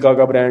अमेरिका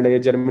का ब्रांड है, ये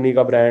जर्मनी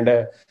का ब्रांड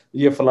है,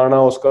 ये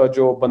फलाना उसका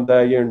जो बंदा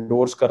है ये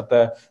इंडोर्स करता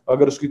है।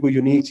 अगर उसकी कोई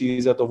यूनिक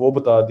चीज है तो वो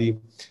बता दी।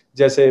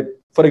 जैसे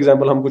फॉर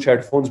एग्जांपल हम कुछ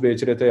हेडफोन्स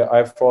बेच रहे थे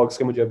आई फ्रॉग्स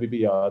के, मुझे अभी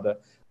भी याद है।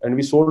 And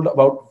we sold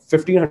about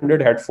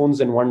 1500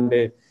 headphones in one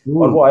day. और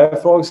हम्म। वो आई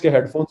फ्रॉग्स के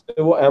हेडफोन्स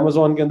थे, वो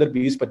अमेजोन के अंदर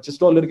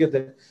 $20-25 के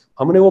थे।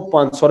 हमने वो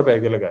 ₹500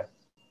 के लगाए।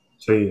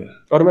 सही है।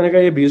 और मैंने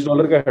कहा ये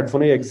 $20 का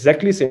हेडफोन है,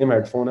 एग्जैक्टली सेम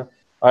हेडफोन है।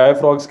 आई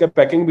फ्रॉक्स के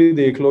पैकिंग भी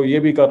देख लो, ये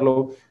भी कर लो।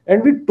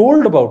 And we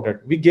told about it,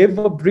 we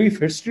gave a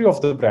brief history of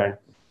the brand.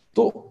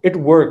 तो इट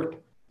वर्कड।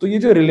 तो ये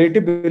जो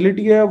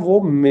रिलेटेबिलिटी है वो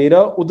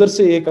मेरा उधर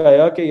से एक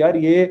आया कि यार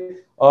ये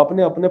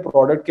आपने अपने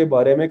प्रोडक्ट के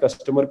बारे में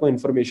कस्टमर को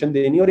इंफॉर्मेशन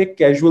देनी और एक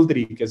कैजुअल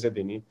तरीके से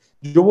देनी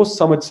जो वो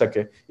समझ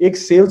सके। एक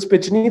सेल्स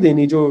पिच नहीं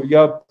देनी जो,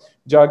 या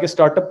जाके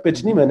स्टार्टअप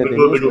पिच नहीं मैंने देनी,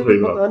 बिल्कुल बिल्कुल उसको ये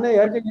सही बात। बताना है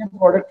यार कि ये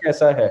प्रोडक्ट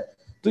कैसा है।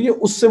 तो ये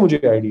उससे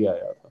मुझे आइडिया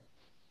आया था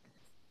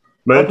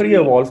मैं और फिर तो ये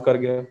इवॉल्व कर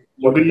गया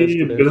व्हाट इट इज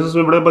क्योंकि टुडे। बिजनेस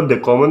में बड़े बंदे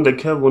कॉमन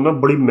देखे हैं, वो ना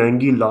बड़ी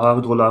महंगी 1 लाख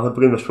 2 लाख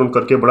रुपए इन्वेस्टमेंट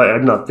करके बड़ा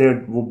ऐड बनाते हैं,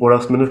 वो बड़ा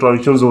उसमें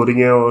ट्रांजेक्शन हो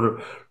रही हैं, और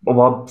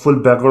वहाँ फुल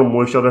बैकग्राउंड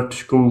मोश आ रहा है,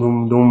 ठुशकुम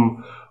धुम धुम।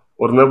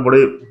 और ना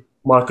बड़े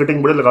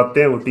मार्केटिंग बड़े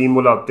लगाते हैं, वो टीम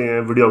बुलाते हैं,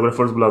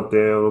 वीडियोग्राफर्स बुलाते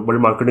हैं, और बड़ी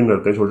मार्केटिंग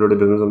करते हैं छोटे छोटे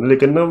बिजनेस में,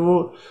 लेकिन ना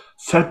वो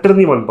फैक्टर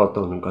नहीं बन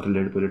पाता उनका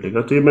रिलेटेबिलिटी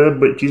का। तो ये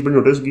मैंने चीज़ बड़ी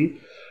नोटिस की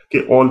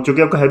कि ऑन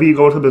चूंकि आपका हैवी ई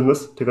कॉमर्स का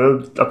बिजनेस, ठीक है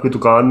ना, आपकी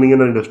दुकान नहीं है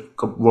ना,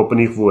 वो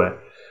अपनी वो है।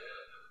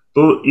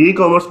 तो ई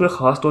कॉमर्स में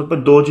खास तौर पर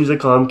दो चीजें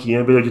काम की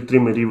हैं भैया, जितनी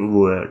मेरी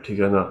वो है, ठीक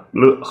है ना,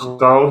 मतलब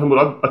काम से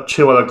बोला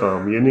अच्छे वाला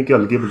काम, ये नहीं कि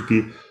हल्की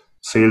फुल्की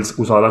सेल्स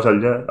उसाला चल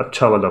जाए,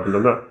 अच्छा वाला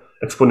मतलब ना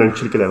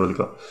एक्सपोनेंशियल के लेवल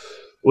का।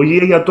 वो ये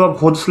है, या तो आप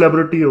खुद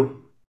सेलिब्रिटी हो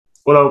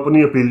और आप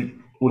अपनी अपील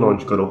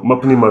लॉन्च करो,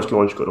 अपनी मर्च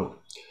लॉन्च करो,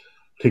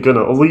 ठीक है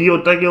ना। और वो ये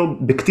होता है कि वो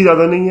बिकती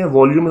ज्यादा नहीं है,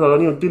 वॉल्यूम ज्यादा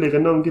नहीं होती,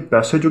 लेकिन ना उनके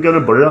पैसे जो कि आपने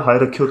बड़े हाई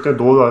रखे होते हैं,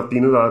 2,000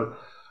 3,000,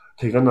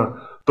 ठीक है ना,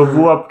 तो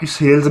वो आपकी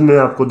सेल्स में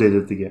आपको दे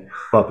देती है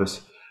वापस।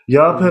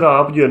 या फिर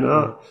आप जो है ना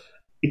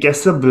एक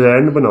ऐसा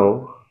ब्रांड बनाओ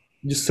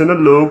जिससे ना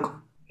लोग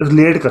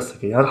रिलेट कर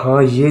सके, यार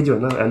हाँ ये जो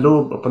है ना एलो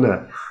अपना है।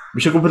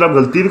 बेशक वो फिर आप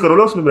गलती भी करो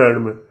ना उसमें ब्रांड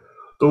में,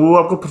 तो वो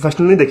आपको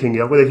प्रोफेशनल नहीं देखेंगे,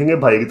 आपको देखेंगे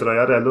भाई की तरह,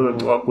 यार एलो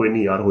तो आप कोई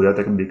नहीं यार, हो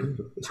जाता है कभी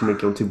कभी, इसमें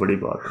कौन सी बड़ी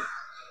बात है।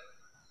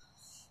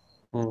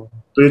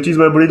 तो ये चीज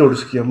मैं बड़ी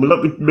नोटिस किया,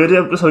 मतलब मेरे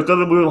अपने सर्कल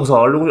में मुझे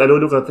हजार लोग एलो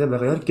एलो करते हैं, मैं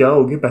कहा, यार क्या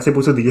हो गया, पैसे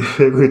पूसे दिए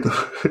हैं कोई तो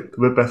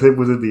तुम्हें पैसे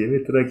पूसे दिए हैं,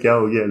 इतना क्या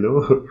हो गया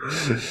एलो।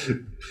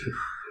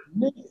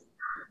 नहीं,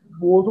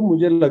 वो तो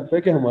मुझे लगता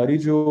है कि हमारी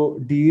जो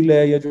डील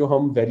है या जो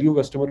हम वैल्यू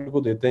कस्टमर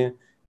को देते हैं,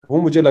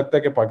 वो मुझे लगता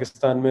है कि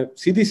पाकिस्तान में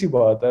सीधी सी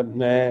बात है,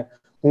 मैं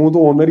हूं तो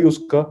ओनर ही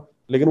उसका,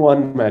 लेकिन वो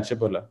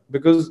अनमैचेबल है,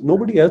 because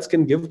nobody else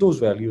can give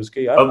those values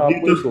के यार अब ये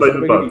आपको तो एक 200 फाइनल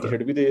रुपए की बात टी है।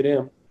 शर्ट भी दे रहे हैं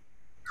हम,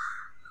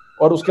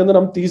 और उसके अंदर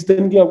हम 30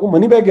 दिन की आपको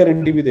मनी बैक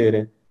गारंटी भी दे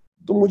रहे हैं।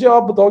 तो मुझे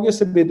आप बताओ कि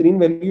इससे बेहतरीन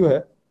वैल्यू है?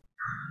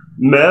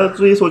 मैं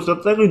तो ये सोच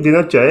रहा था कि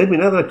देना चाहे भी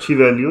ना अगर अच्छी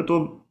वैल्यू, तो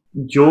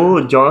जो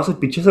जहाँ से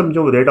पीछे से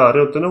जो रेट आ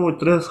रहे होते हैं ना वो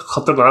इतने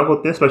खतरनाक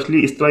होते हैं,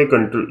 स्पेशली इस तरह की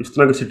कंट्री, इस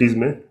तरह की सिटीज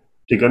में,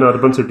 ठीक है ना,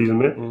 अर्बन सिटीज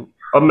में। हम्म,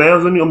 अब मैं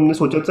उस दिन हमने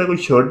सोचा था कोई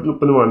शर्ट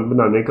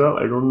बनाने का,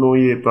 आई डोंट नो,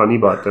 ये पुरानी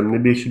बात है, हमने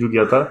भी शुरू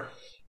किया था,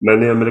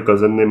 मैंने और मेरे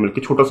कजन ने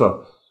मिलकर, छोटा सा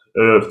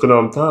उसका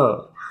नाम था,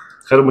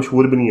 खैर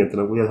मशहूर भी नहीं है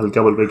इतना, कोई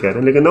हल्का बल्कि कह रहे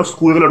हैं, लेकिन ना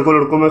स्कूल के लड़कों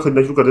लड़कों में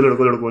खरीदना शुरू कर दिया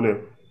लड़कों लड़कों ने,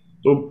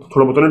 तो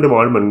थोड़ा बहुत ना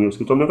डिमांड बन गई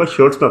उसकी, तो हमने कहा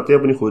शर्ट्स बनाते हैं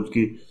अपनी खुद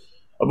की।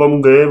 अब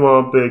हम गए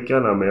वहां पे, क्या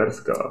नाम है यार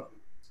इसका,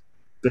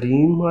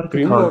 करीम मार्केट,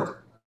 क्रीम हाँ लॉट।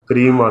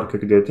 करीम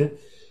मार्केट गए थे,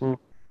 हम्म,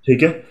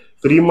 ठीक है।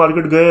 करीम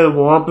मार्केट गए,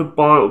 वहां पे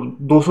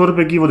 200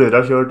 रुपए की वो दे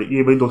रहा शर्ट,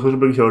 ये भाई 200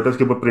 रुपए की शर्ट है,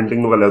 इसके ऊपर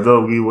प्रिंटिंग वगैरह लगा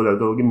होगी, वो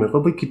लगा होगी, मैं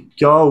कहा भाई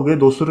क्या हो गया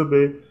 200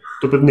 रुपए,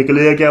 तो फिर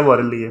निकलेगा क्या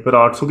हमारे लिए, फिर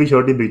 800 की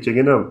शर्ट ही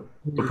बेचेंगे ना,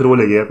 तो फिर वो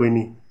ले गया कोई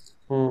नहीं।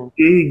 हम्म,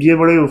 ये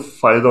बड़े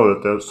फायदा हो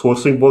जाता है,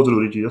 सोर्सिंग बहुत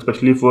जरूरी चीज़ है,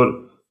 स्पेशली फॉर,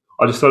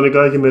 और जिस तरह ने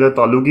कहा है कि मेरा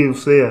ताल्लुक ही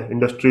उससे है,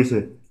 इंडस्ट्री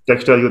से,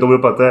 टेक्सटाइल का, तो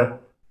मुझे पता है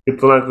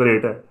कितना का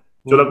रेट है।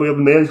 चलो हम्म, कोई अब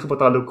नया जिसका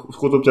ताल्लुक,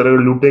 उसको तो बेचारे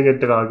लूटेंगे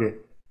टका के,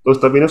 तो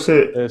तभी ना उससे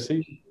ऐसे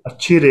ही।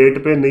 अच्छी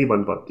रेट पे नहीं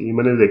बन पाती,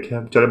 मैंने देखा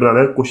है, बेचारे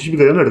बनाने की कोशिश भी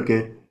करें ना लड़के,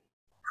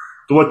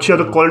 तो वो अच्छी, तो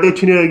हम्म, क्वालिटी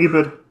अच्छी नहीं रहेगी,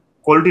 फिर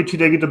क्वालिटी अच्छी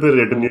रहेगी तो फिर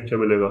रेट नहीं हम्म, अच्छा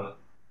मिलेगा।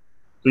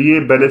 तो ये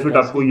बेनिफिट ऐसे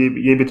आपको ही।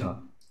 ये भी था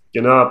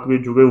कि ना आपकी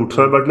जो है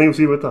उठना हम्म, बैठना ही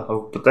उसी में था, आपको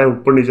पता है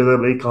ऊपर नीचे से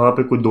भाई कहाँ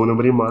पे कोई दो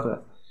नंबरी मार रहा है,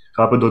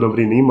 कहाँ पे दो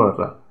नंबरी नहीं मार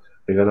रहा।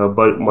 लेकिन अब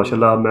हम्म,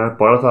 माशाल्लाह मैं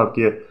पढ़ा था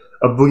आपके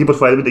अब्बू की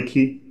प्रोफाइल भी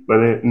देखी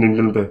मैंने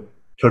लिंक्डइन पे,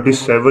 थर्टी हम्म,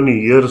 सेवन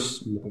ईयर्स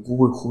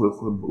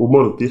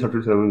उम्र होती है,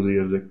 37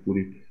 ईयर्स एक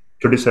पूरी,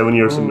 37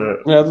 ईयर्स में।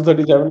 मैं तो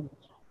 37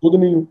 खुद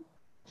नहीं हूँ।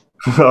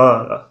 हाँ,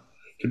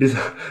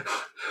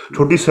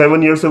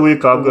 47 ईयर्स से वो ये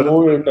काम कर रहा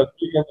वो था,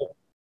 इंडस्ट्री के अंदर।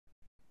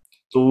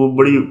 तो वो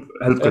बड़ी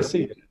हेल्प ऐसे करती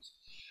ही है।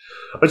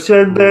 है। अच्छा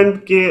एट द हम्म, एंड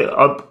के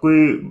अब कोई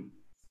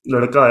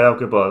लड़का आया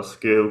आपके पास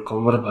कि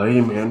कमर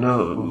भाई मैं ना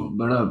हम्म,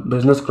 बड़ा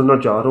बिजनेस करना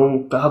चाह रहा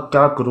हूँ, क्या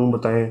क्या करूँ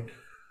बताएं,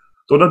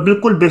 तो ना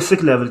बिल्कुल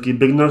बेसिक लेवल की,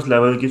 बिगनर्स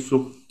लेवल की,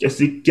 सो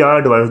ऐसी क्या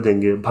एडवाइस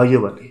देंगे भाई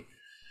वाली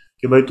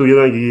कि भाई तू ये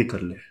ना ये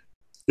कर ले,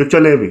 जो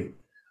चले भी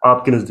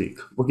आपके नजदीक,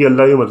 वो कि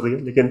अल्लाह की मर्जी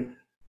है, लेकिन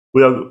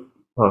कोई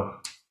हाँ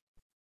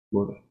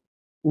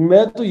बोलो।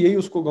 मैं तो यही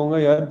उसको कहूंगा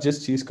यार,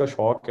 जिस चीज का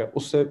शौक है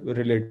उससे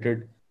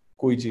रिलेटेड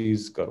कोई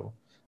चीज करो।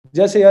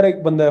 जैसे यार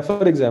एक बंदा है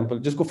फॉर एग्जांपल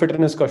जिसको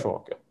फिटनेस का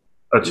शौक है,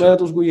 अच्छा। मैं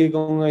तो उसको यही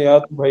कहूंगा यार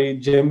तू भाई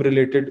जिम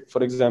रिलेटेड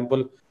फॉर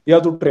एग्जांपल, या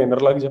तू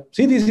ट्रेनर लग जा,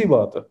 सीधी सी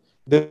बात है।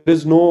 There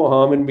is no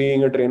harm in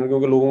being a trainer,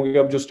 क्योंकि लोगों के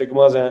अब जो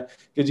स्टिग्मास हैं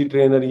कि जी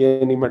ट्रेनर ये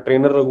नहीं, मैं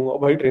ट्रेनर लगूंगा,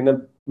 भाई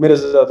ट्रेनर मेरे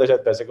से ज्यादा शायद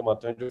पैसे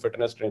कमाते हैं जो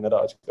फिटनेस ट्रेनर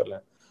आजकल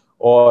हैं।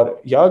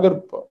 और या अगर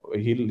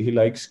ही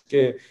लाइक्स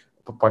के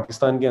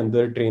पाकिस्तान के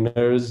अंदर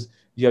ट्रेनर्स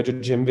या जो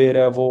जिम वेयर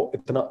है वो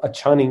इतना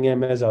अच्छा नहीं है,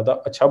 मैं ज्यादा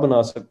अच्छा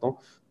बना सकता हूँ,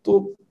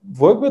 तो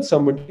work with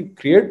somebody,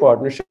 create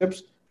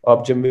partnerships,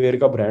 आप जिम वेयर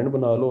का ब्रांड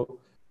बना लो।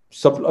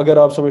 सब अगर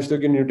आप समझते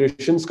हो कि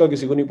न्यूट्रिशन का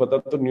किसी को नहीं पता,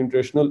 तो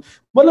न्यूट्रिशनल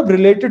मतलब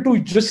रिलेटेड टू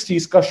जिस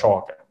चीज का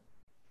शौक है,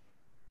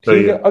 सही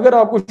ठीक है। है। अगर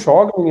आपको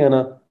शौक नहीं है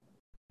ना,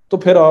 तो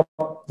फिर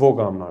आप वो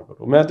काम ना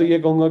करो। मैं तो ये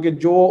कहूंगा कि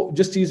जो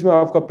जिस चीज में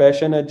आपका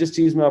पैशन है, जिस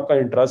चीज में आपका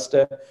इंटरेस्ट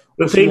है, द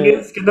थिंग उसमें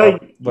इज कि ना, आप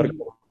वर्क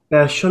करो।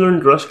 पैशन और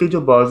इंटरेस्ट की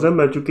जो बात है,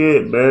 मैं चूंकि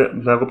मैं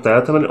आपको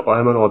बताया था, मैंने I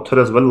am an author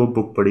as well, वो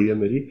बुक पढ़ी है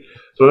मेरी,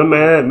 तो ना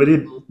मैं मेरी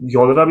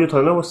जॉनरा भी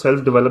था ना वो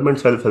सेल्फ डेवलपमेंट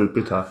सेल्फ हेल्प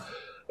ही था।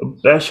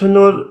 पैशन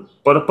और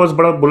पर्पस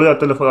बड़ा बोला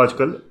जाता है लफज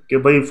आजकल कि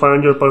भाई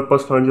find your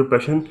purpose, find your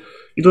passion,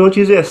 ये दोनों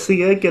चीज़ें ऐसी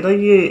है कि ना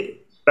ये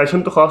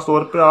पैशन तो खास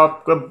तौर पे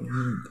आपका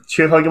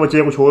 6 साल के बच्चे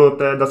का कुछ और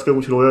होता है, 10 का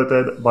कुछ और होता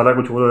है, 12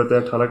 का कुछ और होता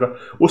है, 18 का,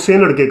 वो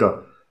सेम लड़के का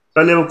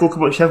पहले वो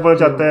कुक शेफ बनना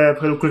चाहता हम्म, है,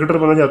 फिर वो क्रिकेटर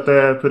बनना चाहता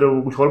है, फिर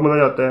वो कुछ और बनना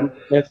चाहता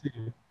है, ऐसे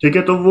ही। ठीक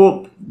है, तो वो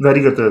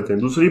वैरी करते रहते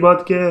हैं। दूसरी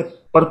बात क्या है,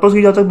 पर्पस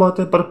की जहाँ तक बात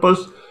है,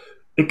 पर्पस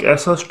एक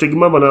ऐसा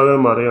स्टिग्मा बना हुआ है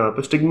हमारे यहाँ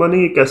पे, स्टिग्मा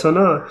नहीं, एक ऐसा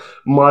ना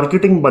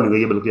मार्केटिंग बन गई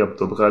है, बल्कि अब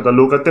तो बकायदा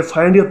लोग कहते हैं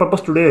find your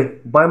purpose today,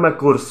 bye my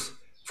course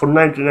for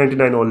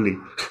 1999 only,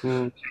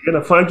 हम्म, ठीक है ना,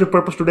 find your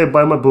purpose today,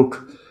 bye my book.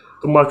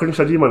 तो मार्केटिंग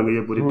स्ट्रेटजी बन गई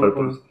है पूरी हम्म,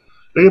 पर्पस।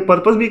 लेकिन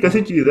पर्पस भी एक ऐसी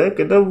हम्म, चीज है,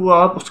 कहता है वो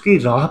आप उसकी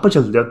राह पर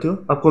चल जाते हो,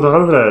 आपको राह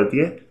नजर आ जाती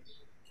है,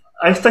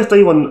 आहिस्ता आहिस्ता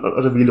ही वन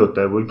रिवील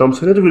होता है, वो एकदम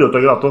से नहीं रिवील होता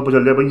है कि आप तो पता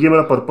चल जाए भाई ये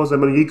मेरा पर्पस है,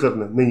 मैंने यही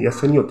करना है, नहीं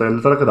ऐसा नहीं होता है,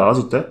 अल्लाह ताला का राज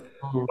होता है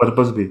हम्म,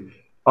 पर्पस भी।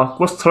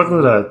 आपको बस सड़क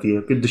नजर आती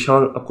है कि दिशा,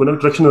 आपको ना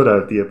डायरेक्शन नजर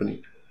आती है अपनी,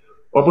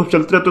 और आप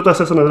चलते रहते हो तो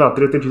ऐसा ऐसा नजर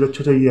आते रहते हैं चीज़ें,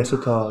 अच्छा अच्छा ये ऐसे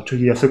था, अच्छा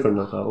ये ऐसे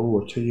करना था, ओ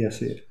अच्छा ये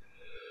ऐसे है।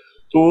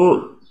 तो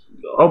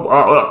अब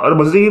और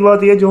मजे की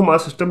बात यह है, जो हमारा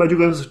सिस्टम,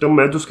 एजुकेशन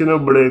सिस्टम है, जो उसके ना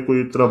बड़े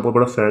कोई इतना बहुत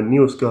बड़ा फैन नहीं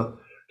है उसका,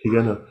 ठीक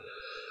है ना,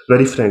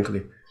 वेरी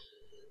फ्रैंकली।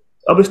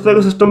 अब इस तरह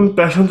का सिस्टम,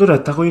 पैशन तो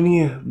रहता कोई नहीं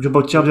है, जो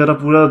बच्चा बेचारा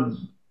पूरा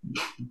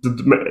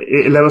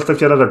 11th तक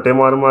चला रट्टे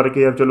मार मार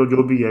के, या चलो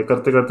जो भी है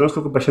करते करते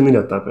उसको कोई पैशन नहीं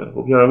रहता, फिर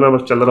वो क्या है ना,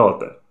 बस चल रहा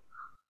होता है,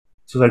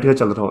 सोसाइटी का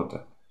चल रहा होता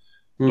है।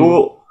 तो हम्म।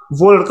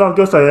 वो लड़का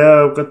आपके पास आया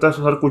है, कहता है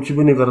सर कुछ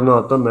भी नहीं करना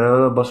आता,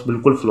 मैं बस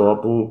बिल्कुल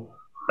फ्लॉप हूँ,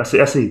 ऐसे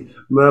ऐसे ही,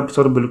 मैं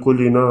सर बिल्कुल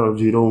ही ना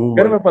जीरो हूँ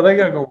फिर मैं। मैं पता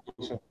क्या कहूँगा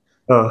उसे?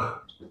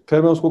 हाँ,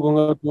 फिर मैं उसको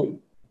कहूंगा तू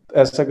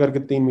ऐसा करके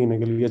 3 महीने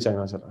के लिए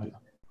चाइना चला जा।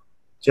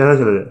 चला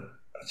चला जाए।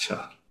 अच्छा।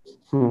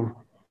 हम्म।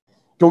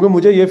 क्योंकि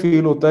मुझे ये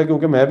फील होता है,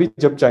 क्योंकि मैं भी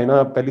जब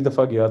चाइना पहली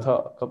दफा गया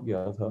था, कब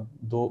गया था,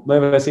 दो, मैं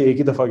वैसे एक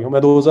ही दफा गया हूँ,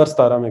 मैं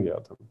 2017 में गया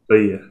था।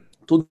 सही है।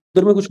 तो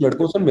उधर में कुछ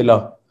लड़कों से मिला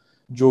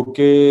जो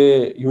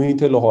कि यूं ही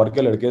थे, लाहौर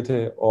के लड़के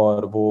थे।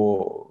 और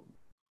वो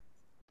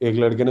एक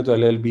लड़के ने तो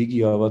LLB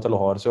किया हुआ था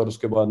लाहौर से, और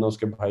उसके बाद ना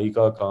उसके भाई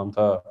का काम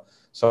था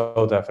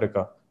साउथ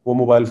अफ्रीका, वो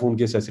मोबाइल फोन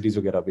की एसेसरीज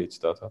वगैरह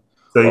बेचता था।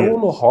 सही और है। वो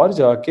लाहौर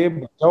जाके,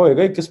 बच्चा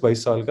होएगा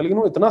 21-22 साल का, लेकिन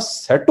वो इतना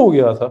सेट हो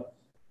गया था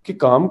कि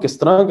काम किस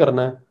तरह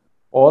करना है।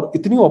 और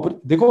इतनी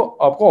देखो,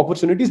 आपको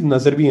अपॉर्चुनिटीज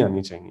नजर भी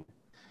आनी चाहिए।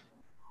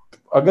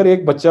 अगर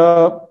एक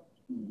बच्चा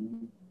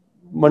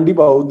मंडी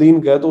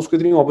बहाउद्दीन का है तो उसको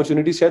इतनी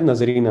अपॉर्चुनिटी शायद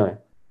नजर ही ना आए।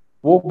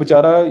 वो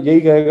बेचारा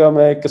यही कहेगा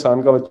मैं एक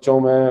किसान का बच्चा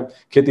हूँ, मैं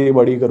खेती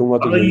बाड़ी करूंगा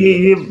तो अब यही ये है।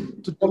 ये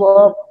तो जब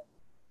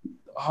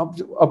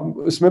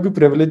अब इसमें भी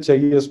प्रिविलेज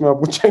चाहिए, इसमें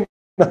आपको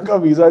चाइना का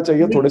वीजा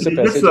चाहिए, थोड़े से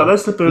प्रीवियस पैसे ज्यादा, चाहिए।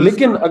 इससे प्रीवियस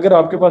लेकिन अगर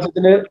आपके पास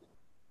इतने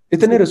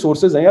इतने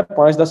रिसोर्सेज हैं यार,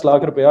 5-10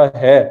 लाख रुपया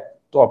है,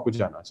 तो आपको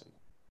जाना चाहिए।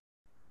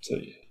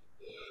 सही है।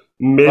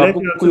 मेरे आपको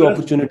ख्याल से कोई ना,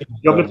 अपॉर्चुनिटी जो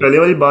मिल आपने जाए। पहले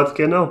वाली बात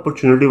की है ना,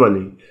 अपॉर्चुनिटी वाली,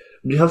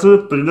 मेरे ख्याल से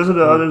पहले से हम्म।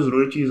 ज्यादा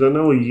जरूरी चीज़ है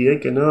ना, वो ये है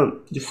कि ना,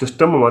 जो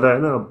सिस्टम हमारा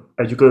है ना,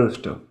 एजुकेशन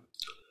सिस्टम,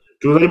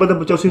 जो सारी बात है,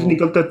 बच्चा उसी से हम्म।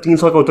 निकलता है, 3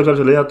 साल का होता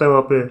चला जाता है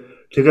वहाँ पे,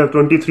 ठीक है,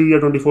 23 या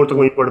 24 तक हम्म।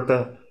 वहीं पढ़ता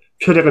है,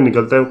 फिर जाकर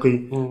निकलता है वो कहीं।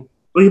 हम्म।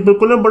 तो ये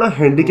बिल्कुल ना बड़ा हम्म।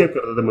 हैंडीकैप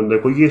कर देता है बंदे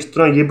को, ये इस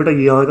तरह, ये बेटा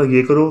ये यहाँ तक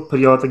ये करो, फिर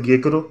यहाँ तक ये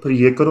करो, फिर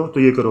ये करो, तो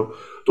ये करो,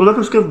 तो ना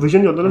फिर उसका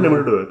विजन जो होता है ना हम्म।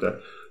 लिमिटेड हो जाता है।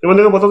 ये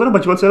बंदे को पता होता है ना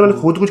बचपन से मैंने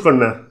हम्म। खुद कुछ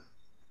करना है,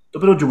 तो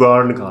फिर वो जुगाड़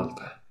हम्म।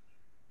 निकालता है।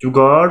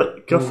 जुगाड़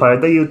का हम्म।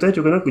 फायदा ये होता है,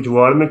 जो कि ना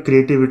जुगाड़ में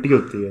क्रिएटिविटी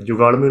होती है,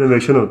 जुगाड़ में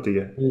इनोवेशन होती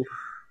है, हम्म।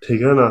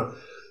 ठीक है ना,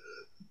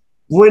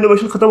 वो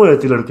इनोवेशन खत्म हो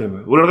जाती है लड़के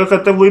में। वो लड़का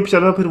कहता है वही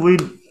बेचारा, फिर वही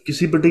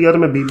किसी बेटे, यार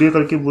मैं बीबीए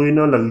करके वही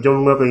ना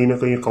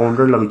कहीं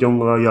अकाउंटेंट लग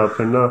जाऊंगा, या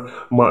फिर ना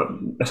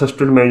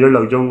असिस्टेंट मैनेजर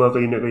लग जाऊंगा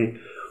कहीं ना कहीं।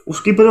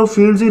 उसकी पर वो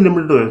फील्ड ही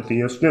लिमिटेड हो जाती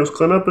है, उसने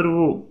उसका ना, फिर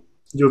वो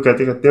जो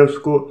कहते कहते हैं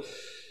उसको,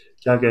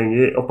 क्या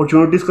कहेंगे,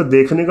 अपॉर्चुनिटीज का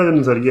देखने का जो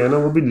नजरिया है ना,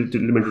 वो भी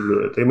लिमिटेड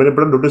हो जाता है। मैंने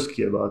बड़ा नोटिस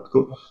किया बात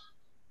को।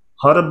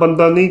 हर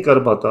बंदा नहीं कर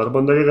पाता, हर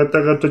बंदा क्या कहता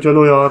है कि तो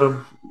चलो यार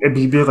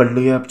बीबीए कर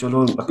लिया, अब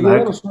चलो तो अप्लाई यार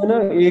कर। उसमें ना,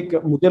 एक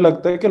मुझे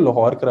लगता है कि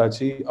लाहौर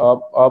कराची,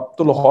 आप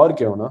तो लाहौर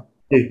के हो ना?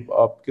 जी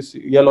आप किस,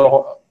 या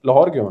लाहौर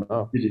लाहौर के हो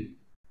ना? जी। जी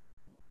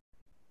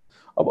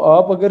अब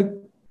आप अगर,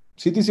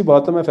 सीधी सी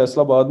बात है, मैं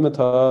फैसलाबाद में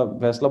था,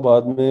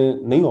 फैसलाबाद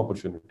में नई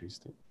अपॉर्चुनिटीज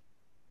थी।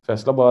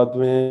 फैसलाबाद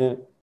में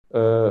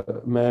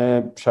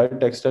मैं शायद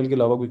टेक्सटाइल के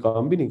अलावा कोई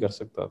काम भी नहीं कर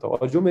सकता था,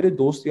 और जो मेरे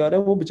दोस्त यार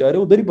हैं वो बेचारे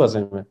उधर ही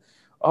फंसे हुए हैं।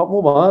 अब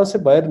वो वहां से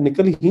बाहर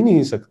निकल ही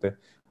नहीं सकते।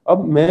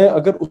 अब मैं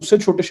अगर उससे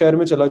छोटे शहर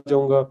में चला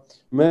जाऊंगा,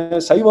 मैं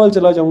साहिवाल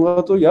चला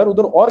जाऊंगा, तो यार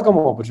उधर और कम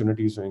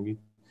अपॉर्चुनिटीज होंगी।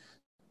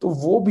 तो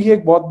वो भी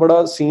एक बहुत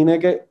बड़ा सीन है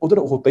कि उधर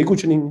होता ही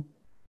कुछ नहीं है।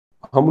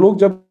 हम लोग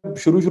जब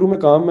शुरू शुरू में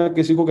काम, मैं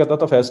किसी को कहता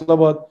था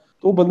फैसलाबाद, तो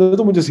वो बंदे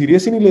तो मुझे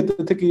सीरियस ही नहीं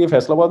लेते थे कि ये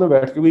फैसलाबाद में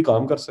बैठ के कोई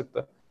काम कर सकता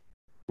है।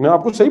 मैं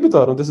आपको सही बता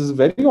रहा हूँ, this is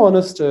very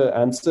honest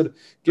answer,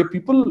 कि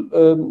पीपल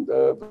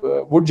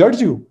वुड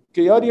जज यू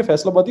कि यार ये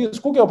फैसलाबादी,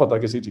 इसको क्या पता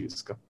किसी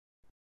चीज का,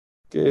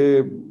 कि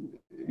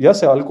या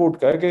सियालकोट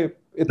का है कि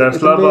इतने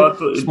फैसलाबाद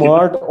तो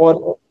स्मार्ट और।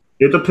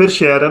 ये तो फिर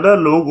शहर है ना,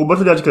 लोग ऊपर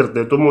से जज करते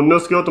हैं, तुम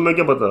 19 के हो, तुम्हें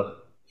क्या पता,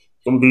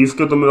 तुम 20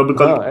 के हो, तुम्हें अभी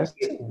हाँ,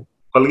 ऐसे।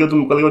 कल के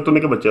तुम्हें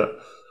क्या बचा।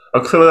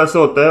 अक्सर ऐसा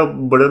होता है,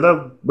 बड़े ना,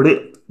 बड़े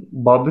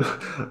बाबे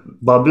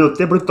बाबे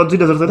होते हैं, बड़ी तज्जी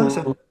नजर से ना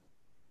ऐसे, हम्म।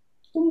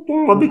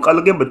 तुम अभी कल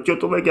के बच्चे हो,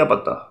 तुम्हें क्या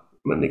पता।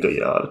 मैंने कहा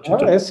यार अच्छा हाँ,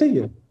 चलो। ऐसे ही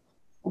है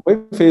भाई।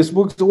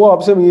 फेसबुक वो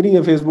आपसे अमीर ही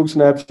है, फेसबुक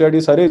स्नैपचैट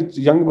ये सारे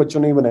यंग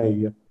बच्चों ने ही बनाई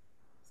है।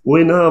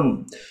 वही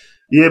ना,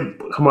 ये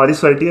हमारी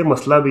सोसाइटी का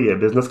मसला भी है,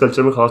 बिजनेस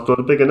कल्चर में खास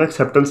तौर पे, कि ना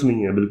एक्सेप्टेंस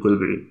नहीं है बिल्कुल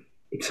भी।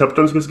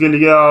 एक्सेप्टेंस किसके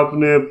लिए,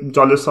 आपने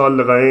 40 साल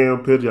लगाए हैं और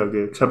फिर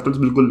जाके एक्सेप्टेंस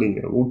बिल्कुल नहीं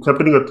है, वो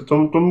एक्सेप्ट नहीं करते,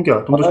 तुम क्या,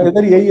 तुम हाँ, तो।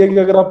 इधर यही है कि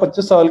अगर आप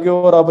 25 साल के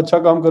हो और आप अच्छा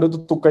काम करो तो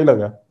तुक्का ही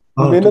लगा।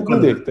 हाँ मेहनत तुक्का नहीं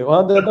लगा, देखते,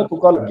 वहां ज्यादा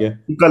तुक्का लग गया।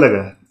 तुक्का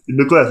लगा है,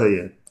 बिल्कुल ऐसा ही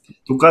है।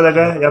 तुक्का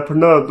लगा है, या फिर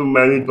ना तुम,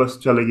 मैं भी बस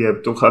चले गया,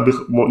 तो अभी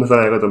नजर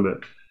आएगा तुम्हें।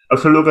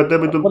 अक्सर लोग कहते हैं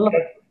भाई तुम क्या, मतलब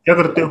क्या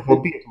करते हो,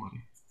 हॉबी है तुम्हारी,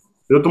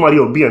 ये तो तुम्हारी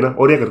हॉबी है ना,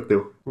 और क्या करते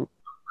हो,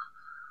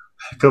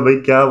 कि भाई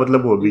क्या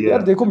मतलब हॉबी है।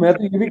 यार देखो, मैं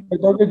तो ये भी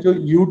कहता हूँ कि जो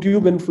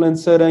यूट्यूब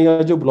इन्फ्लुएंसर है,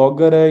 या जो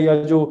ब्लॉगर है, या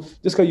जो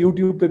जिसका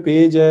यूट्यूब पे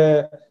पेज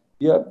है,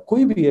 या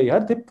कोई भी है यार,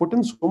 they put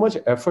in so much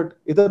effort.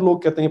 इधर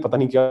लोग कहते हैं पता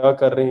नहीं क्या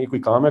कर रहे हैं, कोई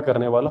काम है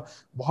करने वाला,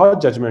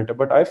 बहुत जजमेंट है।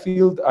 But I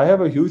feel I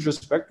have a huge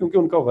respect, क्योंकि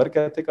उनका वर्क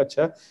एथिक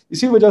अच्छा है,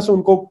 इसी वजह से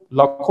उनको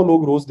लाखों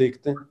लोग रोज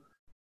देखते हैं।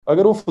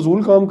 अगर वो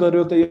फजूल काम कर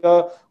रहे होते या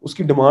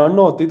उसकी डिमांड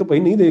ना होती तो भाई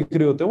नहीं देख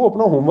रहे होते। वो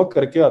अपना होमवर्क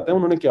करके आते हैं,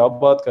 उन्होंने क्या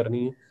बात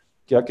करनी है,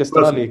 क्या किस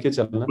तरह बस लेके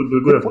चलना है, बिल्कुल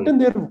दे बिल्कुल ऐसा पुट ही। In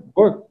their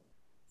work.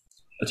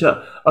 अच्छा,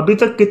 अभी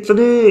तक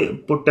कितने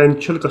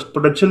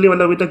पोटेंशियल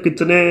लेवल, अभी तक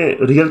कितने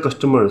रियल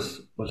कस्टमर्स,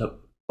 मतलब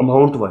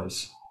अमाउंट वाइज,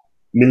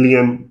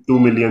 मिलियन 2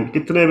 मिलियन,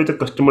 कितने अभी तक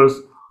कस्टमर्स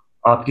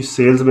आपकी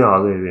सेल्स में आ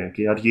गए हुए हैं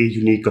कि यार ये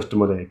यूनिक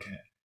कस्टमर एक है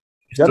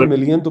इस यार तरह?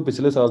 मिलियन तो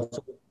पिछले साल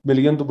से,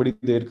 मिलियन तो बड़ी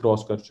देर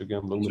क्रॉस कर चुके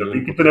हैं हम लोग मिलियन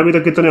को कितने तो। अभी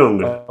तक कितने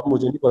होंगे? अब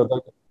मुझे नहीं पता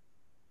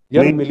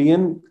यार, नहीं।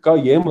 मिलियन का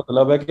ये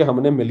मतलब है कि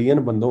हमने मिलियन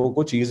बंदों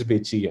को चीज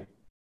बेची है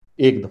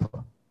एक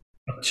दफा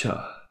अच्छा,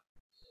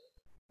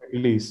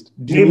 एटलीस्ट,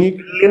 ये यूनिक।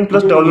 मिलियन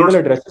प्लस क्योंकि ईमेल डाउनलोड्स,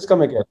 एड्रेसेस का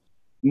मैं कह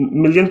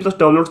मिलियन प्लस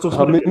डाउनलोड्स तो हाँ,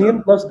 उसमें है ना मिलियन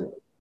प्लस।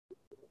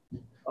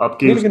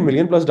 आपके नहीं, लेकिन उसमें?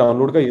 मिलियन प्लस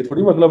डाउनलोड का ये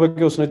थोड़ी मतलब है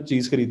कि उसने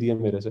चीज खरीदी है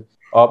मेरे से।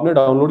 आपने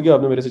डाउनलोड किया,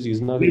 आपने मेरे से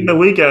चीज ना नहीं, मैं खरीदी,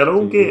 वही कह रहा तो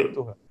हूँ कि ये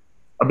तो है।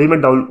 अभी मैं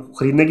डाउन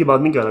खरीदने की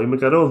बात नहीं कर रहा, अभी मैं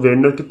कह रहा हूँ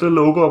वेंडर कितने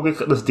लोगों को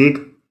आपके नजदीक,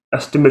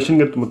 एस्टिमेशन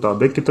के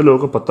मुताबिक कितने लोगों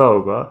को पता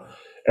होगा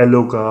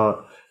एलो का,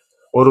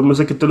 और उनमें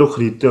से कितने लोग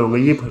खरीदते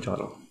होंगे, ये पूछा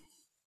रहा हूँ।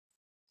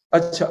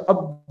 अच्छा,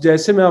 अब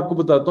जैसे मैं आपको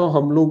बताता हूँ,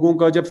 हम लोगों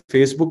का जब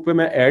फेसबुक पे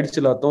मैं ऐड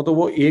चलाता हूँ तो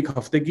वो एक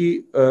हफ्ते की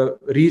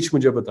रीच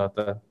मुझे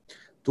बताता है।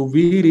 तो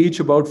we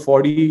reach about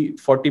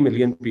 40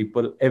 million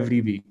people every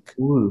week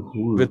cool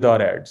cool with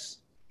our ads.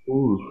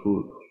 Cool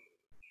cool.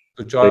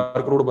 तो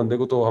 4 करोड़ बंदे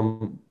को तो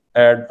हम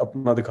ऐड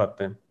अपना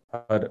दिखाते हैं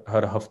हर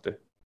हर हफ्ते।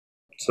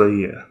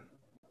 सही है।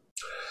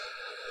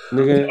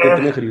 लेकिन अच्छा,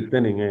 इतने खरीदते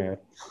नहीं है यार।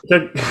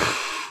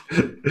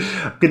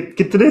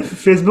 कितने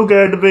फेसबुक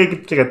ऐड पे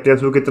कितने कहते हैं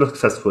इसको, कितना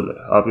सक्सेसफुल है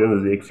आपके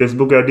नजदीक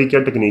फेसबुक ऐड की? क्या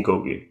टेक्निक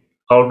होगी,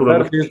 हाउ टू रन?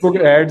 यार फेसबुक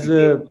एड्स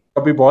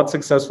कभी बहुत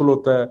सक्सेसफुल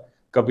होता है,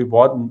 कभी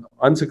बहुत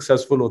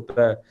अनसक्सेसफुल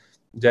होता है।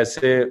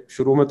 जैसे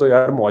शुरू में तो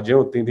यार मौजें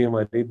होती थी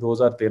हमारी,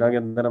 2013 के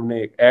अंदर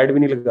हमने एक ऐड भी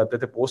नहीं लगाते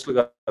थे, पोस्ट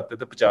लगाते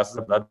थे,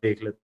 50,000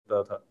 देख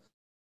लेता था।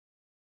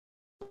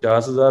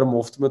 50,000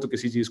 मुफ्त में तो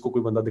किसी चीज को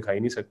कोई बंदा दिखा ही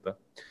नहीं सकता।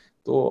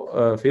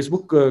 तो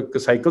फेसबुक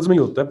साइकिल्स में ही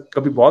होता है,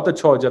 कभी बहुत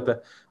अच्छा हो जाता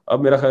है।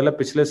 अब मेरा ख्याल है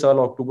पिछले साल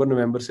अक्टूबर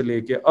नवंबर से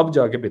लेके अब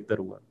जाके बेहतर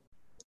हुआ,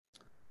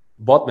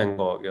 बहुत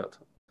महंगा हो गया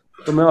था।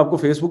 तो मैं आपको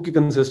फेसबुक की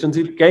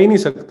कंसिस्टेंसी कह ही नहीं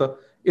सकता।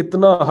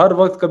 इतना हर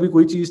वक्त कभी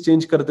कोई चीज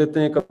चेंज कर देते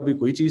हैं, कभी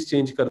कोई चीज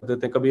चेंज कर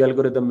देते हैं, कभी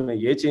एल्गोरिदम में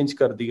ये चेंज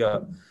कर दिया,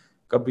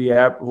 कभी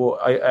ऐप वो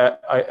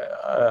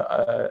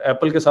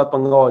एप्पल के साथ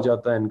पंगा हो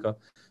जाता है इनका।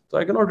 तो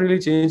I can not really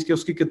change कि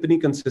उसकी कितनी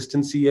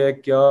कंसिस्टेंसी है,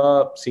 क्या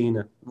सीन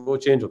है, वो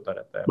चेंज होता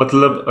रहता है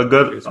मतलब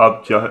अगर फेसबुक।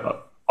 आप चाहे,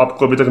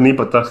 आपको अभी तक नहीं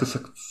पता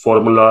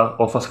formula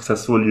of a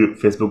successful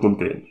Facebook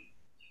campaign?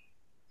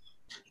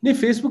 नहीं,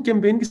 फेसबुक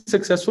कैंपेन की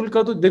सक्सेसफुल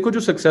का तो देखो, जो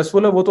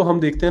सक्सेसफुल है वो तो हम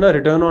देखते हैं ना,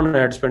 रिटर्न ऑन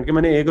एड स्पेंड के,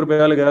 मैंने 1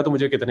 रुपया लगाया तो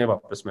मुझे कितने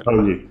वापस मिले।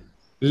 हाँ जी।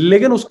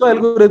 लेकिन उसका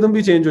एल्गोरिदम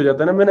भी चेंज हो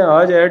जाता है ना। मैंने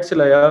आज ऐड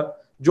चलाया,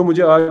 जो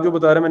मुझे आज जो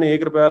बता रहा है मैंने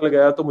 1 रुपया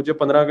लगाया तो मुझे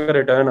 15 का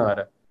रिटर्न आ रहा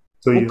है,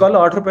 सही वो है। कल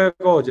 8 रुपए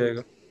का हो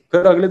जाएगा,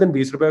 फिर अगले दिन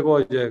 20 रुपए का हो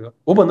जाएगा।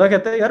 वो बंदा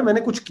कहता है यार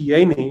मैंने कुछ किया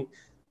ही नहीं,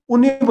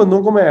 उन्हीं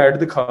बंदों को मैं ऐड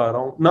दिखा रहा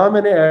हूँ ना,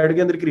 मैंने ऐड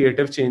के अंदर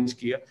क्रिएटिव चेंज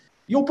किया।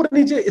 ये ऊपर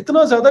नीचे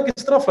इतना ज्यादा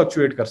किस तरह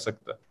फ्लक्चुएट कर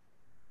सकता है?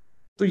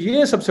 तो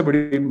ये सबसे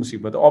बड़ी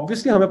मुसीबत है।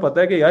 ऑब्वियसली हमें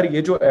पता है कि यार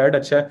ये जो ऐड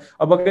अच्छा है,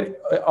 अब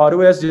अगर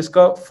आरओएस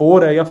जिसका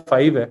 4 है या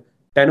 5 है,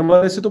 10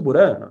 वाले से तो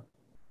बुरा है ना।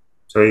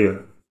 सही है।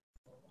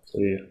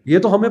 सही है। ये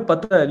तो हमें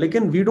पता है,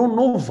 लेकिन we don't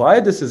know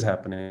why this is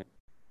happening.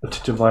 अच्छा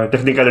अच्छा, वाह,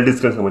 टेक्निकलिटीज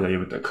का समझ आई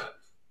अभी तक।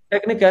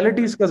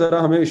 टेक्निकलिटीज का जरा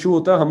हमें इशू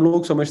होता है। हम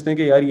लोग समझते हैं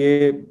कि यार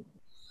ये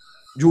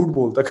झूठ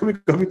बोलता है, कभी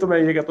कभी तो मैं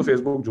ये कहता हूँ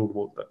फेसबुक झूठ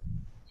बोलता है।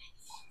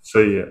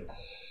 सही है।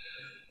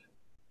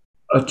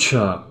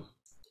 अच्छा,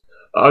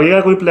 आगे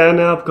का कोई प्लान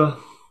है आपका,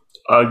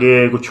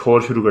 आगे कुछ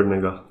और शुरू करने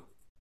का?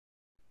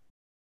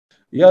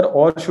 यार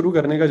और शुरू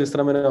करने का, जिस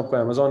तरह मैंने आपको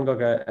अमेजोन का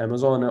कहा है,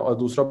 अमेजोन है, और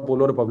दूसरा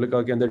पोलो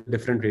रिपब्लिका के अंदर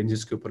डिफरेंट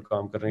रेंजेस के ऊपर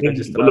काम करने का,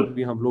 जिस तरह मतलब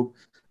अभी हम लोग।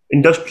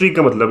 इंडस्ट्री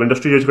का, मतलब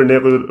इंडस्ट्री चेंज करने का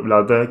कोई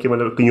इरादा है कि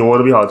मतलब कहीं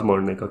और भी हाथ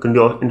मारने का, कहीं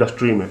और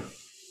इंडस्ट्री में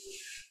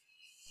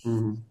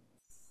हम्म,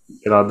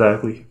 इरादा है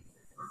कोई?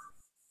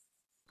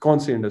 कौन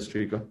सी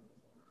इंडस्ट्री का?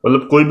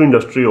 मतलब कोई भी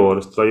इंडस्ट्री, और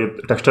इस तरह, ये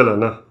टेक्सटाइल है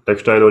ना,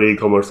 टेक्सटाइल और ई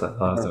कॉमर्स है,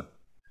 हाँ हाँ सर।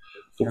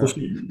 तो हाँ। कुछ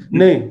नहीं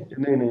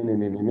नहीं नहीं नहीं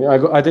नहीं नहीं,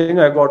 I think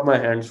I got my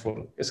hands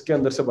full. इसके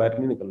अंदर से बाहर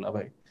नहीं निकलना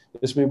भाई।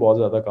 इसमें बहुत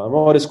ज्यादा काम है,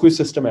 और इसको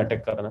सिस्टमैटिक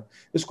करना है,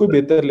 इसको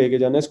बेहतर लेके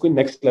जाना है, इसको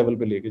नेक्स्ट लेवल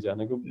पे लेके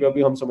जाना है। क्योंकि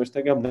अभी हम समझते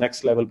हैं कि हम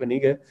नेक्स्ट लेवल पे नहीं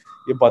गए,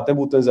 ये बातें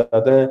बूतें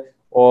ज्यादा हैं,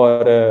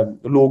 और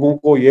लोगों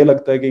को ये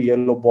लगता है कि ये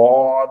लो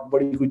बहुत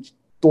बड़ी कुछ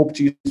तोप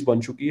चीज बन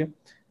चुकी है।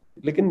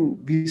 लेकिन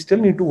we still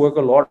need to work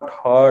a lot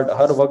hard,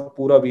 हर वक्त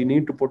पूरा we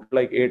need to put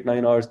like 8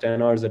 9 hours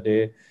 10 hours a day.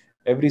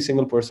 Every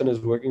single person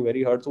is working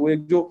very hard. तो वो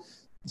एक जो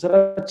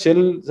जरा चिल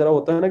जरा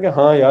होता है ना कि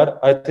हाँ यार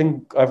I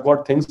think I have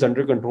got things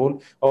under control,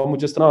 और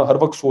मुझे इस तरह हर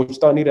वक्त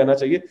सोचता नहीं रहना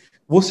चाहिए,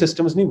 वो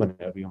सिस्टम्स नहीं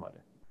बने अभी हमारे।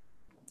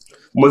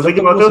 तो मजे जब की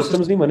तक बात वो है,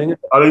 सिस्टम्स नहीं बनेंगे।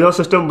 अगर यहाँ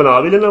सिस्टम बना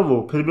भी लेना,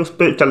 वो फिर भी उस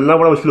पर चलना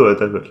बड़ा मुश्किल हो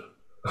जाता है फिर।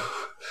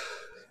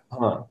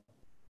 हाँ,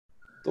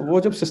 तो वो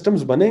जब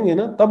सिस्टम्स बनेंगे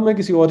ना तब मैं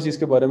किसी और चीज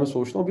के बारे में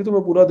सोचता हूँ। अभी तो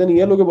मैं पूरा दिन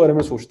ELO के बारे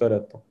में सोचता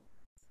रहता हूँ।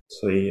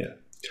 सही है।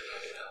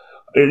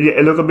 ये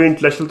एलो कभी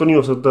इंटरनेशनल तो नहीं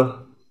हो सकता,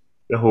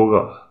 या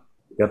होगा,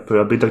 या फिर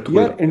अभी तक तो कोई?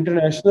 यार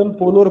इंटरनेशनल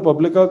पोलो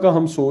रिपब्लिका का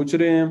हम सोच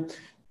रहे हैं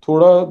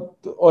थोड़ा।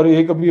 और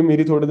एक अभी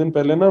मेरी थोड़े दिन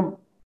पहले ना,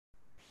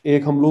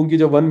 एक हम लोगों की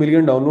जब 1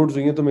 मिलियन डाउनलोड्स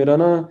हुई हैं तो मेरा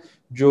ना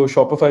जो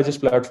शॉपिफाई जिस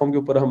प्लेटफॉर्म के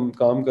ऊपर हम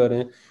काम कर रहे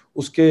हैं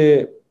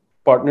उसके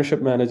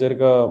पार्टनरशिप मैनेजर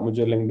का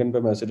मुझे लिंक्डइन पे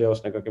मैसेज है।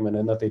 उसने कहा कि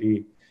मैंने ना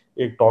तेरी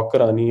एक टॉक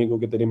करानी है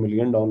क्योंकि तेरी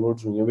मिलियन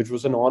डाउनलोड्स हुई हैं, which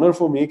was an honour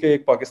for me कि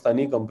एक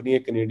पाकिस्तानी कंपनी,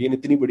 एक कनेडियन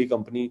इतनी बड़ी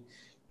कंपनी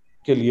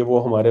के लिए वो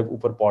हमारे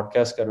ऊपर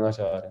पॉडकास्ट करना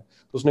चाह रहे हैं।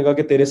 तो उसने कहा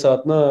कि तेरे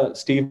साथ ना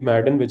Steve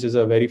Madden which is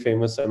a very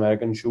famous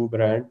American shoe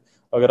brand,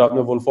 अगर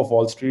आपने वुल्फ ऑफ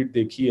वॉल स्ट्रीट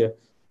देखी है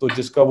तो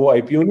जिसका वो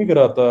IPO नहीं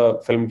कराता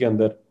फिल्म के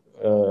अंदर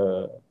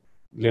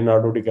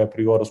लियोनार्डो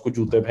डिकैप्रियो और उसको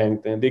जूते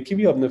फेंकते हैं, देखी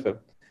भी आपने फिल्म?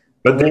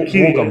 तो बस देखी वो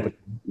हुई है, कंपनी,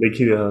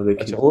 देखी हुई है, हाँ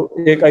देखी अच्छा है।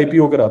 वो एक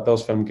IPO कराता है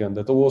उस फिल्म के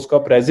अंदर, तो वो उसका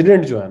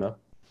प्रेसिडेंट जो है ना,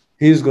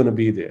 he is gonna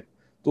be there.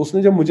 तो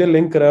उसने जब मुझे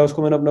लिंक कराया,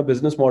 उसको मैंने अपना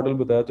बिजनेस मॉडल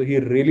बताया तो he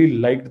really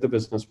liked the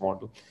business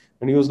model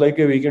and he was like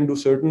we can do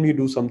certainly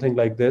do something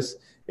like this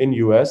in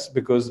US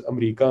because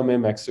America में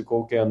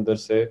मैक्सिको के अंदर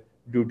से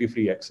ड्यूटी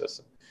फ्री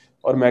एक्सेस है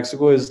और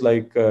मैक्सिको इज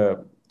लाइक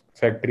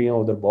फैक्ट्रियां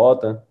उधर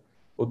बहुत हैं।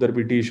 उधर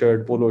भी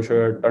T-शर्ट, पोलो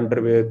शर्ट,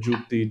 अंडरवेयर,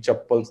 जूती,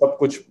 चप्पल सब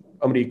कुछ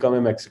अमेरिका में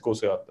मैक्सिको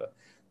से आता है।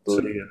 तो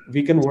सही है।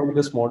 We can work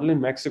this model in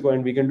Mexico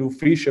and we can do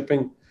free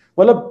shipping.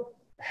 मतलब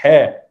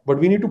है, but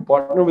we need to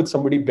partner with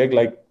somebody big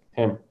like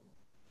him.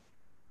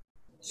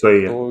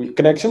 सही है। तो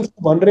कनेक्शन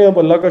बन रहे हैं, अब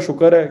अल्लाह का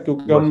शुक्र है,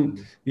 क्योंकि हम, बस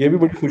ये भी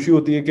बड़ी खुशी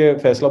होती है कि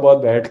फैसलाबाद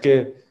बैठ के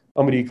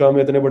अमेरिका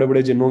में इतने बड़े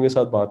बड़े जिन्नों के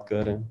साथ बात कर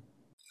रहे हैं।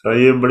 हाँ,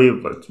 ये बड़ी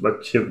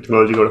अच्छी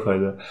टेक्नोलॉजी का बड़ा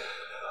फायदा है।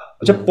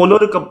 अच्छा, हम्म। पोलो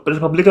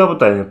रिपब्लिका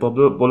बताएं,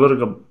 पोलो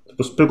पोलो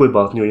उस पर कोई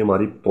बात नहीं हुई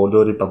हमारी,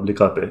 पोलो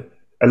रिपब्लिका पे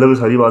एलो ने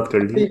सारी बात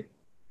कर ली।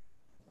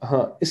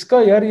 हाँ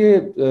इसका यार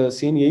ये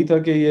सीन यही था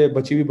कि ये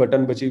बची हुई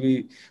बटन बची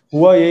हुई,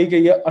 हुआ यही कि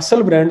ये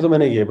असल ब्रांड तो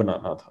मैंने ये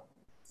बनाना था।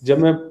 जब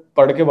मैं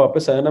पढ़ के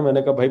वापस आया ना,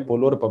 मैंने कहा भाई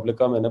पोलो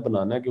रिपब्लिका मैंने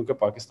बनाना है क्योंकि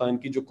पाकिस्तान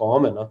की जो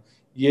कौम है ना,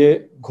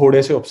 ये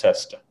घोड़े से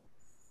ऑब्सेस्ड है।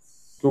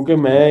 क्योंकि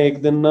मैं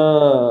एक दिन ना,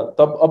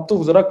 तब अब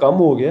तो जरा कम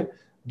हो गया,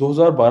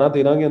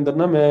 2012-13 के अंदर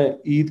ना मैं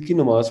ईद की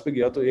नमाज पे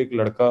गया तो एक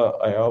लड़का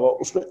आया हुआ,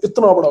 उसने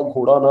इतना बड़ा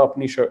घोड़ा ना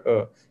अपनी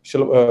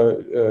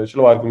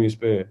शलवार कमीज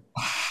पे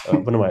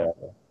बनवाया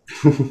था।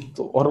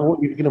 तो और वो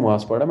ईद की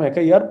नमाज पढ़ा, मैं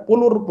कहा यार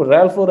पुल और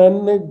रैल्फ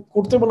लॉरेन ने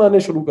कुर्ते बनाने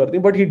शुरू कर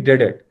दिए, बट ही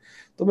डिड इट।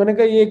 तो मैंने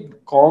कहा ये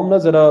कॉम ना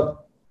जरा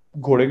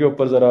घोड़े के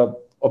ऊपर जरा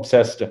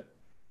ऑब्सेस्ड है,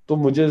 तो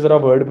मुझे जरा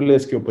वर्ड प्ले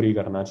इसके ऊपर ही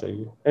करना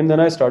चाहिए and then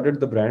I started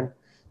the brand.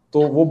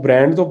 तो वो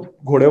ब्रांड तो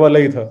घोड़े वाला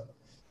ही था।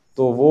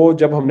 तो वो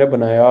जब हमने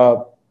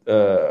बनाया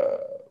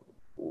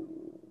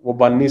वो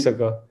बन नहीं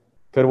सका।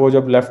 फिर वो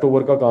जब लेफ्ट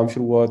ओवर का काम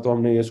शुरू हुआ तो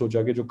हमने ये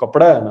सोचा कि जो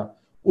कपड़ा है ना,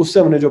 उससे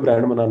हमने जो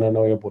ब्रांड बनाना है ना,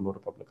 ये पोलो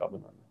रिपब्लिक का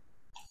बनाना है।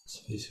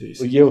 सही सही तो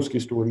सही। ये उसकी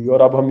स्टोरी।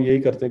 और अब हम यही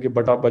करते हैं कि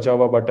बचा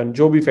हुआ बटन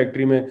जो भी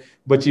फैक्ट्री में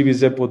बची हुई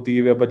जिप होती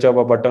है या बचा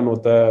हुआ बटन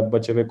होता है,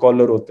 बचे हुए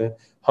कॉलर होते हैं,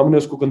 हमने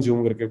उसको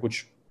कंज्यूम करके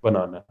कुछ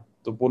बनाना है।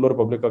 तो पोलो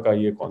रिपब्लिक का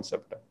ये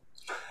कॉन्सेप्ट है कि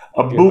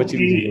अब्बू बची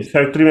की हुई चीजों से।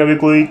 फैक्ट्री में अभी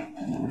कोई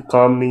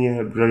काम नहीं है,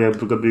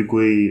 अब्बू का भी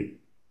कोई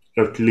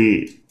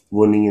एक्चुअली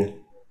वो नहीं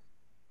है।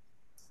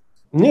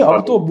 नहीं,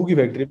 अब तो अब्बू की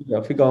फैक्ट्री में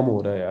काफी काम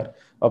हो रहा है यार।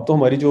 अब तो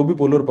हमारी जो भी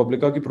पोलो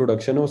रिपब्लिका की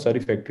प्रोडक्शन है वो सारी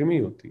फैक्ट्री में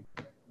ही होती है।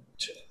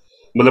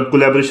 मतलब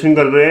कोलैबोरेशन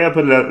कर रहे हैं या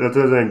फिर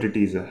अलग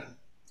एंटिटीज है?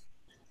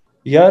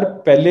 यार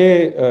पहले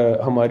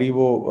हमारी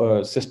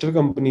वो सिस्टर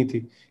कंपनी थी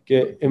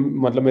कि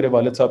मतलब मेरे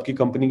वालिद साहब की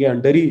कंपनी के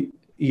अंडर ही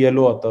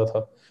ELO आता था।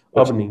 अब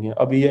अच्छा। नहीं है,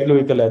 अब ELO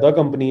एक अलहदा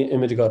कंपनी है,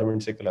 इमेज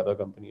गारमेंट्स एक अलहदा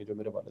कंपनी है जो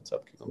मेरे वालिद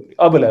साहब की कंपनी,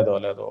 अब अलहदा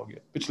अलहदा हो गया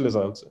पिछले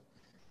साल से।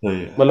 सही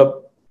है।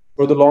 मतलब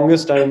for the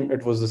longest time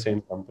it was the same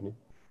company.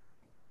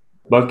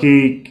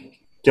 बाकी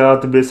क्या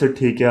तबीयत से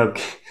ठीक है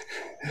आपकी?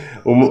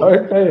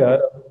 फिट है यार,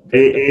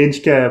 फिट है। एज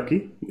क्या है आपकी,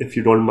 if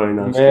you don't mind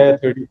asking? मैं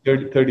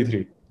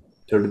 33।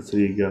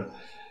 33 क्या?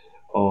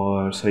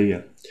 और सही है।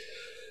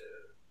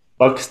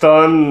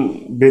 पाकिस्तान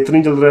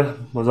बेहतरीन चल रहा है,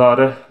 मजा आ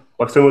रहा है।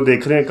 पाकिस्तान को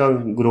देख रहे हैं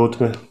कहाँ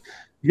ग्रोथ में?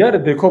 यार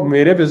देखो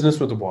मेरे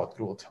बिजनेस में तो बहुत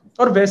ग्रोथ है,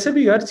 और वैसे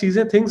भी यार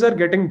चीजें, थिंग्स आर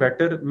गेटिंग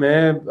बेटर।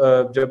 मैं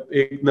जब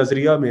एक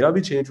नजरिया मेरा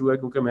भी चेंज हुआ है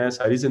क्योंकि मैं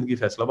सारी जिंदगी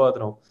फैसलाबाद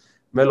रहा हूँ।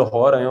 मैं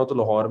लाहौर आया हूँ तो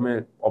लाहौर में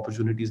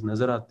अपॉर्चुनिटीज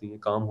नजर आती हैं,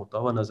 काम होता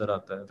हुआ नजर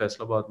आता है।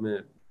 फैसलाबाद में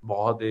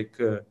बहुत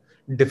एक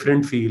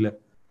डिफरेंट फील है।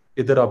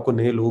 इधर आपको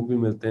नए लोग भी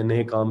मिलते हैं,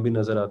 नए काम भी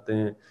नजर आते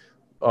हैं,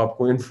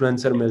 आपको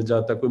इन्फ्लुएंसर मिल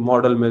जाता है, कोई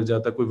मॉडल मिल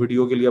जाता है, कोई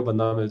वीडियो के लिए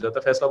बंदा मिल जाता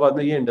है। फैसलाबाद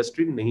में ये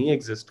इंडस्ट्री नहीं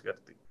एग्जिस्ट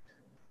करती।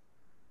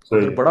 सही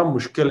उधर है। बड़ा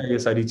मुश्किल है ये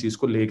सारी चीज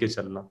को लेके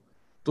चलना।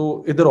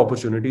 तो इधर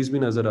अपॉर्चुनिटीज भी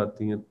नजर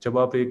आती हैं। जब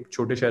आप एक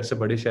छोटे शहर से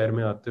बड़े शहर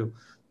में आते हो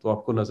तो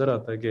आपको नजर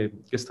आता है कि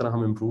किस तरह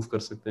हम इम्प्रूव कर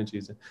सकते हैं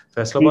चीजें।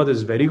 Faisalabad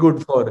is very good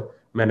for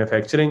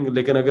manufacturing,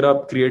 लेकिन अगर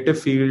आप क्रिएटिव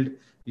फील्ड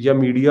या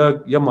मीडिया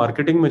या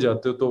मार्केटिंग में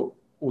जाते हो तो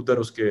उधर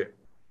उसके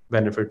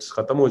बेनिफिट्स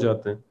खत्म हो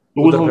जाते हैं।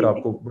 उधर फिर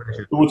आपको बड़े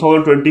शहर।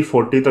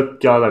 2040 तक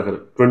क्या लग रहा है?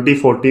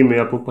 2040 में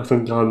आपको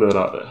पसंद कहाँ नजर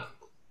आ रहा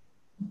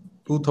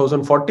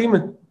 2040 में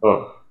है?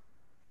 हाँ।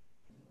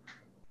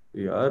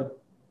 यार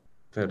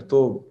फिर तो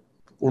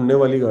उड़ने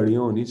वाली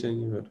गाड़ियां होनी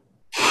चाहिए फिर।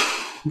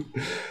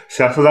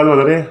 सियासतदान बन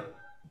रहे हैं,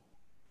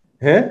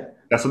 हैं?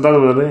 सियासतदान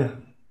बन रहे हैं।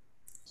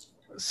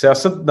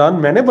 सियासतदान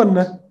मैंने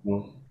बनना है?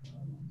 हाँ।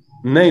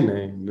 नहीं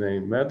नहीं नहीं,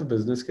 मैं तो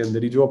बिजनेस के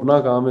अंदर ही, जो अपना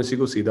काम है इसी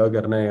को सीधा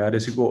करना है यार,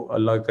 इसी को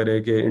अल्लाह करे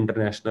कि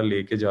इंटरनेशनल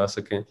लेके जा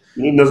सकें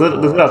नहीं, नजर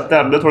नजर और आता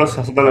है, आपने थोड़ा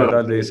सियासतदान नजर फायदा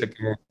आता दे है,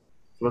 सकें।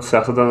 थोड़ा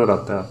सियासतदान नजर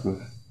आता है आपने।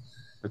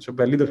 अच्छा,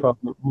 पहली दफा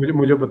आपने मुझे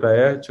मुझे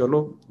बताया है, चलो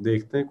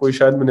देखते हैं, कोई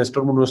शायद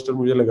मिनिस्टर मिनिस्टर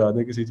मुझे लगा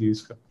दे किसी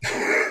चीज का,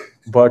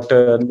 but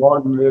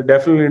not,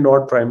 definitely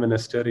not prime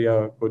minister या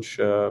कुछ।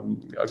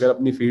 अगर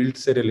अपनी फील्ड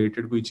से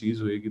रिलेटेड कोई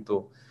चीज होएगी तो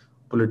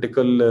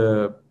पॉलिटिकल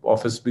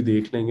ऑफिस भी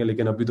देख लेंगे,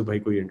 लेकिन अभी तो भाई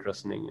कोई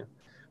इंटरेस्ट नहीं है।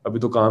 अभी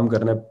तो काम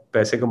करना है,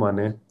 पैसे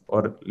कमाने हैं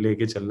और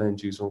लेके चलना है इन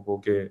चीजों को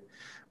कि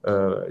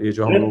ये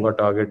जो हम लोगों का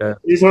टारगेट है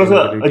ये थोड़ा सा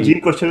सस्टेनेबिलिटी। अजीब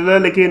क्वेश्चन है,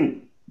 लेकिन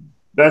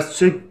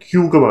पैसे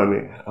क्यों कमाने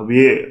हैं? अब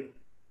ये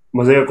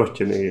मजे का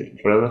क्वेश्चन है, ये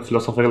थोड़ा सा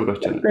फिलोसॉफिकल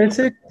क्वेश्चन है।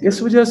 पैसे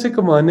इस वजह से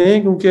कमाने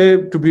हैं क्योंकि,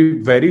 टू बी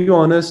वेरी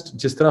ऑनेस्ट,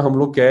 जिस तरह हम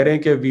लोग कह रहे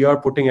हैं कि we are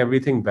putting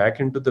everything back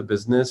into the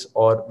business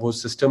और वो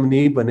सिस्टम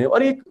नहीं बने,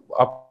 और एक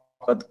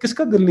आपका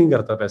किसका दिल नहीं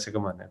करता पैसे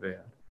कमाने पे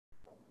यार?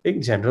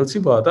 एक जनरल सी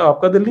बात है,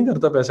 आपका दिल नहीं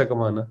करता पैसा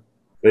कमाना?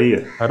 सही है।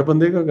 हर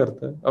बंदे का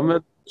करता है। अब मैं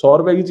 100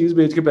 रुपए की चीज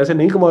बेच के पैसे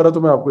नहीं कमा रहा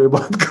तो मैं आपको ये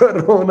बात कर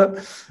रहा हूँ ना।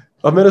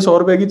 अब मेरे 100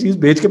 रुपए की चीज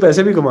बेच के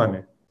पैसे भी कमाने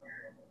हैं।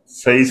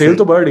 सही सेल सही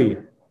तो बढ़ रही है,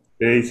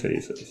 सही सही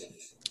सही सही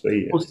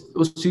सही है।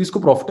 उस चीज को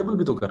प्रॉफिटेबल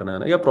भी तो करना है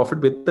ना, या प्रॉफिट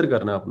बेहतर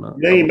करना है अपना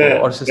नहीं, अब,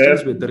 और मैं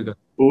सिस्टम्स बेहतर करना।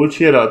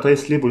 पूछ ये रहा था,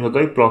 इसलिए पूछा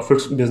था कि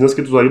प्रॉफिट्स बिजनेस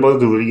की तो सारी बहुत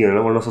जरूरी है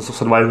ना, वरना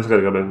सर्वाइव कैसे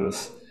करेगा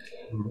बिजनेस।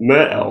 हम्म,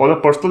 मैं हम्म, ऑन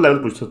अ पर्सनल लेवल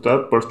पूछ सकता,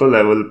 पर्सनल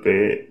लेवल पे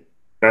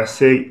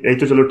पैसे, एक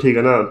तो चलो ठीक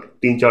है ना,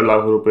 3-4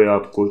 लाख रुपए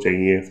आपको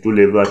चाहिए टू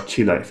लिव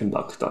अच्छी लाइफ इन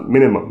पाकिस्तान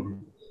मिनिमम, हम्म।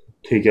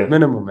 ठीक है।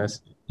 मिनिमम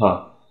ऐसे। हाँ,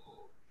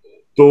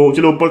 तो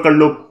चलो ऊपर कर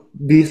लो,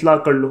 20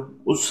 लाख कर लो।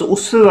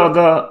 उससे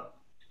ज्यादा,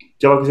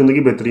 जब आपकी जिंदगी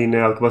बेहतरीन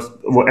है, आपके पास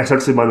वो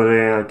एसेट्स भी बन रहे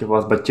हैं, आपके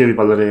पास बच्चे भी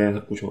पल रहे हैं,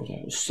 सब कुछ हो रहा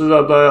है, उससे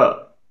ज्यादा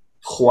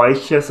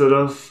ख्वाहिश है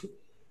सिर्फ,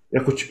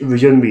 या कुछ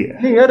विजन भी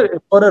है? नहीं यार,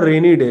 फॉर अ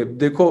रेनी डे,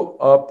 देखो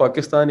आप,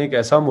 पाकिस्तान एक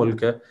ऐसा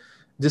मुल्क है,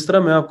 जिस तरह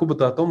मैं आपको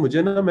बताता हूँ,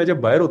 मुझे ना, मैं जब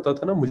बाहर होता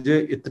था ना, मुझे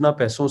इतना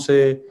पैसों से,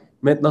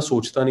 मैं इतना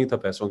सोचता नहीं था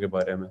पैसों के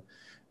बारे में,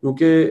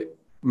 क्योंकि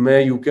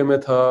मैं यूके में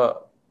था,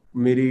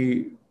 मेरी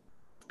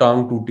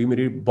टांग टूटी,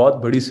 मेरी बहुत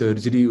बड़ी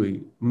सर्जरी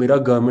हुई, मेरा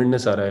गवर्नमेंट ने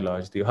सारा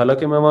इलाज दिया,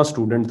 हालांकि मैं वहाँ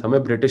स्टूडेंट था,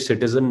 मैं ब्रिटिश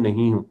सिटीजन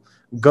नहीं हूँ।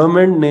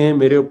 गवर्नमेंट ने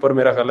मेरे ऊपर,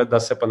 मेरा ख्याल है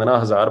 10 से 15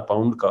 हज़ार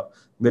पाउंड का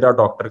मेरा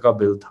डॉक्टर का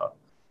बिल था,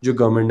 जो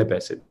गवर्नमेंट ने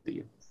पैसे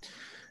दिए।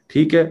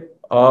 ठीक है,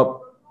 आप,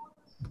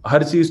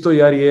 हर चीज तो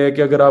यार ये है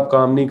कि अगर आप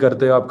काम नहीं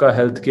करते, आपका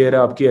हेल्थ केयर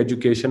है, आपकी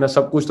एजुकेशन है,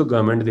 सब कुछ तो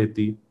गवर्नमेंट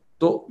देती है।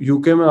 तो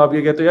यूके में आप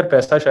ये कहते हो यार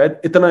पैसा शायद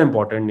इतना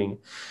इंपॉर्टेंट नहीं है,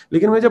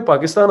 लेकिन मैं जब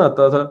पाकिस्तान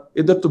आता था,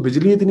 इधर तो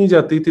बिजली इतनी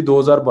जाती थी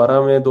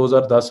 2012 में,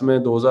 2010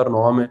 में,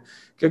 2009 में,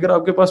 कि अगर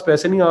आपके पास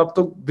पैसे नहीं, आप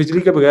तो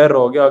बिजली के बगैर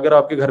रहोगे। अगर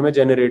आपके घर में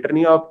जनरेटर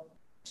नहीं, आप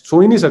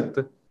सो ही नहीं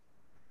सकते।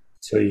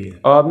 सही है।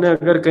 आपने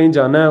अगर कहीं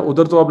जाना है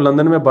उधर, तो आप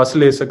लंदन में बस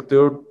ले सकते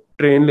हो,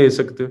 ट्रेन ले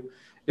सकते हो।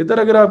 इधर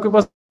अगर आपके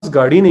पास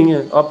गाड़ी नहीं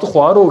है, आप तो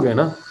ख्वार हो गए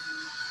ना।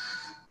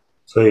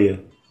 सही है।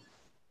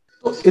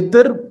 तो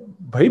इधर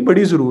भाई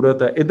बड़ी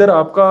जरूरत है, इधर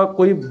आपका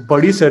कोई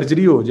बड़ी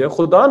सर्जरी हो जाए,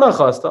 खुदा ना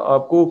खास्ता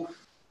आपको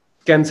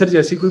कैंसर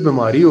जैसी कोई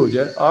बीमारी हो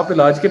जाए, आप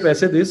इलाज के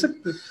पैसे दे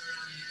सकते हो?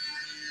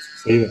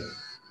 सही है।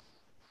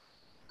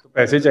 तो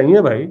पैसे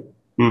चाहिए भाई।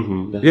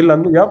 हम्म। ये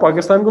लंदन या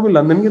पाकिस्तान को भी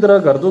लंदन की तरह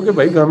कर दो कि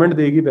भाई गवर्नमेंट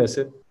देगी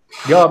पैसे,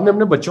 या आपने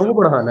अपने बच्चों को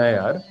पढ़ाना है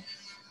यार,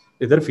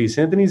 इधर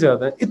फीसें इतनी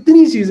ज्यादा हैं,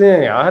 इतनी चीजें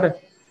हैं यार।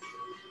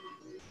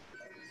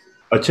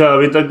 अच्छा,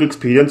 अभी तक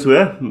एक्सपीरियंस हुआ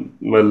है,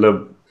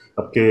 मतलब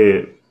आपके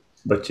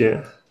बच्चे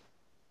हैं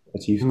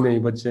अचीव को? नहीं,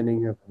 बच्चे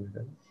नहीं है अपने।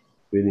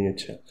 कोई नहीं।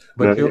 अच्छा,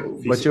 मैं बच्चे,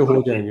 फीस बच्चे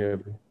हो जाएंगे,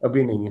 अभी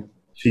अभी नहीं है।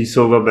 फीस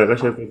होगा, मैं का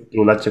शायद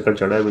 2 लाख चक्कर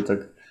चढ़ा है अभी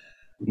तक,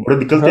 बड़े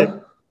निकलते हाँ, हैं।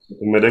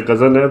 तो मेरे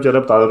कजन है बेचारा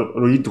बता,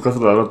 रोई दुखा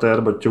सता रहा था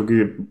यार, बच्चों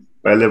की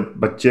पहले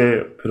बच्चे,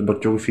 फिर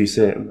बच्चों की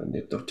फीसें, मैंने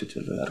तो अच्छा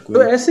चल रहा है यार, कोई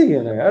तो नहीं। ऐसे ही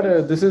है ना यार,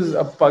 दिस इज,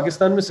 अब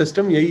पाकिस्तान में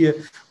सिस्टम यही है।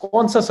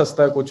 कौन सा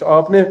सस्ता है कुछ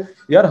आपने?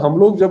 यार हम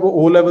लोग जब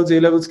ओ लेवल्स, ए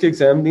लेवल्स के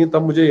एग्जाम दिए,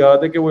 तब मुझे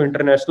याद है कि वो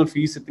इंटरनेशनल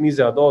फीस इतनी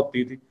ज्यादा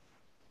होती थी,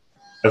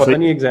 ऐसा पता ही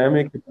नहीं एग्जाम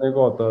में कितने का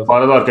होता था।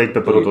 12 लाख का एक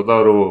पेपर तो होता था,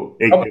 और वो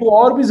एक अब तो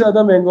और भी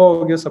ज्यादा महंगा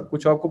हो गया सब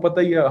कुछ, आपको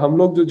पता ही है। हम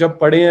लोग जो जब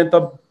पढ़े हैं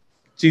तब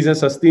चीजें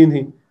सस्ती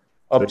थी,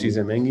 अब सही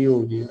चीजें महंगी हो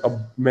गई,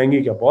 अब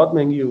महंगी क्या, बहुत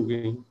महंगी हो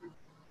गई।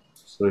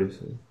 सही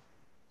सही।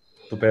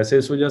 तो पैसे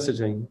इस वजह से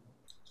चाहिए।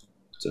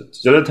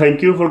 चलो,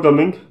 थैंक यू फॉर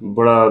कमिंग,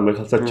 बड़ा मेरे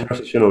ख्याल से अच्छा हम्म,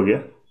 सेशन हो गया,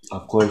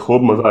 आपको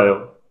खूब मजा आया हो।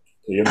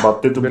 तो ये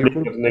बातें तो बड़ी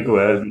बिल्कुल। करने को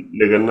है,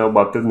 लेकिन अब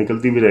बातें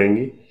निकलती भी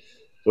रहेंगी।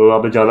 तो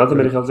आपने जाना था मेरे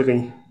बिल्कुल। ख्याल से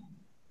कहीं?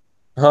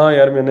 हाँ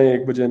यार, मैंने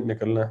 1 बजे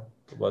निकलना है,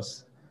 तो बस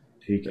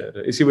ठीक है।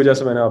 फिर इसी वजह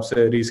से मैंने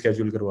आपसे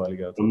रीस्केड्यूल करवा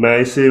लिया तो था। मैं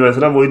इससे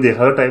वैसे ना वही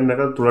देखा था टाइम, मैं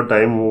कहा थोड़ा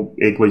टाइम वो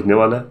 1 बजने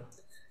वाला है,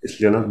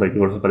 इसलिए ना भाई हम्म,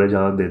 थोड़ा सा पहले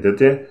जाना दे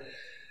देते हैं।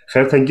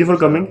 खैर, थैंक यू फॉर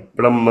कमिंग, चलो।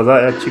 बड़ा मजा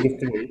आया, अच्छी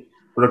गुफ्तगू हुई,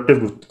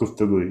 प्रोडक्टिव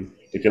गुफ्तगू हुई।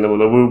 ठीक है ना,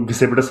 मतलब वो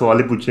घिसे पिटे सवाल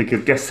ही पूछे कि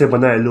कैसे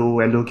बना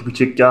एलो, एलो के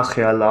पीछे क्या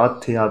ख्यालात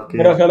थे आपके।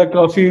 मेरा ख्याल है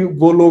काफी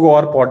वो लोग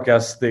और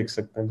पॉडकास्ट देख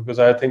सकते हैं, because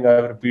I think I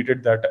have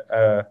repeated that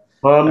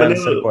हाँ मैंने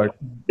answer quite.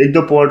 एक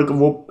दो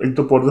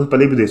पॉडकास्ट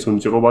पहले भी दे सुन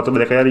चुका हूँ बात, तो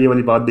मैंने कहा यार ये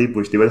वाली बात नहीं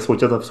पूछती, मैंने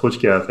सोचा था, सोच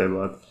के आया था ये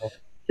बात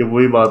कि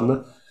वही बात ना।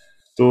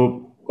 तो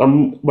हम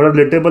बड़ा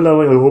रिलेटेबल है,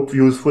 आई होप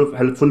यूजफुल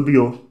हेल्पफुल भी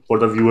हो फॉर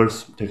द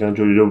व्यूअर्स, ठीक है,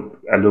 जो जो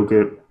एलो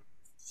के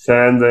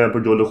फैंस हैं या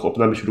फिर जो लोग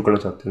अपना भी शुरू करना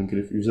चाहते हैं उनके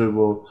लिए फ्यूचर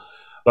वो।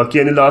 बाकी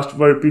any last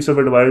word piece of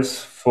advice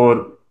for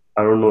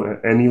I don't know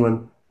anyone,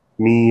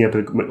 me या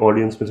फिर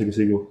ऑडियंस में से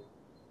किसी को?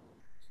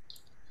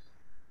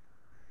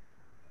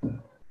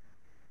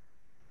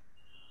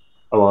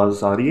 आवाज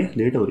आ रही है,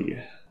 लेट हो रही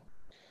है।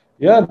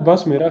 यार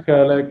बस मेरा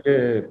ख्याल है कि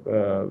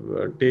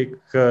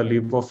टेक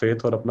लीप ऑफ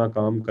फेथ और अपना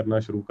काम करना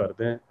शुरू कर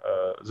दें।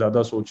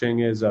 ज़्यादा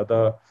सोचेंगे,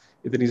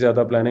 इतनी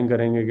ज़्यादा प्लानिंग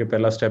करेंगे कि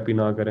पहला स्टेप ही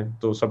ना करें,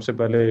 तो सबसे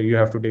पहले you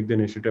have to take the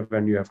initiative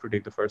and you have to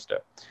take the first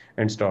step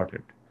and start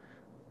it.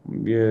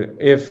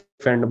 ये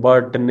इफ एंड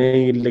बट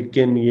नहीं,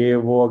 लेकिन ये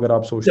वो अगर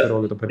आप सोचते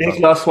रहोगे तो फिर एक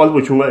काम। लास्ट सवाल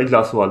पूछूंगा, एक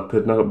लास्ट सवाल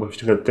फिर ना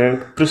क्वेश्चन करते हैं।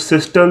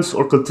 परसिस्टेंस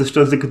और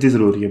कंसिस्टेंसी कितनी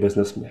जरूरी है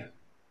बिजनेस में?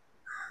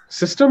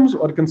 सिस्टम्स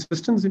और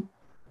कंसिस्टेंसी।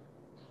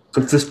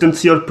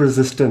 कंसिस्टेंसी और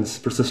परसिस्टेंस,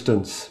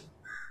 परसिस्टेंस।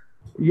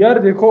 यार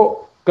देखो,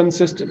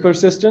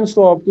 परसिस्टेंस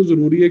तो आपको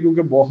जरूरी है,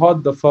 क्योंकि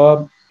बहुत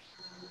दफा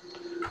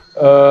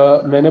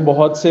मैंने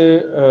बहुत से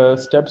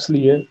स्टेप्स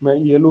लिए, मैं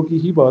येलो की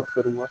ही बात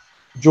करूंगा,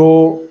 जो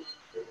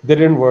दे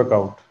डिडंट वर्क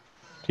आउट,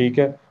 ठीक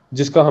है,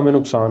 जिसका हमें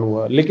नुकसान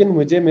हुआ। लेकिन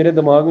मुझे मेरे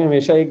दिमाग में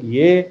हमेशा एक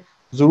ये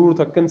जरूर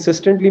था,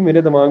 कंसिस्टेंटली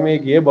मेरे दिमाग में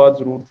एक ये बात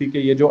जरूर थी कि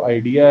ये जो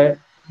आइडिया है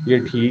ये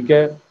ठीक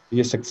है,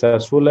 ये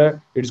सक्सेसफुल है,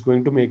 it's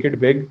going to make it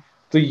big.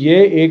 तो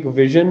ये एक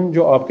विजन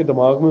जो आपके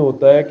दिमाग में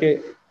होता है कि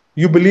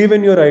you believe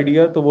in your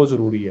idea, तो वो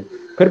जरूरी है।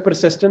 फिर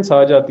परसिस्टेंस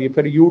आ जाती है,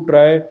 फिर you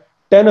try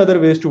 10 other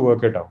ways to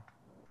work it out.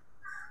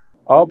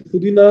 आप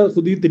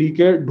खुद ही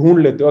तरीके ढूंढ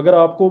लेते हो। अगर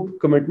आपको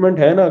कमिटमेंट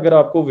है ना, अगर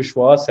आपको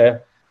विश्वास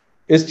है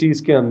इस चीज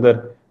के अंदर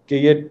कि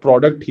ये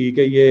प्रोडक्ट ठीक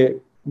है, ये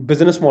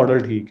बिजनेस मॉडल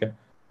ठीक है,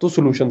 तो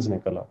सॉल्यूशंस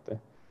निकल आते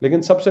हैं।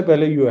 लेकिन सबसे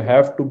पहले you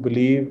have to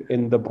believe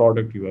in the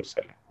product you are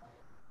selling.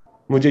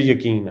 मुझे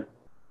यकीन है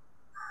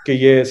कि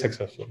ये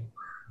सक्सेसफुल है,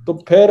 तो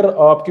फिर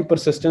आपकी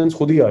परसिस्टेंस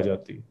खुद ही आ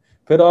जाती है।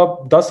 फिर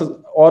आप 10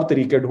 और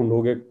तरीके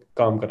ढूंढोगे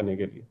काम करने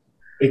के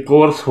लिए। एक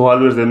और सवाल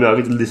मेरे ज़हन में आ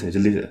गया, जल्दी से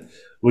जल्दी से।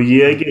 वो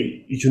ये है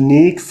कि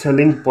यूनिक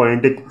सेलिंग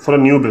पॉइंट एक for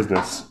a new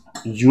business,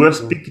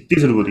 USP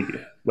कितनी जरूरी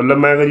है? मतलब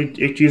मैं अगर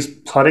एक चीज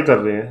सारे कर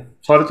रहे हैं,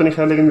 सारे तो नहीं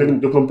खैर, लेकिन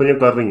जो कंपनियां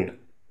कर रही हैं,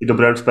 ये जो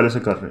ब्रांड्स पहले से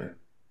कर रहे हैं,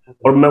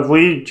 और मैं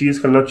वही चीज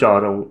करना चाह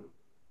रहा हूँ,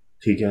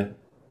 ठीक है,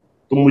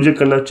 तो मुझे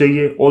करना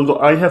चाहिए। Although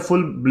I have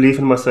full belief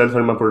in myself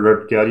and my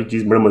product कि यार ये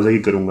चीज बड़ा मजा ही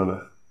करूंगा, मैं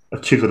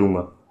अच्छी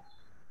करूंगा,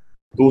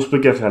 तो उस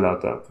पर क्या ख्याल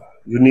आता है आपका?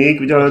 यूनिक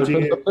भी जाना अच्छा,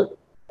 चाहिए?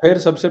 फिर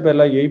सबसे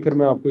पहला यही, फिर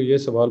मैं आपको ये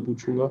सवाल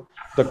पूछूंगा।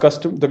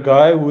 The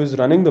guy who is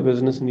running the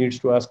business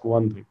needs to ask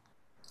one thing,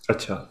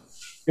 अच्छा।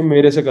 कि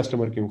मेरे से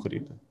कस्टमर क्यों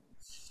खरीदे।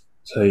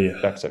 सही है।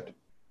 That's it.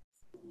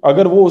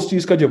 अगर वो उस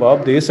चीज का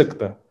जवाब दे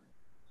सकता है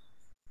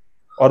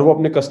और वो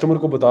अपने कस्टमर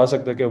को बता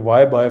सकता है कि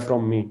वाई बाय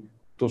फ्रॉम मी,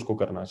 तो उसको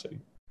करना चाहिए।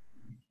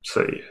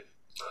 सही है।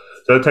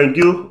 Sir thank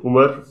you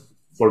Umar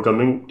for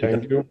coming, ठीक है,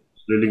 thank you.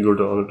 Really good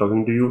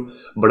talking to you.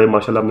 बड़े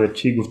माशाल्लाह आपने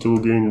अच्छी गुफ्तगू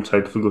की,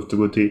 इंसाइटफुल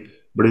गुफ्तगू थी,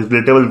 बड़ी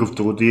रिलेटेबल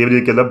गुफ्तगू थी। ये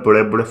भी कहता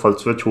बड़े बड़े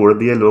फलसफे छोड़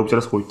दिए, लोग जरा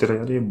सोचते रहे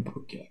यार ये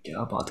क्या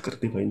क्या बात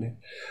करती भाई ने,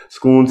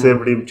 सुकून से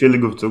बड़ी चिल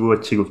गुफ्तगू,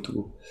 अच्छी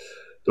गुफ्तगू।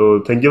 तो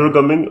thank you for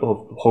coming,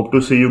 hope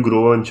to C you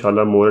grow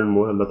इंशाल्लाह मोर एंड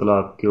मोर। अल्लाह ताला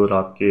आपके और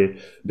आपके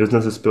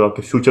बिजनेस पे,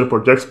 आपके फ्यूचर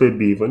प्रोजेक्ट्स पे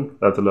भी इवन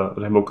अल्लाह ताला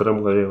रहम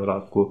करम करे और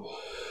आपको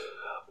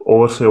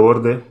और से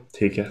और दे,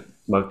 ठीक है।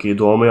 बाकी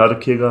दुआ में याद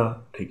रखिएगा,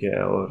 ठीक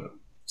है, और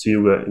सी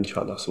यू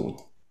इंशाल्लाह सून।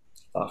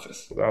 हाफिज।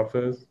 खुदा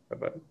हाफिज।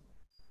 बाय।